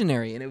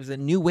revolutionary, and it was a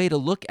new way to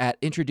look at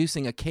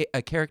introducing a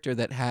character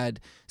that had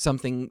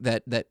something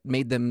that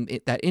made them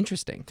that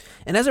interesting.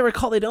 And as I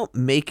recall, they don't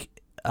make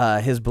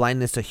his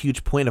blindness a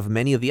huge point of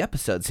many of the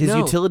episodes. His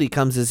utility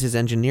comes as his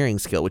engineering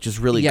skill, which is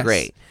really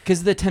great.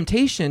 Because the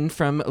temptation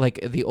from like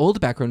the old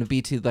background would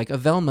be to like a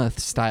Velma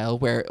style,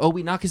 where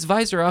we knock his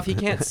visor off, he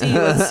can't see.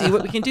 Let's see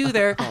what we can do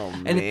there.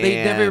 And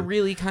they never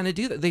really kind of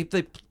do that. They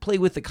play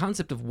with the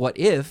concept of what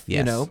if,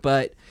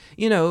 but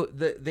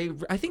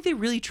I think they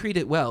really treat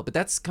it well. But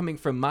that's coming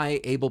from my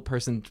able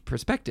person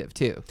perspective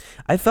too.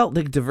 I felt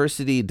like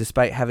diversity,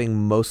 despite having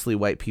mostly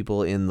white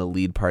people in the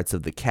lead parts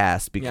of the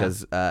cast,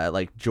 because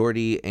like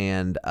Geordi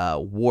and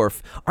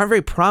Worf aren't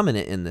very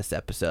prominent in this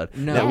episode.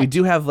 No. Now, we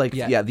do have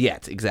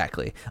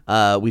exactly.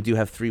 We do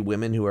have 3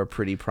 women who are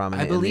pretty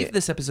prominent. I believe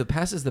this episode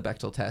passes the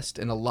Bechdel test,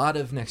 and a lot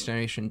of Next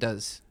Generation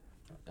does.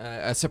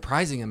 A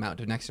surprising amount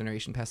of Next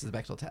Generation passes the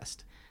Bechdel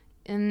test.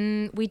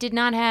 We did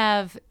not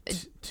have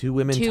 2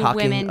 women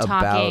talking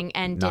about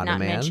and did not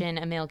mention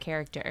a male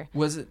character.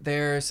 Was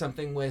there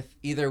something with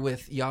either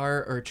with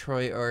Yar or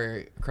Troy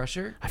or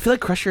Crusher? I feel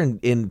like Crusher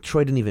and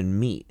Troy didn't even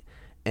meet.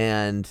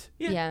 And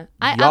Yar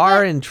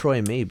and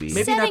Troy maybe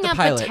setting not the up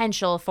pilot.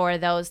 Potential for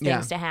those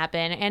things to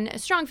happen, and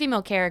strong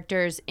female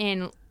characters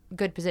in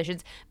good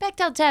positions.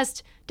 Bechdel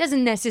test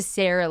doesn't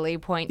necessarily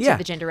point to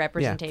the gender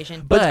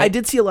representation. But I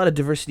did see a lot of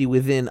diversity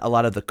within a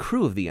lot of the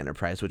crew of the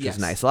Enterprise, which is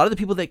nice. A lot of the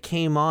people that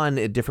came on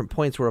at different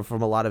points were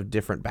from a lot of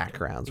different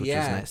backgrounds, which is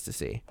nice to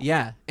see.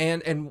 Yeah,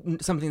 and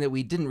something that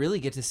we didn't really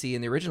get to see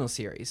in the original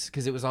series,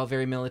 because it was all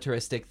very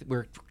militaristic.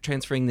 We're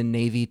transferring the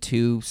Navy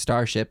to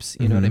starships,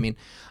 you know what I mean?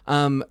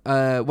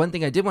 One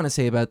thing I did want to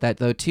say about that,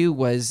 though, too,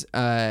 was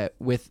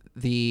with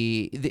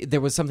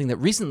there was something that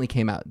recently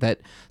came out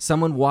that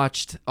someone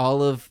watched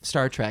all of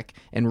Star Trek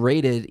and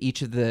rated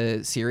each of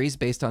the series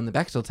based on the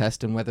Bechdel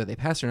test and whether they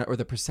passed or not, or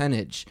the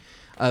percentage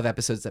of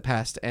episodes that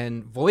passed.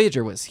 And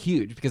Voyager was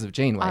huge because of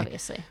Janeway.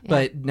 Obviously. Yeah.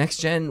 But Next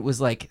Gen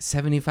was like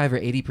 75 or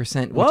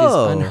 80%, which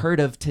Whoa. is unheard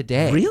of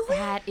today. Really?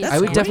 I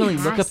would definitely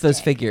look up those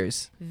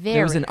figures.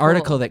 There was an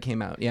article that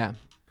came out,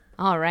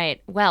 All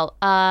right. Well,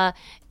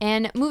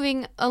 and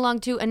moving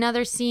along to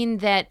another scene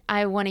that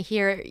I want to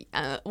hear,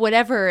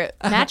 whatever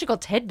magical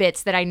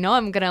tidbits that I know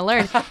I'm going to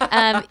learn,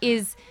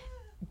 is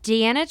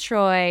Deanna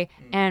Troi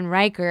and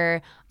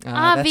Riker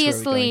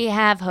obviously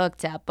have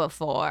hooked up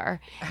before.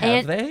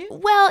 Have they?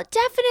 Well,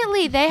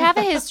 definitely. They have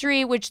a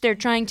history, which they're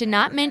trying to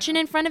not mention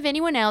in front of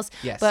anyone else.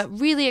 Yes. But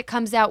really it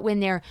comes out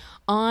when they're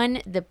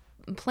on the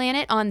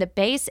planet, on the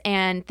base,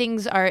 and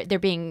they're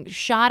being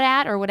shot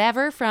at or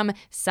whatever from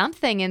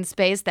something in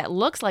space that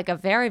looks like a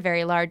very,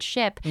 very large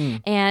ship.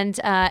 And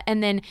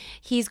then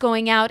he's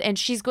going out,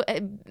 and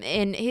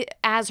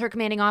as her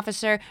commanding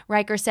officer,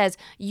 Riker says,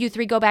 "You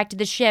 3 go back to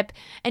the ship,"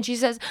 and she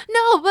says,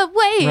 "No, but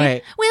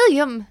wait,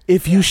 William,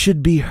 if you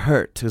should be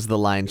hurt," was the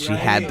line she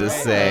had to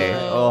say.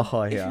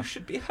 If you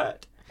should be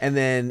hurt. And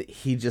then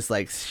he just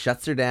like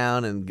shuts her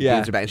down and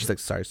brings her back, and she's like,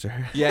 "Sorry,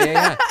 sir."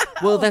 Yeah.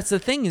 Well, that's the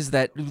thing, is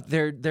that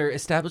they're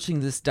establishing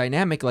this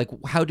dynamic, like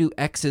how do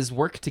X's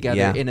work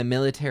together in a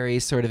military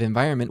sort of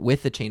environment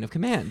with the chain of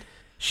command.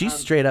 She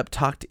straight up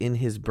talked in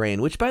his brain,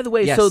 which, by the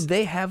way, so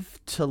they have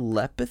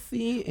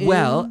telepathy?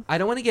 Well, I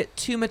don't want to get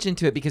too much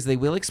into it because they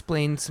will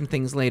explain some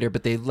things later,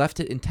 but they left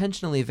it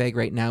intentionally vague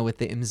right now with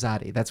the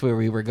Imzadi. That's where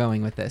we were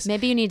going with this.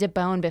 maybe you need to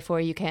bone before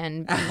you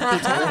can be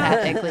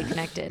telepathically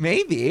connected."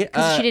 Maybe.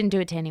 Because she didn't do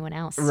it to anyone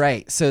else.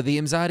 Right. So the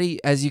Imzadi,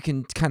 as you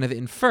can kind of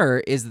infer,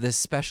 is this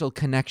special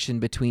connection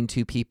between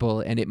 2 people,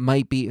 and it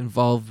might be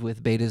involved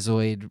with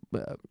Betazoid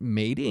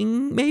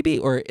mating, maybe,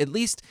 or at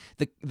least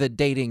the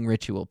dating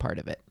ritual part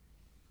of it.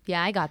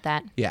 Yeah, I got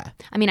that. Yeah.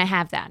 I mean, I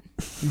have that.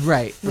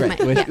 Right.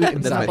 That's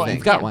That's my point.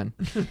 You've got Yeah. one.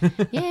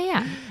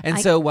 Yeah. And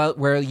so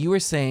where you were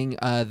saying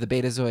the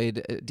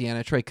Betazoid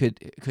Deanna Troi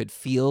could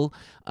feel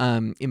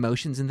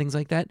emotions and things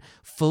like that,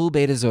 full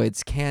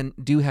Betazoids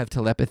do have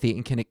telepathy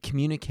and can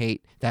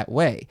communicate that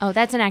way. Oh,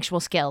 that's an actual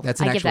skill. That's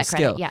an I actual give that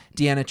skill. credit.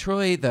 Yeah. Deanna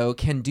Troi, though,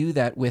 can do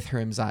that with her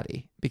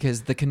Imzadi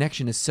because the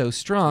connection is so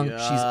strong. She's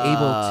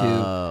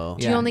able to.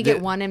 Do you only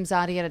get one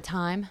Imzadi at a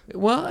time?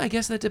 Well, I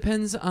guess that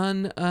depends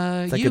on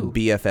It's like a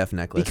BFF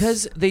necklace.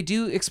 because they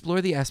do explore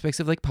the aspects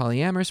of like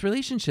polyamorous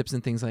relationships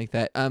and things like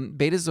that.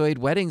 Betazoid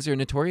weddings are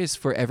notorious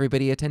for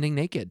everybody attending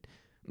naked.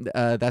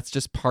 That's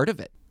just part of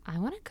it. I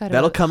want to go to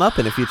That'll come up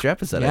in a future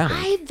episode, Yeah. I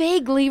think. I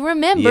vaguely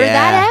remember Yeah.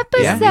 that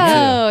Yeah, me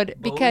episode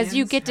because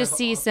you Bolians get to have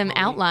see some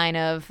awful- outline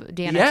of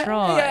Deanna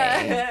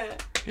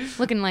Troi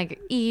looking like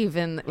Eve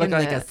Look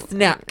like a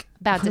snack.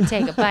 about to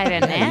take a bite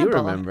of an You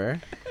apple. remember.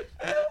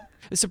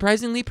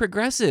 surprisingly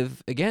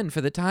progressive again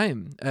for the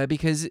time,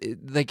 because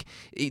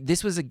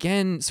this was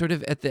again sort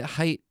of at the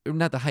height,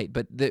 not the height,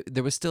 but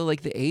there was still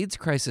like the AIDS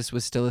crisis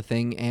was still a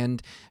thing,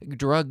 and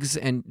drugs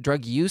and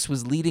drug use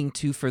was leading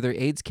to further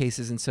AIDS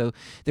cases, and so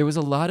there was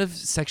a lot of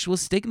sexual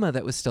stigma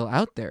that was still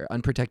out there,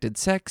 unprotected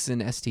sex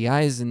and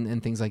STIs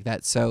and things like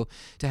that. So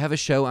to have a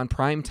show on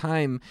prime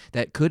time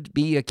that could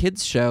be a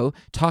kids show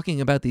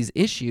talking about these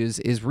issues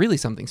is really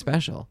something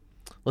special.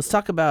 Let's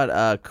talk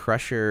about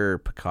Crusher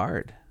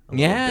Picard.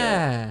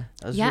 Yeah.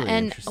 That was Yeah, really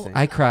and interesting.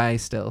 I cry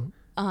still.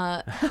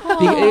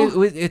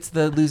 It's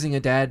the losing a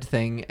dad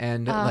thing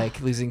and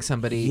like losing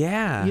somebody.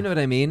 Yeah. You know what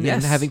I mean? Yes.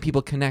 And having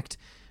people connect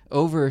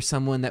over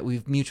someone that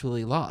we've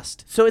mutually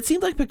lost. So it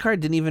seemed like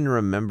Picard didn't even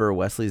remember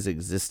Wesley's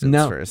existence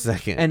for a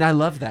second. And I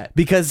love that.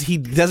 Because he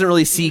doesn't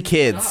really see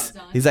kids.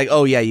 He's like,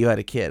 oh, yeah, you had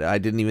a kid. I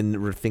didn't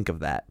even think of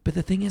that. But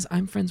the thing is,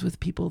 I'm friends with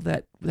people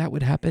that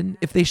would happen.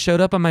 If they showed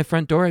up on my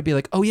front door, I'd be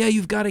like, oh, yeah,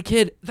 you've got a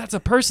kid. That's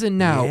a person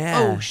now. Yeah.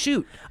 Oh,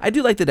 shoot. I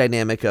do like the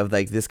dynamic of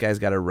like this guy's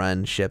got to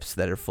run ships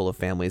that are full of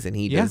families and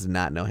he does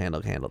not know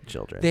handle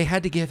children. They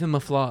had to give him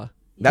a flaw.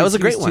 That was a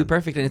great He's one. Too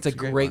perfect, and it's a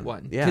great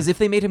one. Yeah. Because if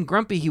they made him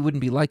grumpy, he wouldn't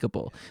be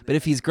likable. But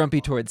if he's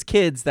grumpy towards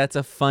kids, that's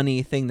a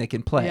funny thing they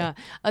can play. Yeah.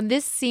 On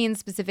this scene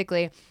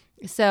specifically,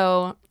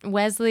 so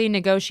Wesley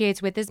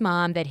negotiates with his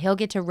mom that he'll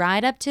get to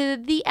ride up to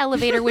the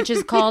elevator, which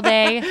is called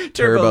a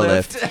Turbo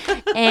lift.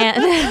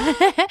 and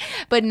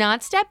but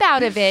not step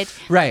out of it.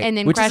 Right, And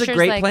then which is a Crusher's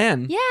great like,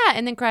 plan. Yeah.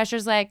 And then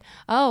Crusher's like,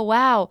 oh,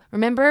 wow.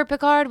 Remember,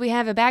 Picard? We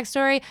have a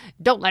backstory.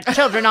 Don't let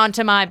children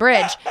onto my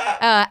bridge.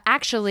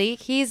 Actually,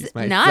 he's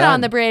my not son.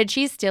 on the bridge.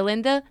 He's still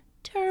in the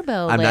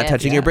turbo I'm not lift.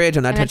 touching your bridge.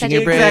 I'm not touching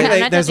your bridge. I'm Exactly.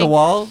 not There's a touching-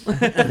 wall.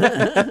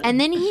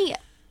 And then he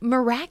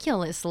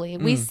miraculously,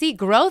 we see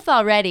growth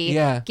already,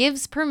 Yeah.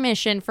 gives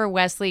permission for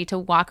Wesley to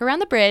walk around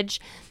the bridge.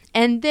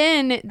 And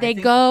then they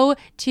go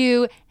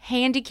to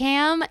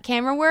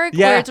camera work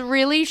Yeah. where it's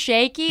really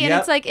shaky. And Yep.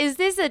 it's like, is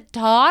this a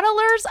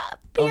toddler's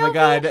POV? Oh my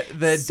God,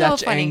 the So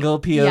Dutch funny. angle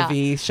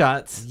POV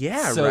shots.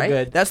 Yeah, so right.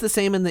 good. That's the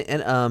same in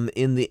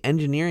the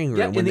engineering room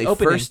Yeah, when in the they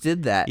opening. first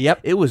did that. Yep.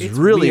 It was It's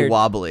really weird.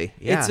 wobbly.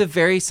 Yeah. It's a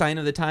very sign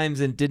of the times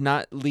and did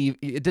not leave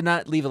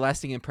a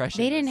lasting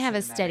impression. They didn't have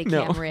a steady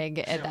cam No. rig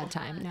at that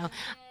time. No.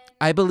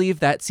 I believe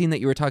that scene that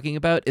you were talking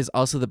about is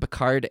also the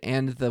Picard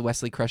and the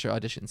Wesley Crusher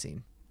audition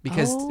scene.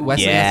 Because Oh.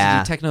 Wesley Yeah.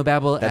 has to do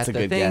technobabble That's at a the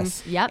good thing.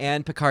 guess. Yep.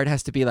 And Picard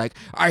has to be like,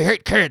 I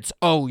hate kids.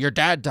 Oh, your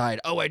dad died.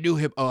 Oh, I knew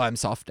him. Oh, I'm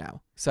soft now.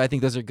 So I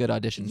think those are good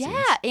audition scenes.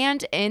 Yeah,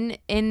 and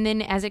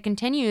then as it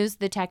continues,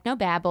 the techno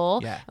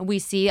babble, Yeah. we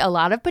see a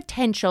lot of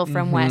potential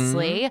from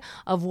Wesley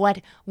of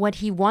what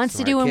he wants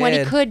to do and what he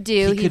kid. could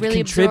do. He could really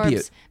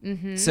contribute.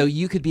 absorbs. So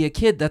you could be a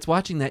kid that's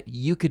watching that.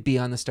 You could be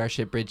on the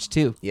Starship Bridge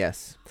too.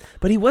 Yes.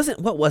 But he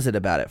wasn't. What was it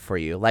about it for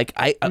you? Like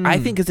I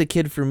think as a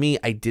kid, for me,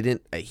 I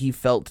didn't. He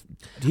felt.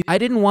 I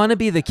didn't want to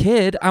be the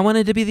kid. I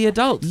wanted to be the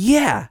adult.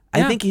 Yeah. I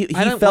Yeah. think he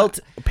I don't felt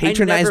wa-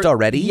 patronized I never-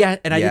 already. Yeah,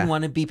 and I didn't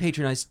want to be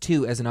patronized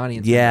too as an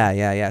audience member.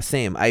 Yeah.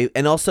 Same.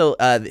 And also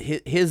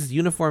his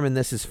uniform in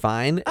this is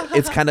fine.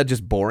 It's kind of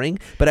just boring.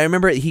 But I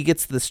remember he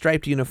gets the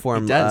striped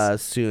uniform It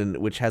does.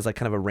 soon, which has like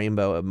kind of a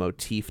rainbow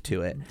motif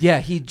to it. Yeah,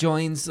 he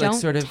joins like Don't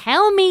sort of.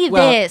 tell me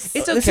Well, this.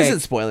 It's This okay.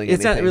 isn't spoiling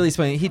It's not anything. really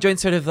spoiling. He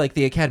joins sort of like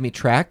the Academy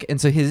track,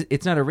 and so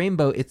it's not a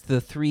rainbow. It's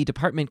the 3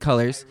 department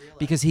colors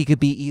because he could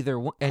be either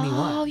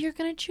anyone. Oh, you're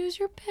gonna choose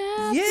your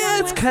path. Yeah,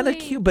 it's kind of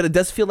Wesley. cute, but it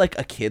does feel like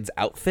a kid's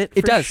outfit.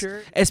 It for does,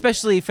 sure.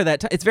 especially for that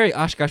time. It's very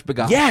Oshkosh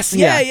Bagosh. Yes,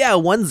 yeah,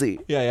 onesie.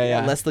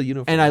 Yeah. Less the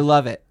uniform. And I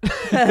love it.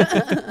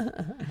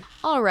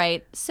 All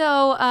right.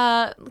 So,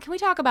 can we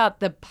talk about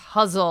the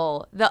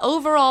puzzle, the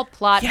overall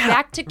plot? Yeah.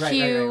 Back to Right,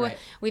 Q. right.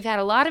 We've had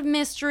a lot of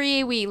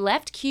mystery. We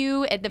left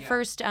Q at the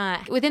first,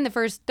 within the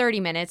first 30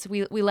 minutes.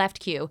 We left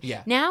Q.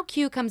 Yeah. Now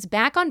Q comes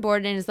back on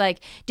board and is like,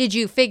 "Did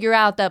you figure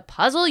out the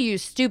puzzle, you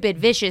stupid,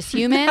 vicious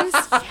humans?"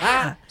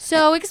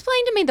 So,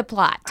 explain to me the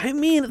plot. I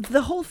mean,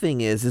 the whole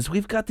thing is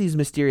we've got these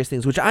mysterious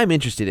things which I'm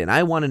interested in.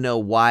 I want to know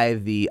why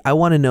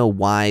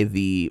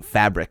the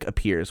fabric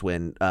appears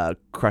when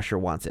Crusher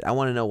wants it. I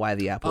want to know why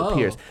the apple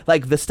appears.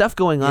 Like the stuff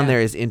going on Yeah.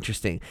 there is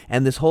interesting,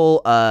 and this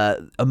whole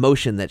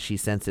emotion that she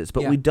senses,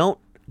 but Yeah. we don't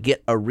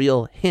get a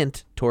real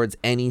hint towards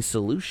any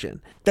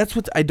solution. That's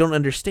what I don't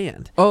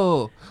understand.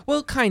 Oh,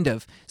 well, kind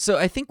of. So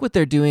I think what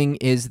they're doing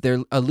is they're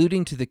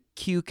alluding to the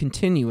Q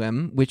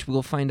continuum, which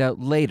we'll find out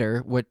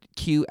later what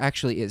Q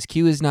actually is.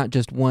 Q is not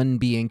just one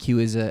being. Q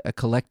is a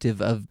collective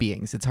of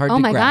beings. It's hard Oh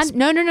to my grasp.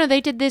 God. No.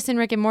 They did this in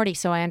Rick and Morty,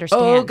 so I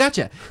understand. Oh,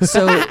 gotcha.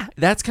 So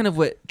that's kind of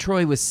what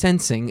Troy was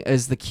sensing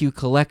as the Q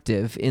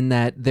collective, in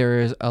that there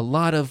is a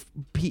lot of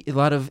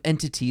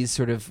entities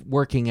sort of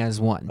working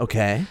as one.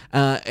 Okay.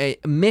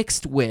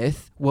 Mixed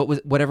with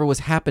whatever was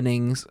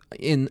happening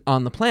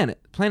on the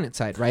planet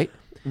side, right?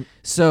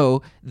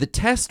 So the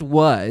test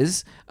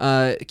was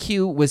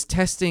Q was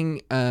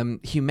testing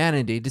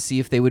humanity to see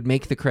if they would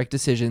make the correct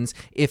decisions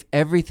if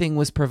everything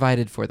was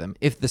provided for them.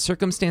 If the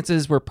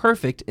circumstances were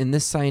perfect in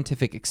this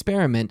scientific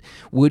experiment,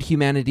 would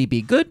humanity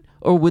be good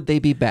or would they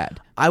be bad?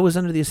 I was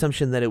under the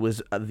assumption that it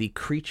was the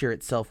creature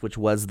itself, which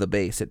was the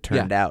base, it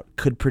turned out,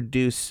 could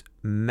produce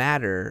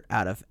matter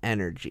out of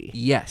energy.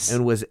 Yes.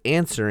 And was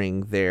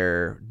answering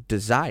their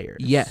desires.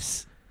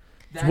 Yes.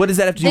 What does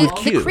that have to do with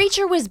Q? The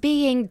creature was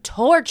being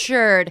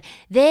tortured.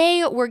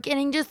 They were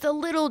getting just a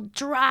little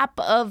drop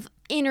of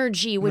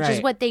energy, which is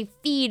Right. what they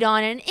feed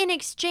on. And in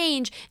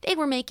exchange, they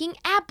were making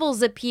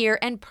apples appear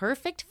and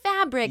perfect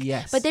fabric.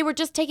 Yes. But they were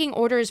just taking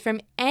orders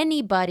from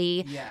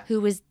anybody Yeah. who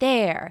was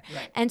there.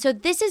 Right. And so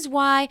this is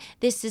why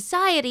this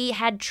society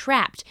had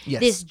trapped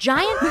Yes. this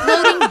giant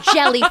floating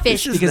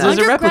jellyfish Because it was a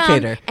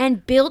underground replicator.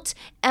 and built,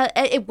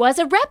 it was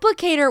a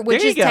replicator, which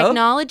There you is go.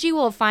 technology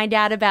we'll find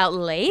out about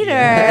later.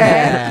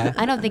 Yeah.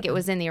 I don't think it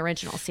was in the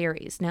original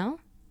series, no?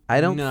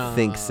 I don't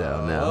think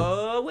so, no.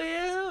 Oh,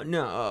 well,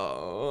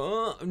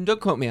 no. Don't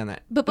quote me on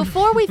that. But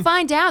before we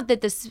find out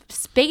that the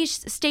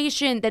space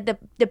station, that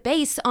the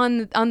base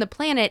on the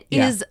planet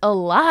Yeah. is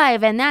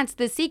alive, and that's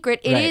the secret,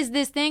 it Right. is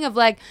this thing of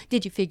like,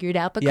 did you figure it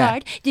out,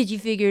 Picard? Did you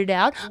figure it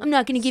out? I'm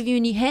not going to give you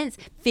any hints.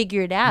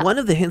 Figure it out. One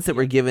of the hints that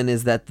we're given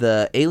is that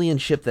the alien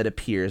ship that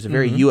appears, a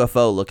very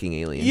UFO-looking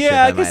alien ship,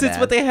 Yeah, I I guess might it's add.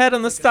 what they had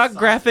on the stock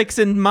graphics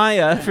in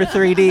Maya for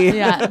 3D.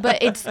 Yeah, but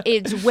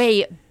it's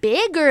way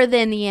bigger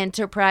than the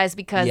Enterprise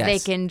because they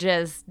Yes. can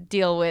just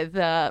deal with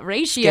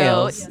ratio.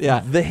 Scales.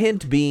 Yeah. The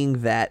hint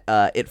being that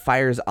it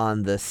fires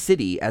on the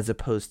city as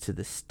opposed to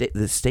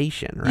the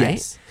station, right?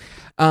 Yes.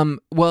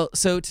 Well,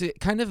 so to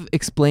kind of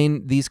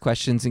explain these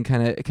questions and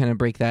kind of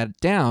break that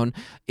down,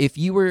 if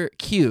you were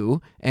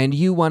Q and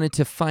you wanted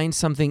to find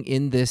something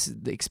in this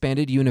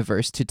expanded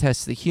universe to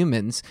test the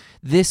humans,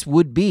 this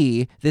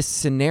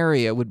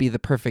scenario would be the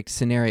perfect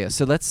scenario.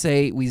 So let's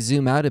say we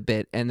zoom out a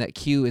bit and that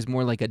Q is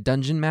more like a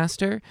dungeon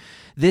master.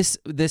 This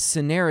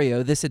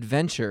scenario, this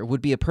adventure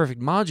would be a perfect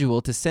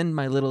module to send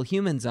my little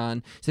humans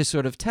on to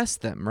sort of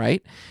test them,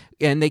 right?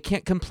 And they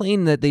can't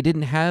complain that they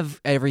didn't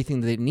have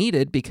everything they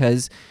needed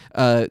because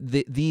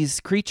these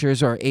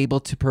creatures are able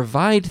to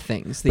provide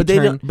things. But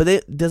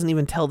it doesn't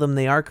even tell them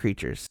they are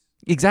creatures.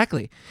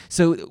 Exactly.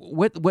 So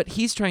what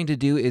he's trying to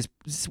do is,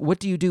 what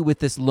do you do with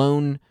this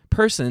lone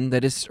person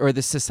that is, or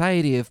the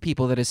society of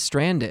people that is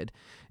stranded?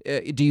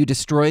 Do you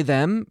destroy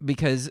them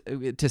because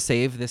to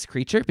save this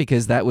creature?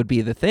 Because that would be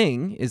the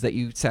thing, is that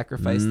you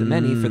sacrifice the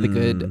many for the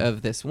good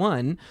of this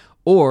one,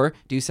 or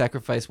do you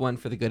sacrifice one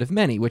for the good of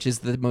many, which is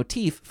the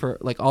motif for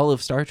like all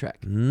of Star Trek.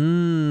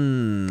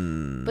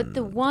 But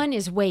the one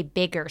is way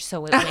bigger,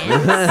 so it wins.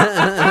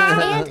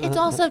 And it's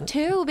also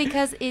two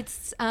because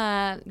it's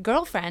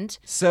girlfriend,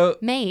 So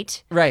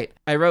mate. right,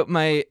 I wrote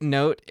my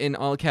note in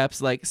all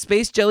caps like,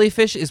 space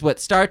jellyfish is what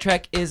Star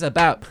Trek is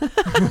about.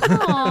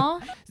 Aw.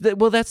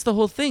 Well, that's the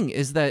whole thing,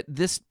 is that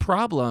this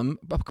problem,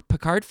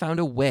 Picard found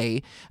a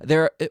way.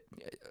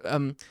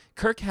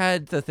 Kirk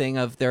had the thing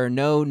of there are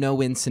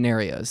no-win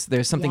scenarios.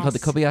 There's something called the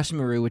Yes. Kobayashi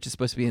Maru, which is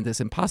supposed to be this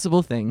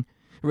impossible thing,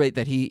 right,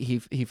 that he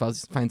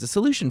finds a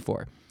solution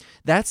for.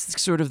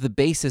 That's sort of the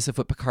basis of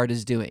what Picard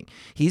is doing.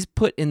 He's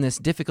put in this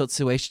difficult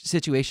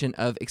situation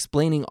of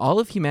explaining all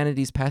of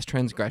humanity's past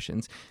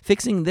transgressions,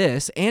 fixing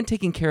this, and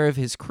taking care of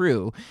his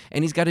crew.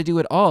 And he's got to do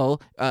it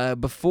all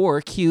before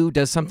Q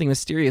does something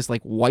mysterious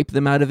like wipe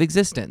them out of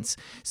existence.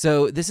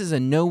 So this is a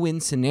no-win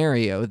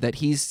scenario that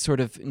he's sort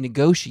of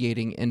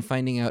negotiating and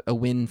finding out a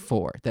win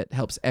for that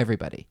helps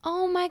everybody.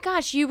 Oh my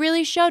gosh, you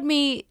really showed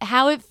me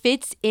how it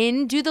fits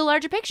into the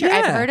larger picture.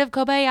 I've Yeah. heard of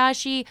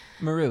Kobayashi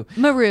Maru.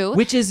 Maru.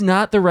 Which is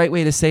not the right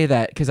way to say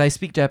that because I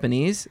speak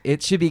Japanese.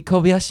 It should be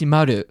Kobayashi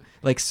Maru,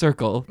 like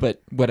circle, but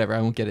whatever.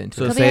 I won't get into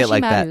So it. say it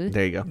like Maru. that.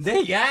 There you go.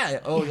 Yeah.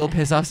 Oh, you'll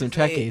piss off some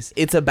Trekkies.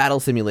 It's a battle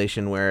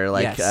simulation where,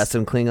 like, Yes.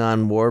 some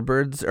Klingon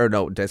warbirds, or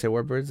no, did I say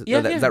warbirds? Yeah,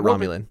 Is yeah, that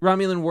Romulan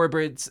Romulan?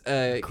 warbirds.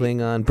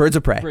 Klingon birds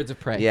of prey. Birds of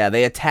prey. Yeah,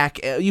 they attack.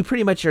 You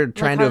pretty much are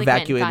trying to Harley Quinn,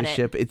 evacuate got the it.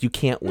 ship. You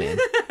can't win.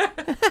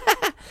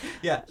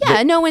 Yeah. Yeah,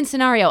 a no-win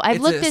scenario. I've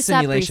It's looked a this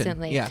simulation. up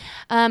recently.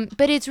 Yeah.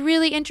 But it's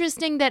really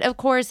interesting that, of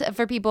course,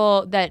 for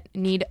people that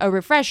need a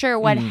refresher,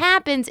 what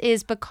happens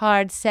is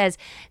Picard says,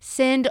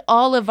 send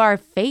all of our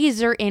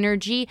phaser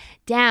energy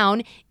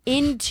down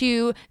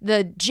into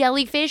the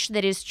jellyfish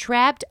that is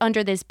trapped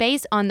under this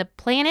base on the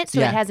planet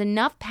so Yeah. it has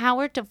enough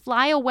power to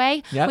fly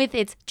away Yep. with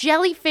its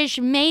jellyfish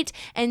mate,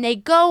 and they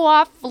go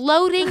off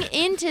floating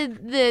into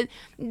the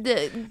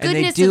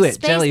goodness do of it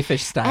space.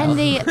 jellyfish style. And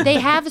they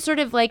have sort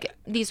of like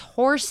these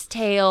horse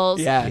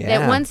tails Yeah. that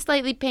Yeah. one's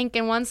slightly pink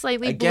and one's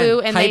slightly Again, blue,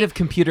 and height they of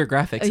computer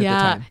graphics at the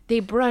time. they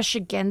brush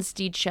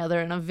against each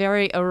other in a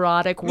very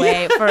erotic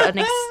way for an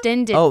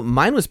extended. Oh,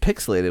 mine was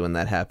pixelated when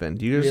that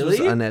happened. Yours was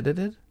Really?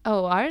 unedited?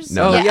 Oh, ours?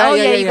 No. Yeah,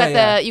 you got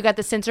yeah. you got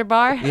the censor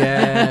bar.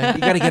 Yeah, you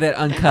got to get it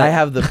uncut. I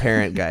have the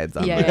parent guides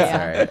on Yeah, this. yeah.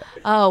 All right.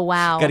 Oh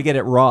wow. Got to get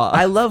it raw.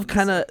 I love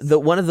kind of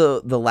one of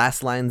the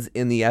last lines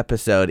in the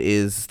episode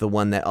is the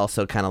one that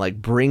also kind of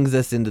like brings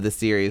us into the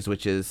series,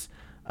 which is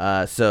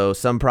so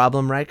some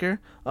problem, Riker?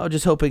 Oh,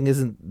 just hoping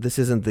this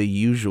isn't the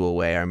usual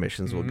way our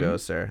missions will go,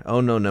 sir.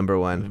 Oh no, number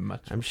one.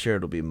 I'm sure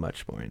it'll be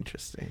much more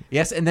interesting.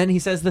 Yes, and then he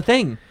says the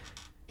thing.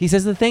 He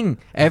says the thing.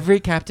 Every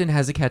captain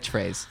has a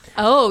catchphrase.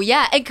 Oh,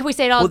 yeah. And can we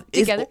say it all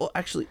together?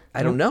 Actually,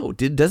 I don't know.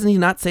 Doesn't he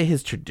not say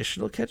his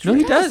traditional catchphrase? No,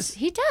 he does.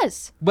 He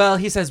does. Well,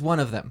 he says one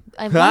of them.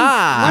 One He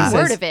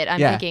word says- of it, I'm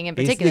yeah, thinking in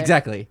he's- particular.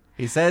 Exactly.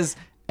 He says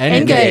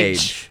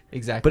Engage.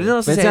 Exactly. But it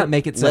also it's said, not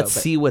make it so. let's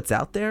but- see what's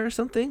out there or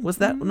something. Was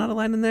that not a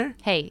line in there?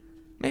 Hey,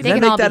 Maybe. they Did I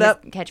can make all be that his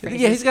up? catchphrases.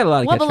 Yeah, he's got a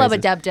lot of Wubba lubba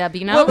catchphrases. dub dub,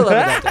 you know?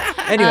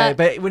 Anyway,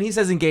 but when he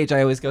says engage,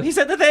 I always go, he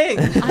said the thing.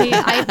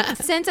 I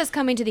sense us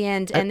coming to the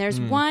end, and there's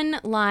one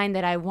line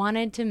that I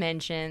wanted to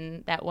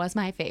mention that was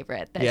my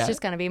favorite. That's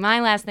just going to be my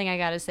last thing I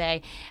got to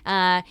say.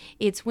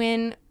 It's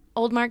when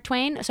old Mark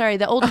Twain, sorry,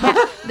 the old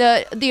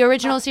the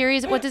original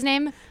series, what's his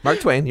name? Mark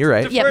Twain, you're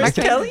right. Yeah, Mark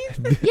Twain. Kelly?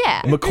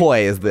 Yeah.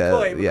 McCoy is the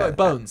McCoy, yeah.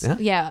 Bones. Yeah?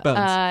 Yeah.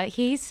 Bones.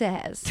 He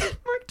says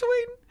Mark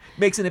Twain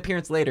makes an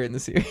appearance later in the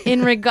series.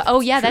 in regard.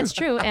 Oh yeah, that's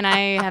true. And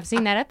I have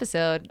seen that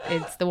episode.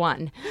 It's the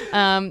one.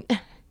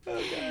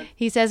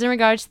 He says in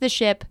regards to the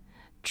ship,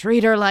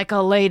 treat her like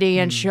a lady,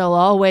 and she'll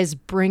always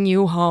bring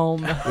you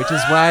home. Which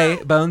is why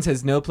Bones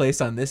has no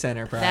place on this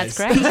Enterprise. That's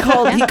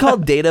correct. He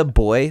called Data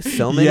boy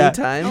so many Yeah.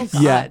 times.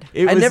 Yeah,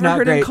 it I was never not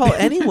heard great. him call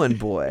anyone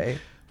boy.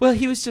 Well,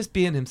 he was just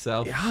being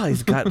himself. Oh,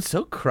 he's gotten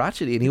so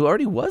crotchety, and he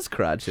already was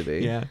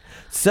crotchety. Yeah.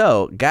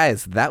 So,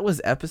 guys, that was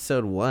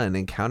episode 1,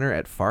 Encounter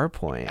at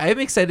Farpoint. I am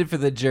excited for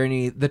the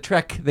journey, the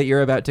trek that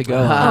you're about to go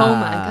Oh on.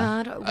 my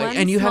God! One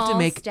and you have to small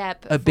make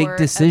step a big for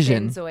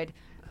decision. Benzoid.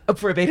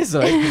 For a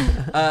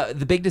Betazoid.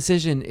 The big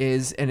decision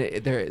is, and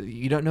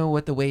you don't know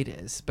what the weight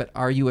is, but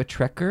are you a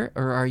Trekker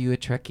or are you a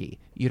Trekkie?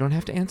 You don't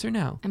have to answer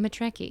now. I'm a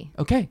Trekkie.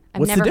 Okay. I've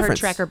What's the never heard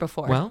difference? Trekker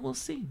before. Well, we'll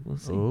see. We'll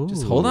see.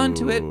 Just hold on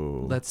to it.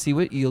 Ooh. Let's see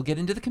what you'll get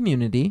into the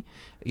community.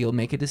 You'll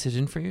make a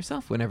decision for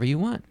yourself whenever you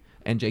want.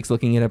 And Jake's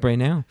looking it up right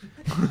now.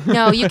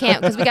 no, you can't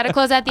because we got to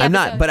close out the I'm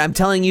episode. not, but I'm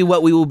telling you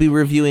what we will be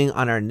reviewing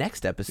on our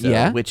next episode,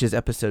 Yeah? which is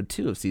episode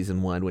 2 of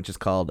season 1, which is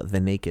called The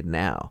Naked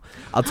Now.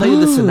 I'll tell you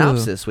the Ooh.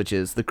 synopsis, which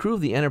is the crew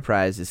of the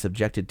Enterprise is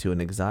subjected to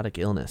an exotic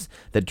illness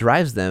that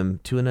drives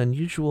them to an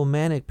unusual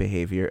manic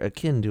behavior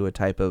akin to a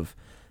type of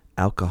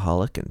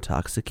alcoholic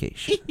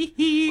intoxication.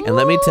 And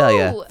let me tell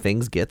you, Ooh.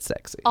 things get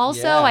sexy.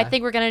 Also, Yeah. I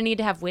think we're going to need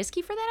to have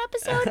whiskey for that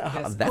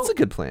episode. That's a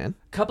good plan.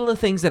 Couple of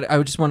things that I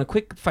would just want to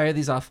quick fire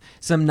these off.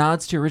 Some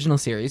nods to original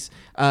series.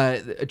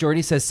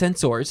 Geordi says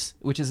sensors,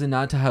 which is a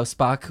nod to how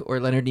Spock or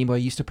Leonard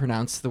Nimoy used to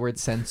pronounce the word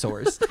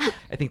sensors.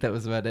 I think that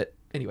was about it.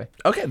 Anyway.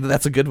 Okay,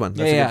 that's a good one.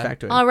 That's Yeah, a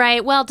good factoid. All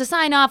right. Well, to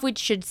sign off, we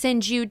should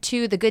send you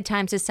to the Good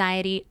Time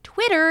Society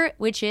Twitter,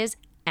 which is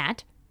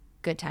at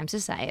Good Time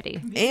Society.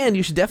 And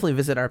you should definitely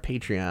visit our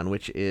Patreon,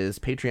 which is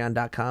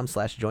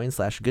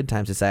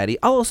patreon.com/join/goodtimesociety.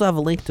 I'll also have a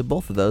link to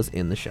both of those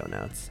in the show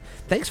notes.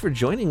 Thanks for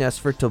joining us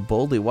for To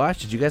Boldly Watch.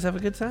 Did you guys have a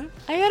good time?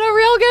 I had a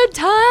real good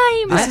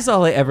time. This is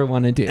all I ever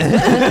want to do.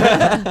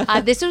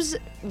 This was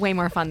way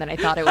more fun than I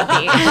thought it would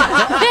be.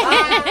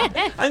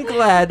 I'm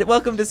glad.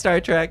 Welcome to Star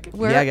Trek.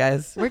 Yeah,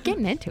 guys. We're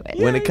getting into it.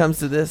 When it comes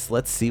to this,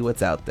 let's see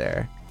what's out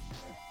there.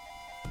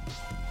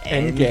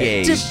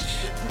 Engage. Just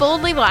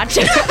boldly watch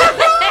it.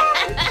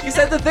 You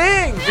said the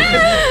thing.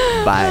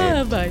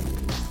 Bye. Bye.